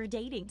 hearts for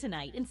dating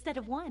tonight instead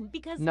of 1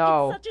 because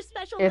No, it's such a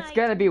special it's night.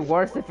 gonna be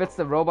worse if it's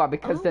the robot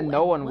because then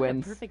no and one what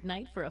wins. A perfect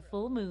night for a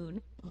full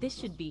moon. This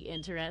should be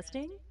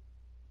interesting.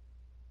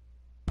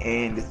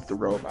 And it's the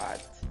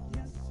robot.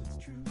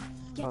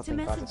 Get Oh, to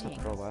thank God it's not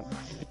messaging. the robot.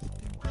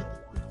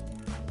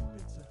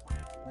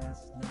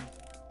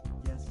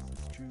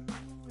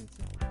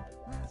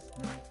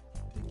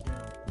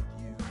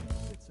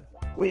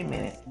 Wait a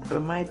minute,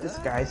 but my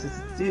disguise is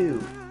a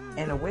dude,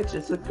 and a witch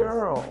is a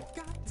girl.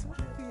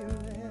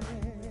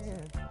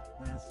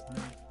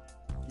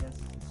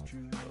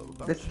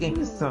 This game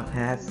is so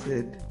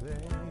acid.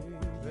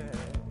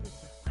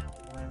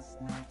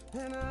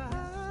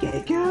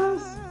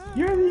 Geguz?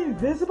 You're the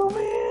invisible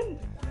man?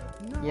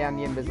 Yeah, I'm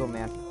the invisible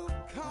man.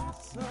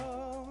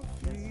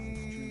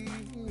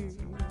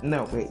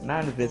 No, wait,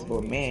 not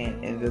invisible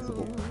man,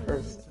 invisible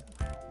person.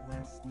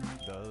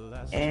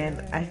 And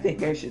I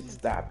think I should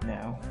stop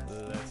now.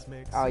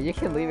 Oh, you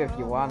can leave if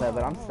you wanna,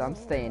 but I'm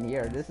staying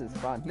here. This is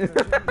fun.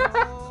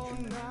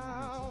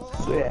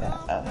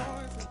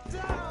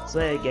 So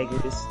yeah,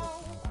 Geguz,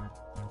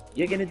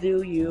 you're gonna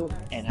do you,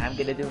 and I'm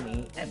gonna do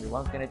me, and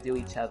we're gonna do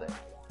each other.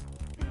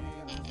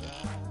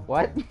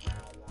 What?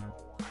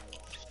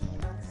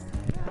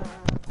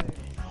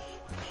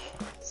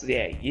 So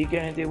yeah, you're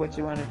gonna do what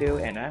you wanna do,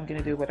 and I'm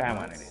gonna do what I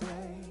wanna do.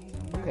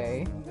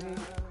 Okay.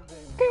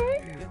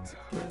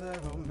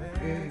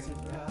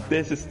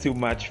 This is too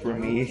much for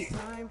me.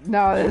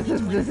 No, this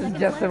is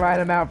just the right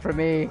amount for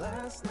me.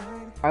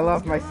 I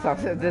love my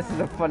stuff. This is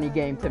a funny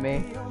game to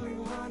me.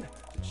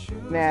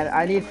 Man,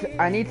 I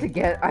need to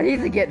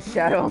get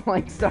Shadow and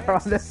Light Star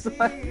on this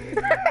one.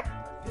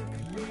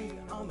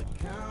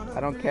 I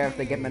don't care if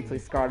they get mentally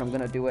scarred. I'm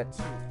gonna do it.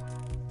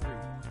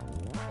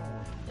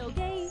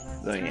 Okay,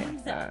 So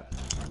time's up.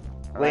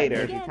 yeah, later.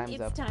 Maybe Again, time's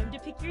it's up. time to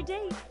pick your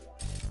date.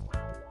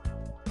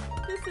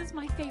 This is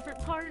my favorite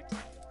part.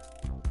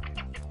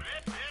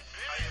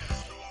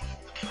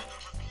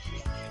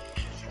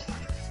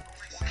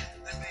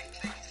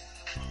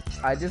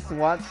 I just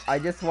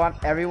want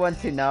everyone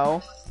to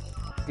know.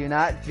 Do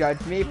not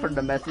judge me for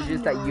the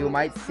messages that you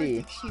might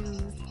see.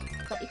 Choose,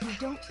 but if you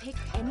don't pick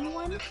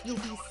anyone, you'll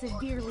be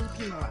severely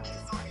penalized.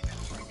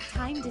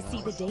 Time to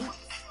see the dates.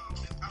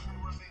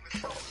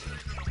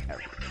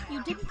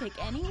 You didn't pick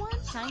anyone?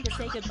 Time to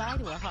say goodbye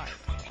to a heart.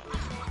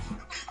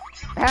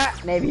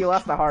 Ha! Maybe you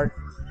lost a heart.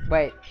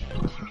 Wait.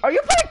 Are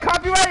you playing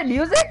copyrighted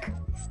music?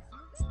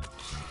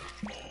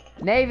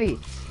 Navy.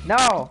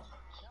 No.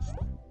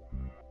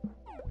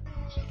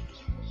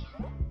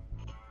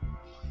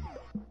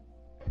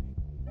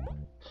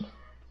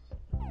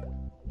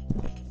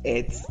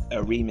 It's a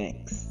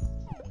remix.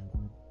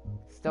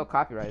 Still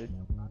copyrighted.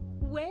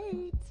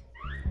 Wait.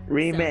 Some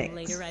Remix.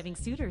 late arriving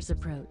suitors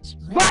approach.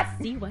 What?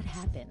 Let's see what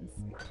happens.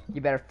 You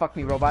better fuck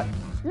me, robot.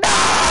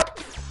 No!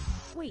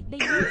 Wait, they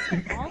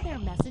resent all their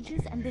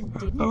messages and then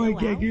didn't Oh my go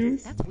out?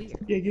 Geguz. That's weird.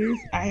 Geguz,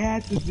 I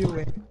had to do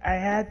it. I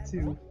had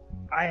to.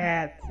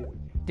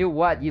 Do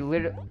what? You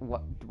literally.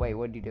 What? Wait,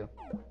 what did you do?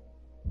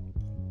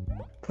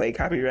 Play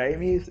copyrighted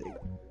music.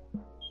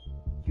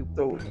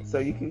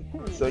 So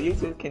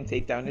YouTube can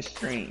take down the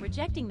stream.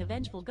 Rejecting the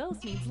vengeful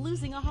ghost means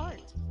losing a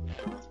heart.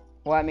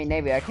 Well, I mean,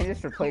 maybe I can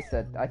just replace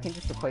the. I can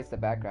just replace the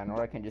background,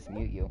 or I can just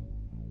mute you.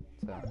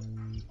 So,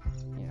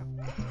 you know.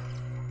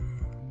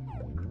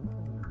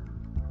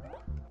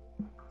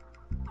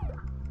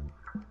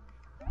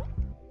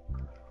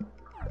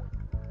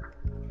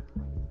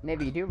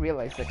 Maybe you do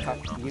realize that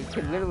you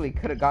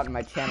could have gotten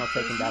my channel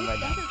taken down right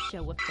now. Better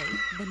show of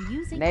faith than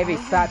using Navy,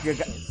 all stop! your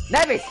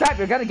Navy, stop!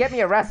 You're gonna get me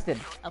arrested.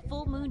 A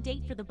full moon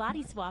date for the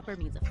body swapper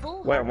means a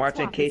full. Well, I'm heart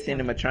watching swap Case is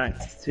coming.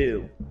 Animatronics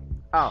too.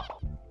 Oh.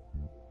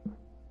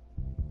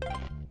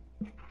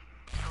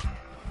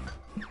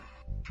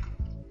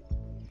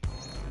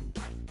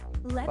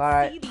 Let's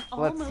Alright, see the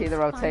let's see the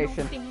almost final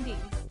rotation. standings.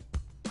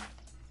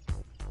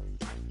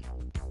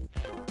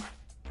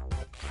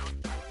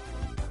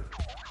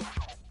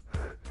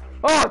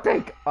 Oh,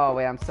 oh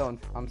wait, I'm still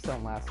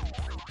in last.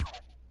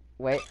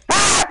 Wait.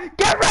 Ah!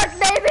 Get wrecked,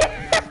 Navy!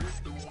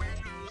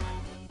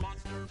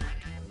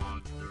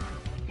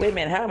 Wait a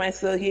minute, how am I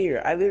still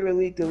here? I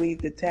literally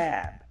deleted the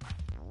tab.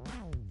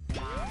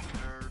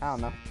 I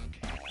don't know.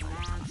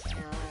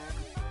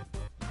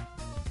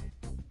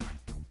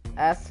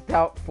 S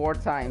out 4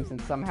 times and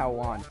somehow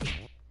won.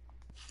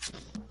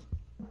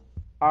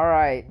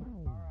 Alright.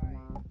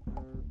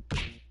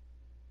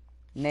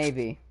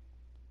 Navy.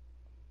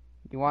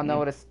 You wanna know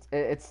what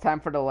it's time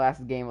for the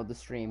last game of the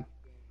stream.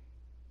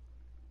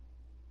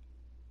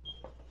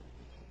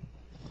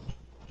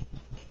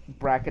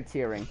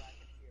 Bracketeering.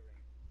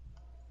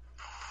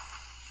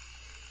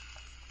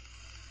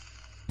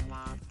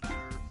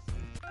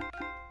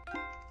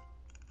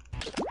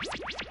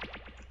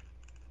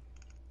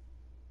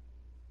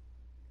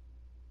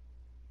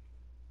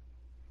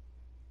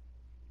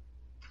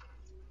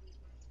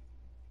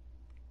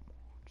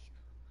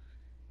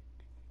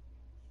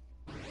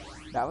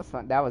 That was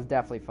fun. That was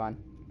definitely fun.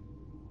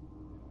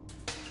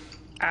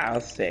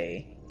 I'll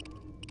say.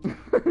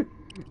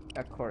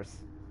 Of course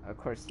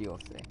you'll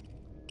say.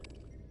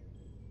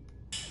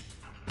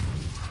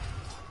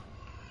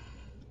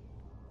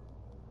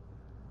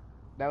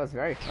 That was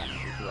very fun.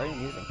 It was very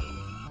amusing.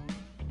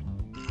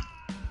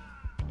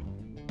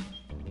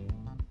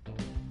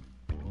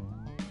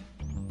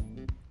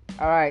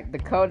 Alright, the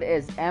code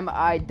is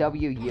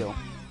MIWU.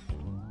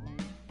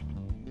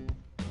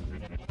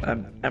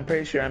 I'm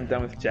pretty sure I'm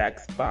done with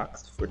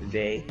Jackbox for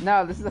today.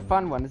 No, this is a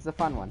fun one. This is a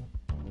fun one.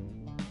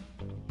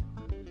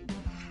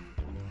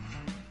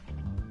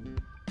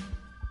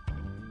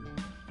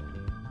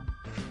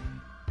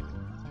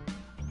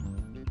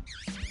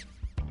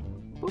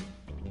 Boop.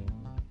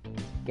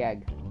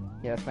 Geg.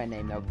 Yeah, that's my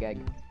name though, Geg.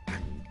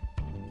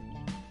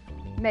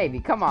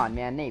 Navy, come on,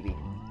 man. Navy.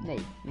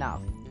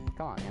 No.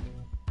 Come on, man.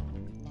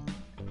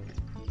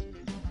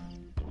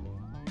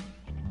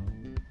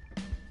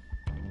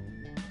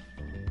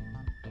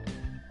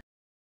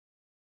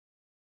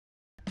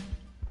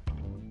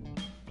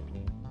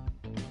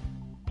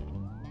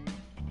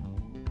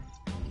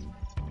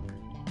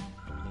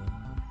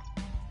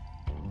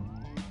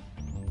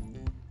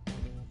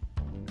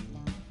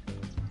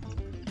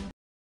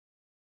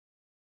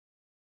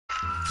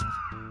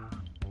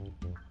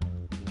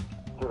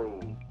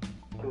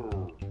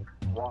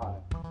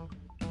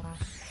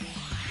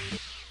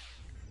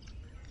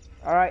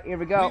 Alright, here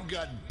we go. We've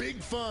got big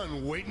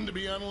fun waiting to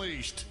be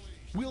unleashed.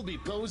 We'll be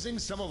posing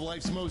some of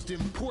life's most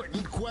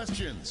important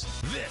questions.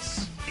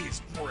 This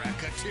is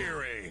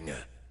Bracketeering.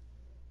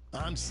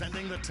 I'm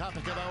sending the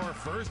topic of our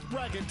first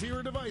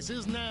Bracketeer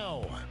devices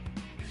now.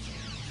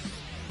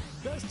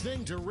 Best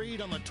thing to read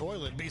on the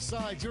toilet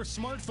besides your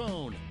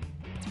smartphone.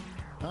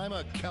 I'm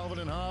a Calvin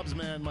and Hobbes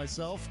man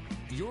myself.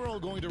 You're all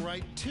going to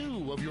write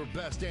 2 of your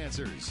best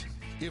answers.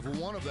 If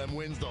one of them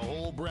wins the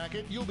whole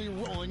bracket, you'll be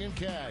rolling in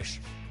cash.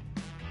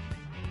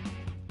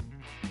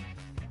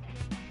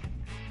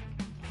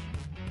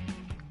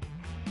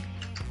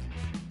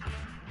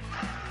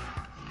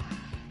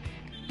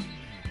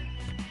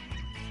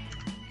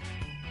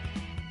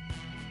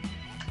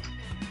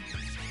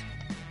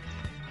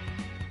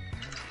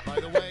 By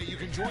the way, you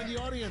can join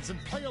the audience and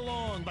play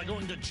along by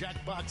going to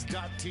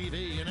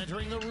Jackbox.tv and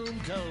entering the room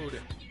code.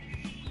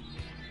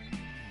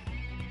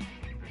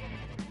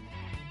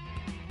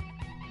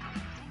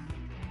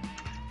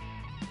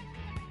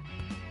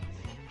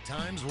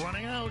 Time's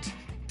running out.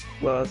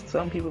 Well,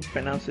 some people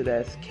pronounce it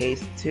as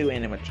Case 2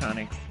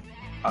 animatronics.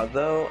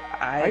 Although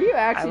Are you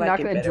actually like not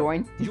it going to better.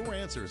 join? Your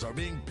answers are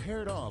being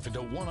paired off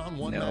into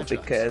one-on-one No, matchups.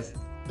 because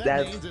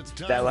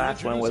that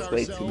last one was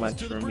way too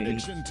much for me.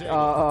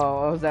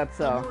 Oh, is that On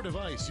so? your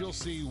device, you'll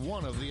see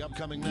one of the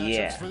upcoming matchups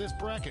Yeah. for this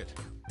bracket.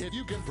 If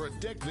you can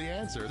predict the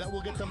answer that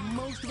will get the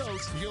most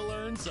votes, you'll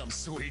earn some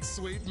sweet,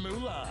 sweet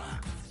moolah.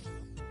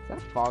 Is that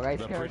a Fall Guys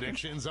The character?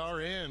 predictions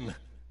are in.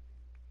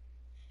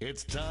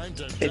 It's time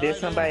to Hey, did dive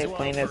somebody into our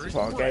playing as first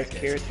Fall Guys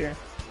bracket. character?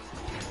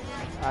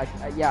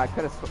 Yeah, I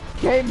could have.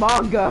 Game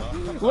manga.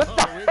 What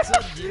the?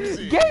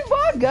 Game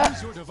manga.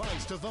 Use your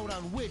device to vote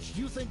on which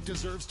you think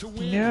deserves to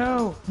win.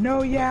 No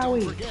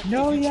yaoi.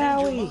 No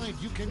yaoi.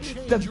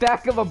 The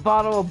back of a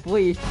bottle of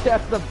bleach.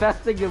 That's the best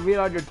thing to read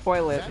on your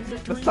toilet.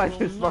 Besides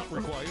your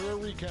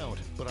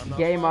smartphone.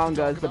 Gay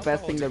manga is the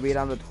best thing to read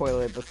on the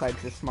toilet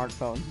besides your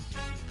smartphone.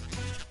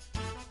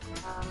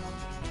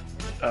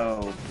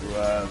 Oh,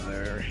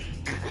 brother.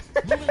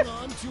 Moving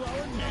on to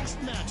our next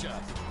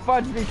matchup.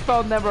 Fudge me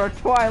phone number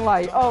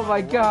Twilight. Oh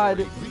my god.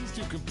 These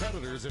two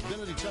competitors have been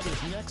at each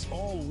other's necks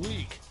all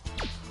week.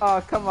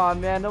 Oh, come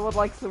on, man. No one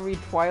likes to read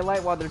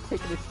Twilight while they're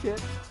taking a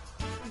shit.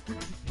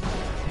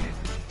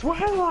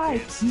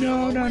 Twilight!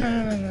 No.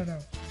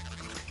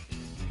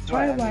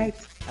 Twilight.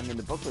 I mean,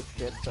 the book was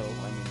shit, so, I mean,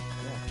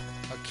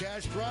 yeah. A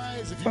cash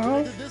prize if you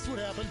predicted this would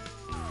happen.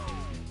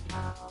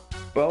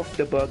 Both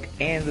the book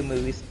and the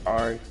movies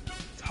are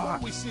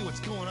top. We see what's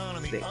going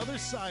on the other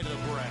side of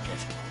the bracket.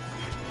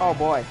 Oh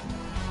boy.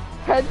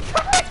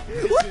 Hentai!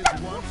 This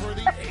is one for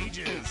the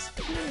ages.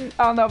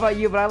 I don't know about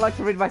you, but I like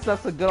to read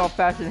myself some good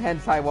old-fashioned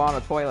hentai while on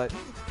a toilet.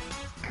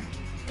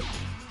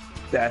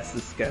 That's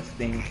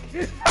disgusting.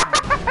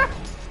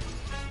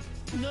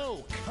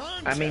 No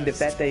contest. I mean, the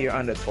fact that you're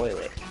on the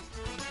toilet.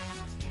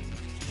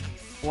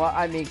 Well,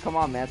 I mean, come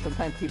on, man.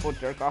 Sometimes people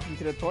jerk off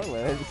into the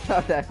toilet. It's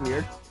not that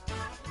weird.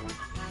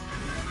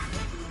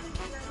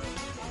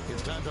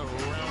 It's time to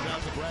round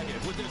out the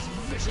bracket with this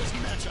vicious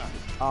matchup.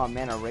 Oh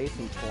man, a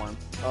racing form.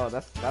 Oh,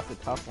 that's a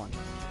tough one.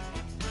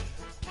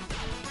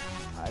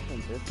 I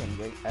think this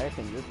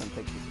one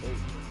takes the cake.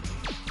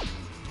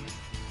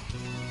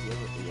 You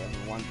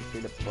ever wanted to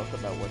read a book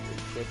about what the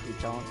shit you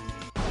telling?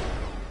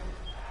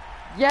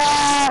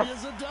 Yes!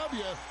 Is a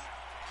W.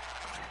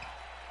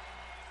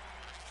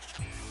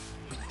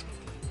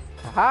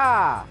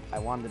 Haha! I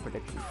won the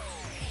prediction.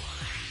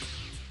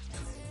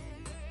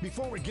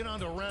 Before we get on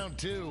to round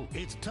 2,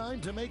 it's time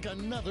to make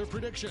another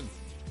prediction.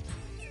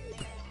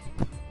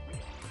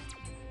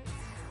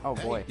 Oh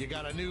boy. Hey, you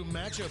got a new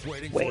matchup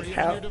waiting Wait, for you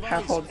how on your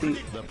device. old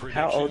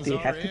do you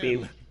have to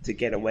be to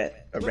get Let's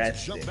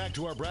arrested? jump back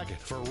to our bracket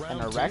for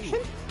round An 2. erection?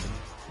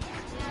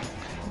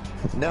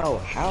 No,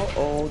 how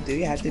old do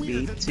you have to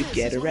be to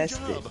get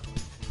arrested?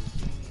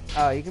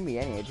 Oh, you can be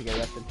any age to get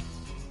arrested.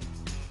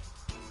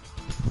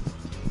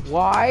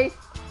 Why?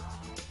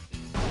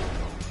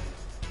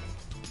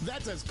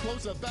 That's as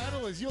close a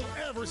battle as you'll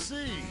ever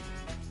see.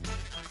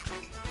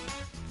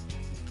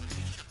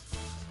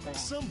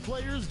 Some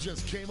players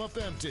just came up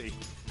empty.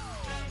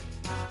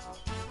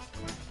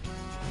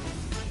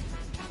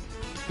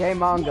 Gay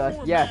manga,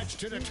 yes.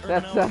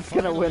 That's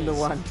gonna win the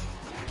one.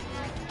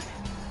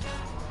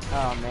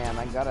 Oh man,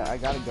 I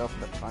gotta go for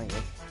the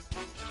funniest.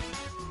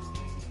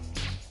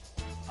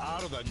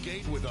 Out of the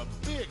gate with a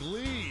big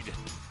lead.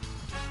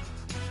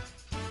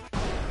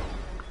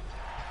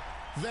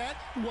 That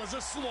was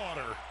a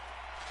slaughter.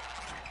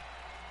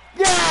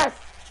 Yes!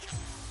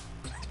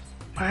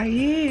 My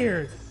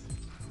ears.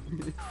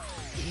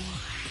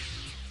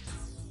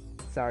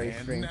 Sorry,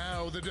 And stream.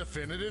 now the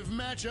definitive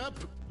matchup.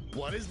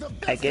 What is the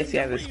best I guess thing you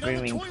have to a read on the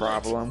screaming toilet?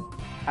 problem.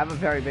 I have a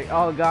very big.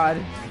 Oh god,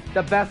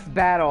 the best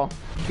battle: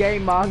 gay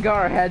manga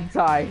or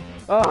hentai.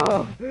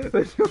 Oh,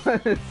 which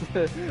one is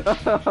it?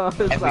 Oh,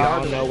 And we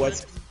all know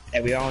what's.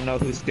 And we all know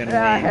who's gonna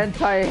yeah, win.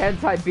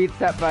 hentai beats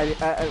that by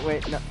the.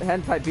 Wait, no,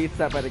 hentai beats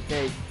that by the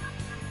cake.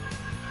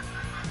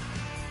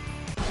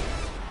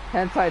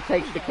 Hentai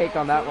takes the cake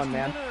on that one,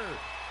 man.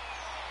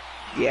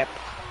 Yep.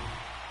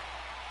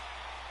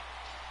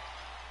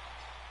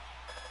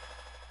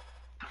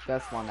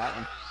 Best one, that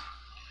one.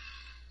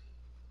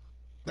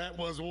 That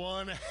was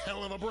one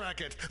hell of a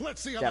bracket.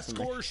 Let's see how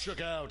Definitely. the scores shook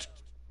out.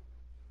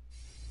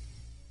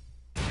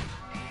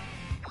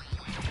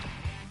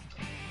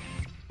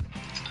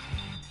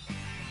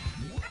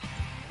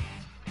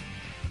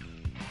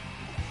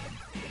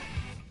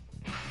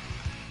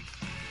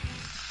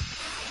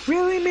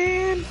 Really,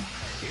 man?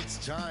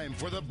 It's time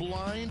for the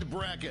blind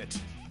bracket.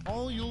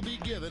 All you'll be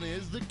given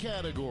is the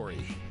category.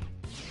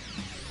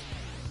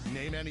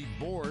 Name any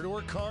board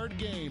or card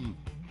game.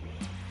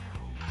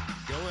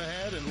 Go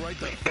ahead and write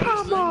the first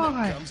Come thing on!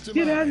 that comes to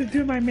You don't mind. have to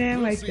do my man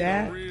You'll like see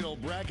that. the real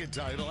bracket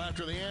title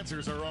after the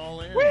answers are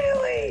all in.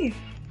 Really?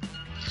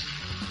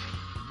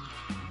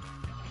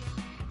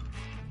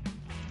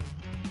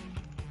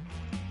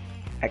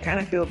 I kind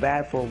of feel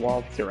bad for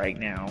Walter right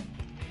now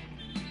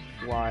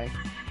Why?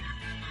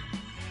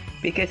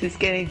 because he's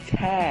getting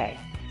tagged.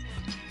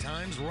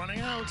 Time's running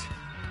out.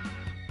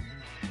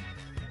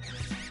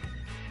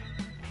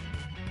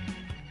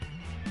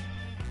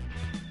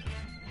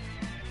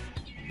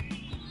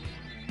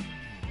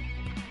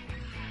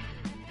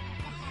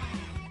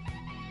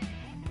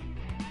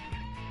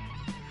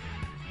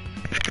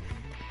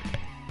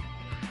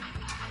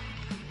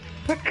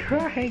 The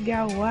crying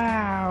out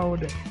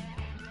loud.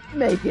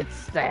 Make it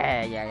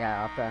stay, you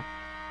got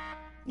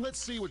Let's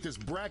see what this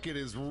bracket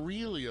is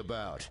really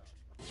about.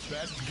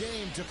 Best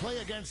game to play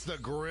against the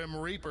Grim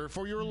Reaper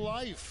for your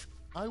life.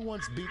 I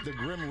once beat the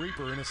Grim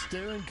Reaper in a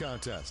staring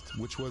contest,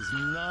 which was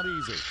not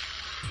easy.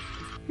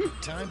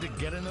 Time to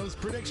get in those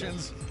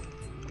predictions.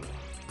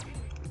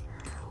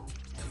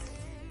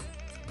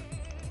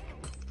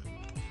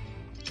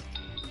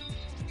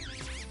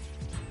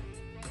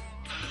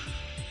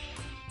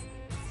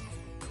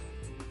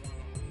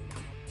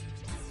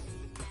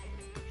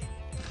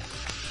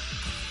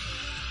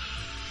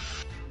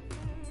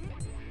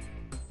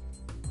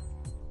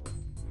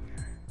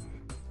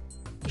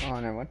 Oh,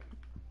 never mind.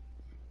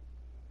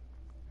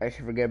 I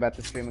should forget about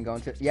the stream and go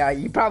into. Yeah,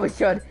 you probably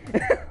should.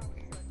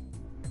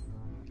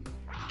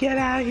 Get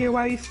out of here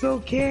while you still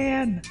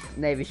can.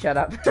 Navy, shut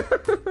up.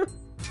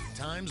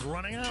 Time's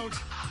running out.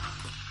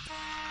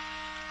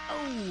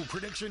 Oh,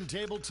 prediction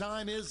table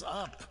time is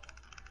up.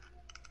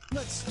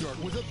 Let's start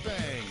with a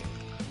bang.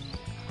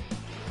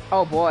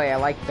 Oh boy, I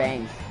like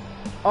bangs.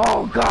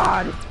 Oh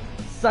god,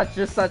 such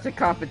a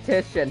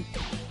competition.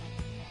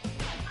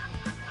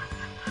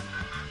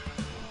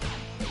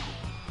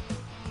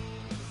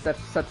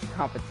 Such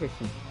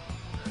competition.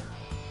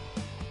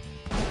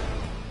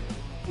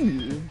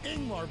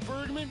 Ingmar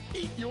Bergman,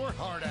 eat your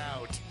heart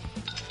out.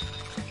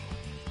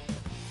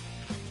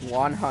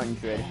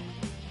 100.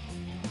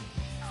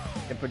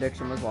 The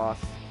prediction was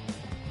lost.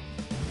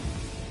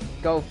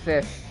 Go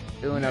fish.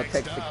 Uno Next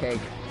takes the up. cake.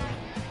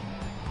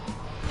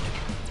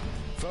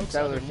 Folks,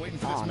 That I've was been waiting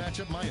for on. this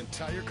matchup my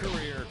entire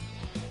career.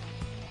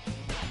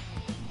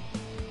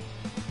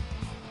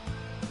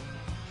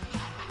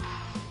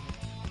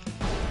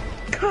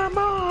 Come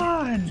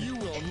on! You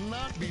will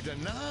not be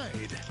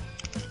denied.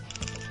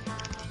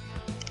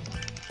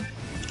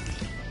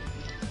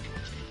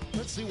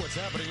 Let's see what's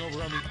happening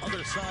over on the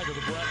other side of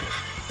the bracket.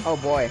 Oh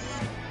boy.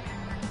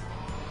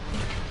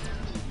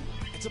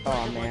 It's a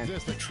bracket Oh, man. like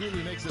this that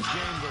truly makes this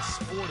game the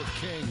sport of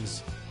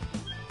kings.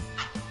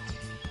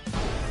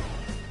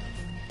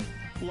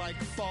 Like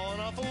falling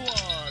off a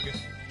log.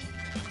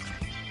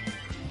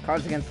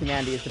 Cards Against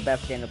Humanity is the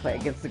best game to play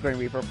against the Green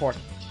Reaper report.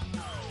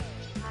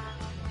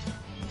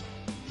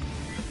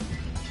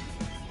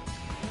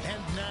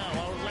 And now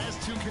our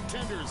last two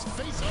contenders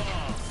face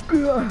off.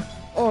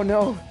 Oh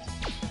no.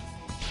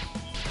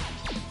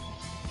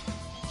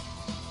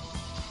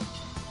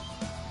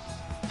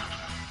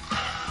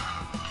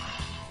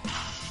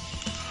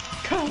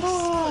 Come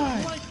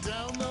on! Right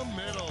down the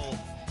middle.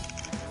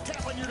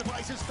 Tap on your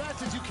device as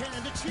fast as you can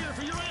to cheer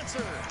for your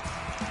answer.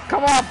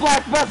 Come on,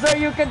 Blockbuster,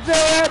 you can do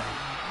it!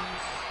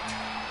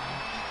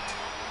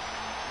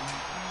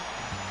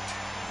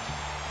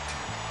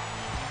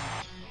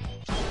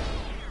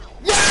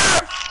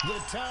 Yes!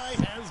 The tie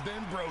has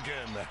been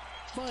broken.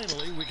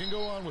 Finally, we can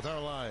go on with our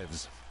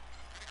lives.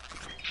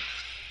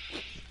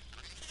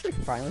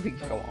 Finally, we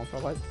can go on for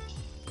like.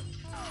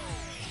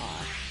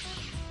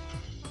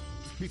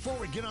 Before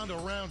we get on to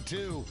round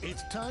two,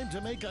 it's time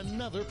to make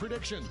another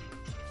prediction.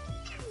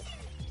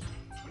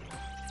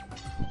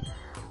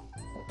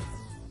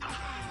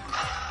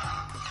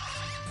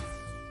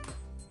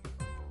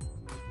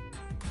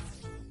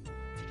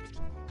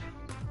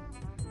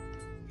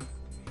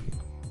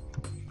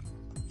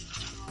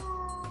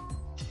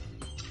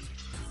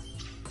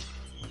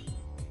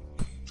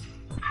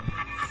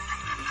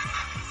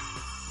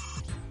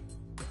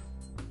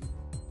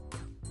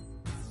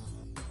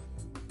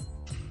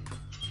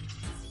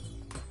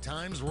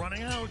 Time's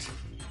running out.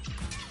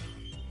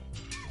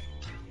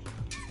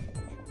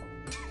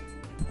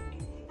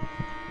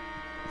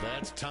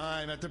 That's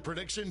time at the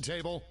prediction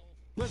table.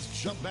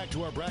 Let's jump back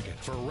to our bracket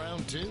for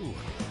round two.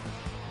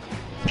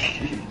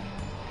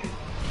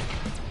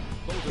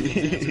 Both of these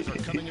answers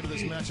are coming into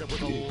this matchup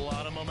with a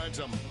lot of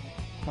momentum.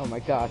 Oh my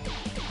god.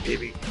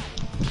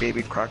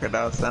 Baby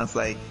crocodile sounds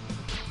like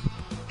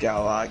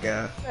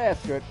Galaga.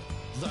 That's good.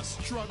 The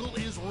struggle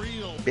is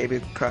real.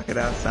 Baby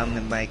crocodile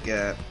sounding like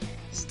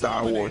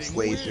Star Wars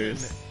Dominating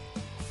lasers.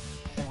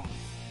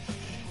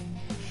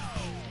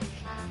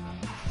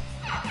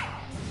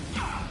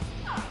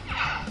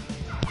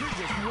 We're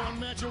just one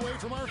match away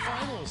from our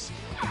finals.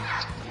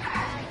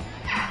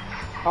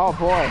 Oh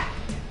boy.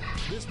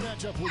 This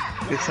matchup was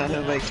It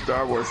sounded like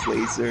Star Wars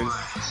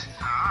lasers.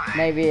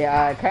 Maybe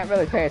I can't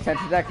really pay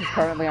attention to that because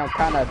currently I'm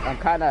kind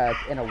of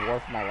in a war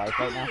for my life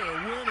right now. clear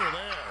winner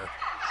there.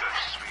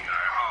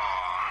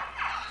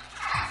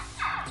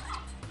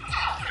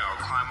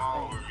 Climb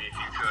all over me if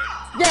you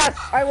could. Yes,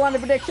 I won the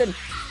prediction.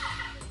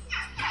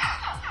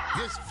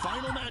 This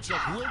final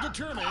matchup will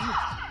determine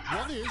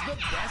what is the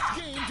best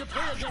game to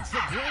play against the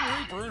Grim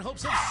Reaper in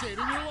hopes of saving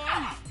your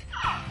life.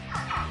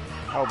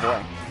 Oh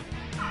boy.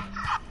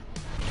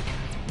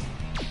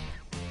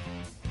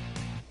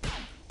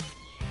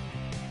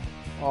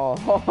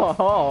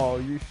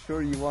 Oh, you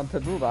sure you want to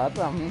do that?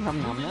 Moving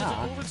into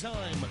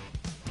overtime.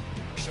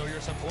 Show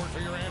your support for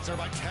your answer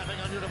by tapping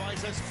on your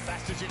device as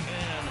fast as you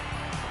can.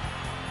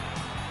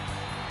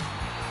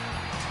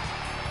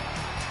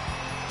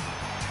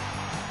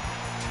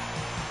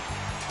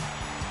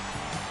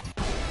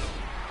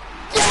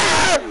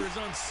 Is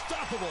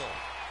unstoppable.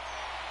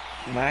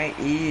 My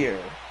ear.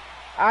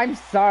 I'm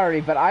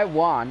sorry, but I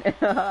won.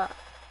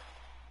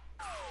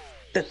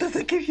 That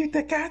doesn't give you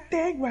the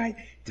goddamn right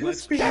to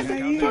Let's speak check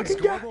in my out that ear.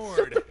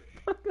 scoreboard.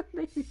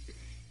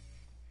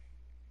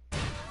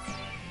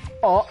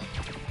 Oh,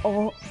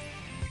 oh,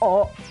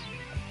 oh,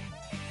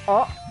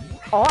 oh,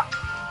 oh,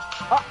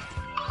 oh.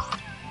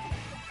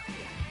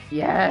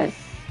 Yes!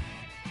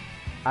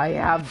 I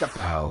have the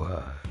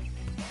power.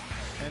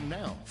 And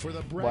now for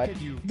the bracket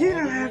you've all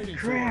been waiting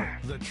for,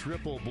 the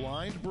triple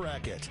blind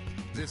bracket.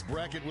 This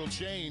bracket will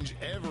change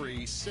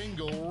every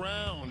single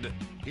round.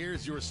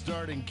 Here's your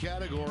starting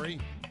category.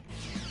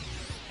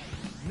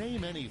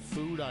 Name any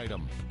food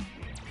item.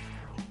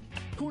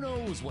 Who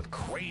knows what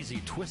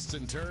crazy twists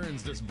and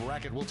turns this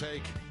bracket will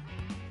take?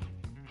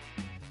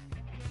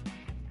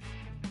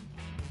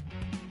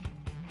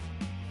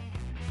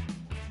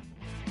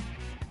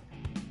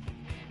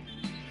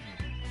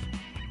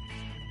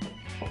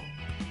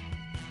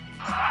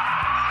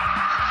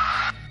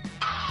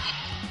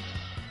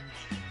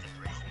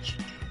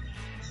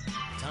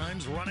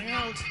 Time's running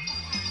out.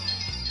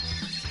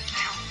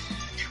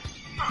 You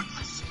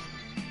ruthless,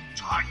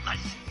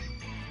 heartless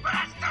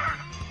bastard!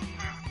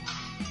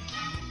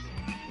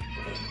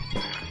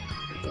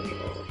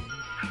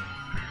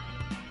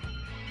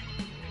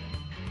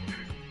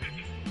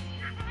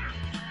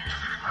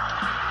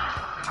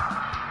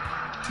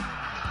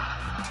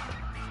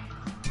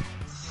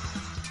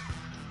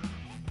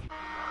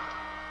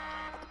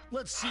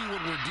 Let's see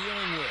what we're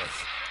dealing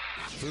with.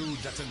 Food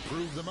that's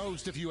improved the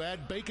most if you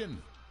add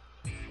bacon.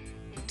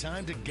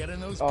 Time to get in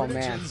those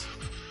predictions.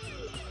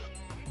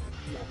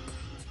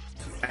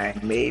 I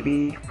may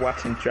be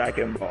watching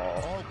Dragon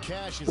Ball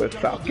with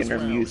Falconer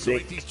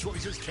music. So these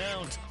choices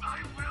count. I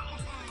will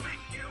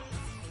make you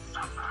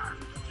suffer.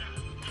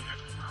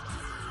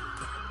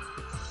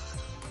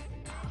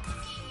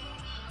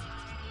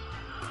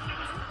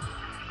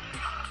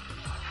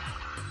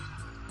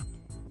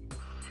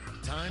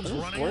 Time's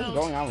running What is out.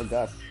 going on with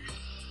Gus?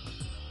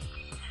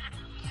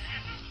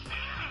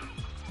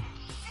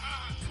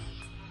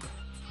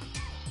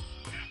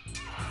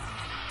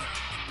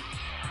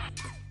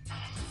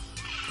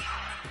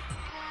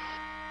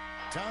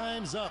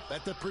 Time's up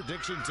at the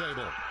prediction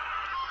table.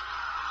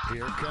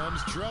 Here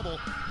comes trouble.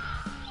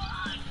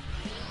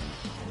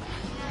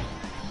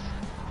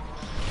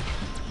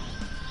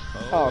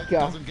 Oh, it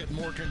God. doesn't get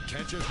more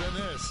contentious than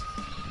this.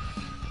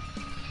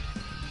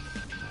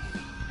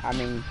 I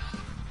mean,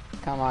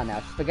 come on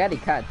now. Spaghetti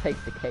kind of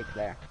takes the cake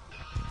there.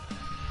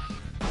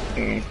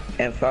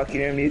 And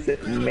Falconer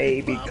music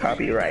may be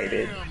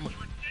copyrighted.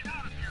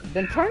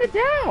 Then turn it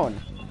down!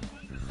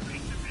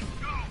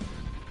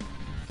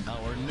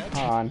 Our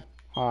next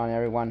Hold on,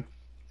 everyone.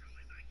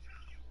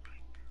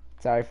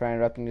 Sorry for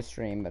interrupting the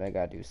stream, but I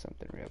gotta do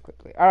something real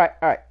quickly.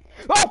 Alright.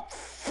 Oh,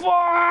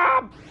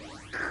 fuck!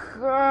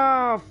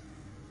 Oh,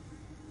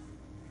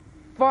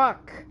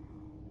 fuck!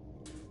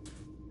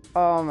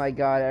 Oh my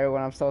god,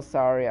 everyone, I'm so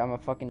sorry. I'm a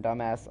fucking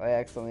dumbass. I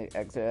accidentally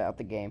exited out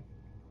the game.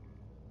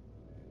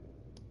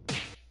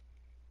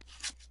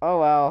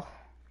 Oh well.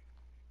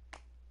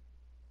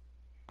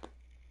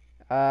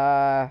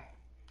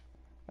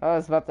 I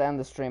was about to end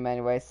the stream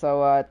anyway,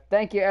 so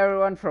thank you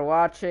everyone for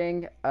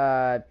watching.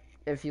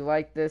 If you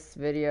like this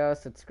video,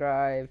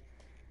 subscribe.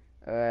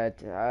 I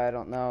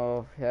don't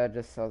know.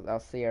 I'll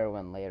see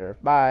everyone later.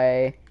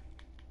 Bye.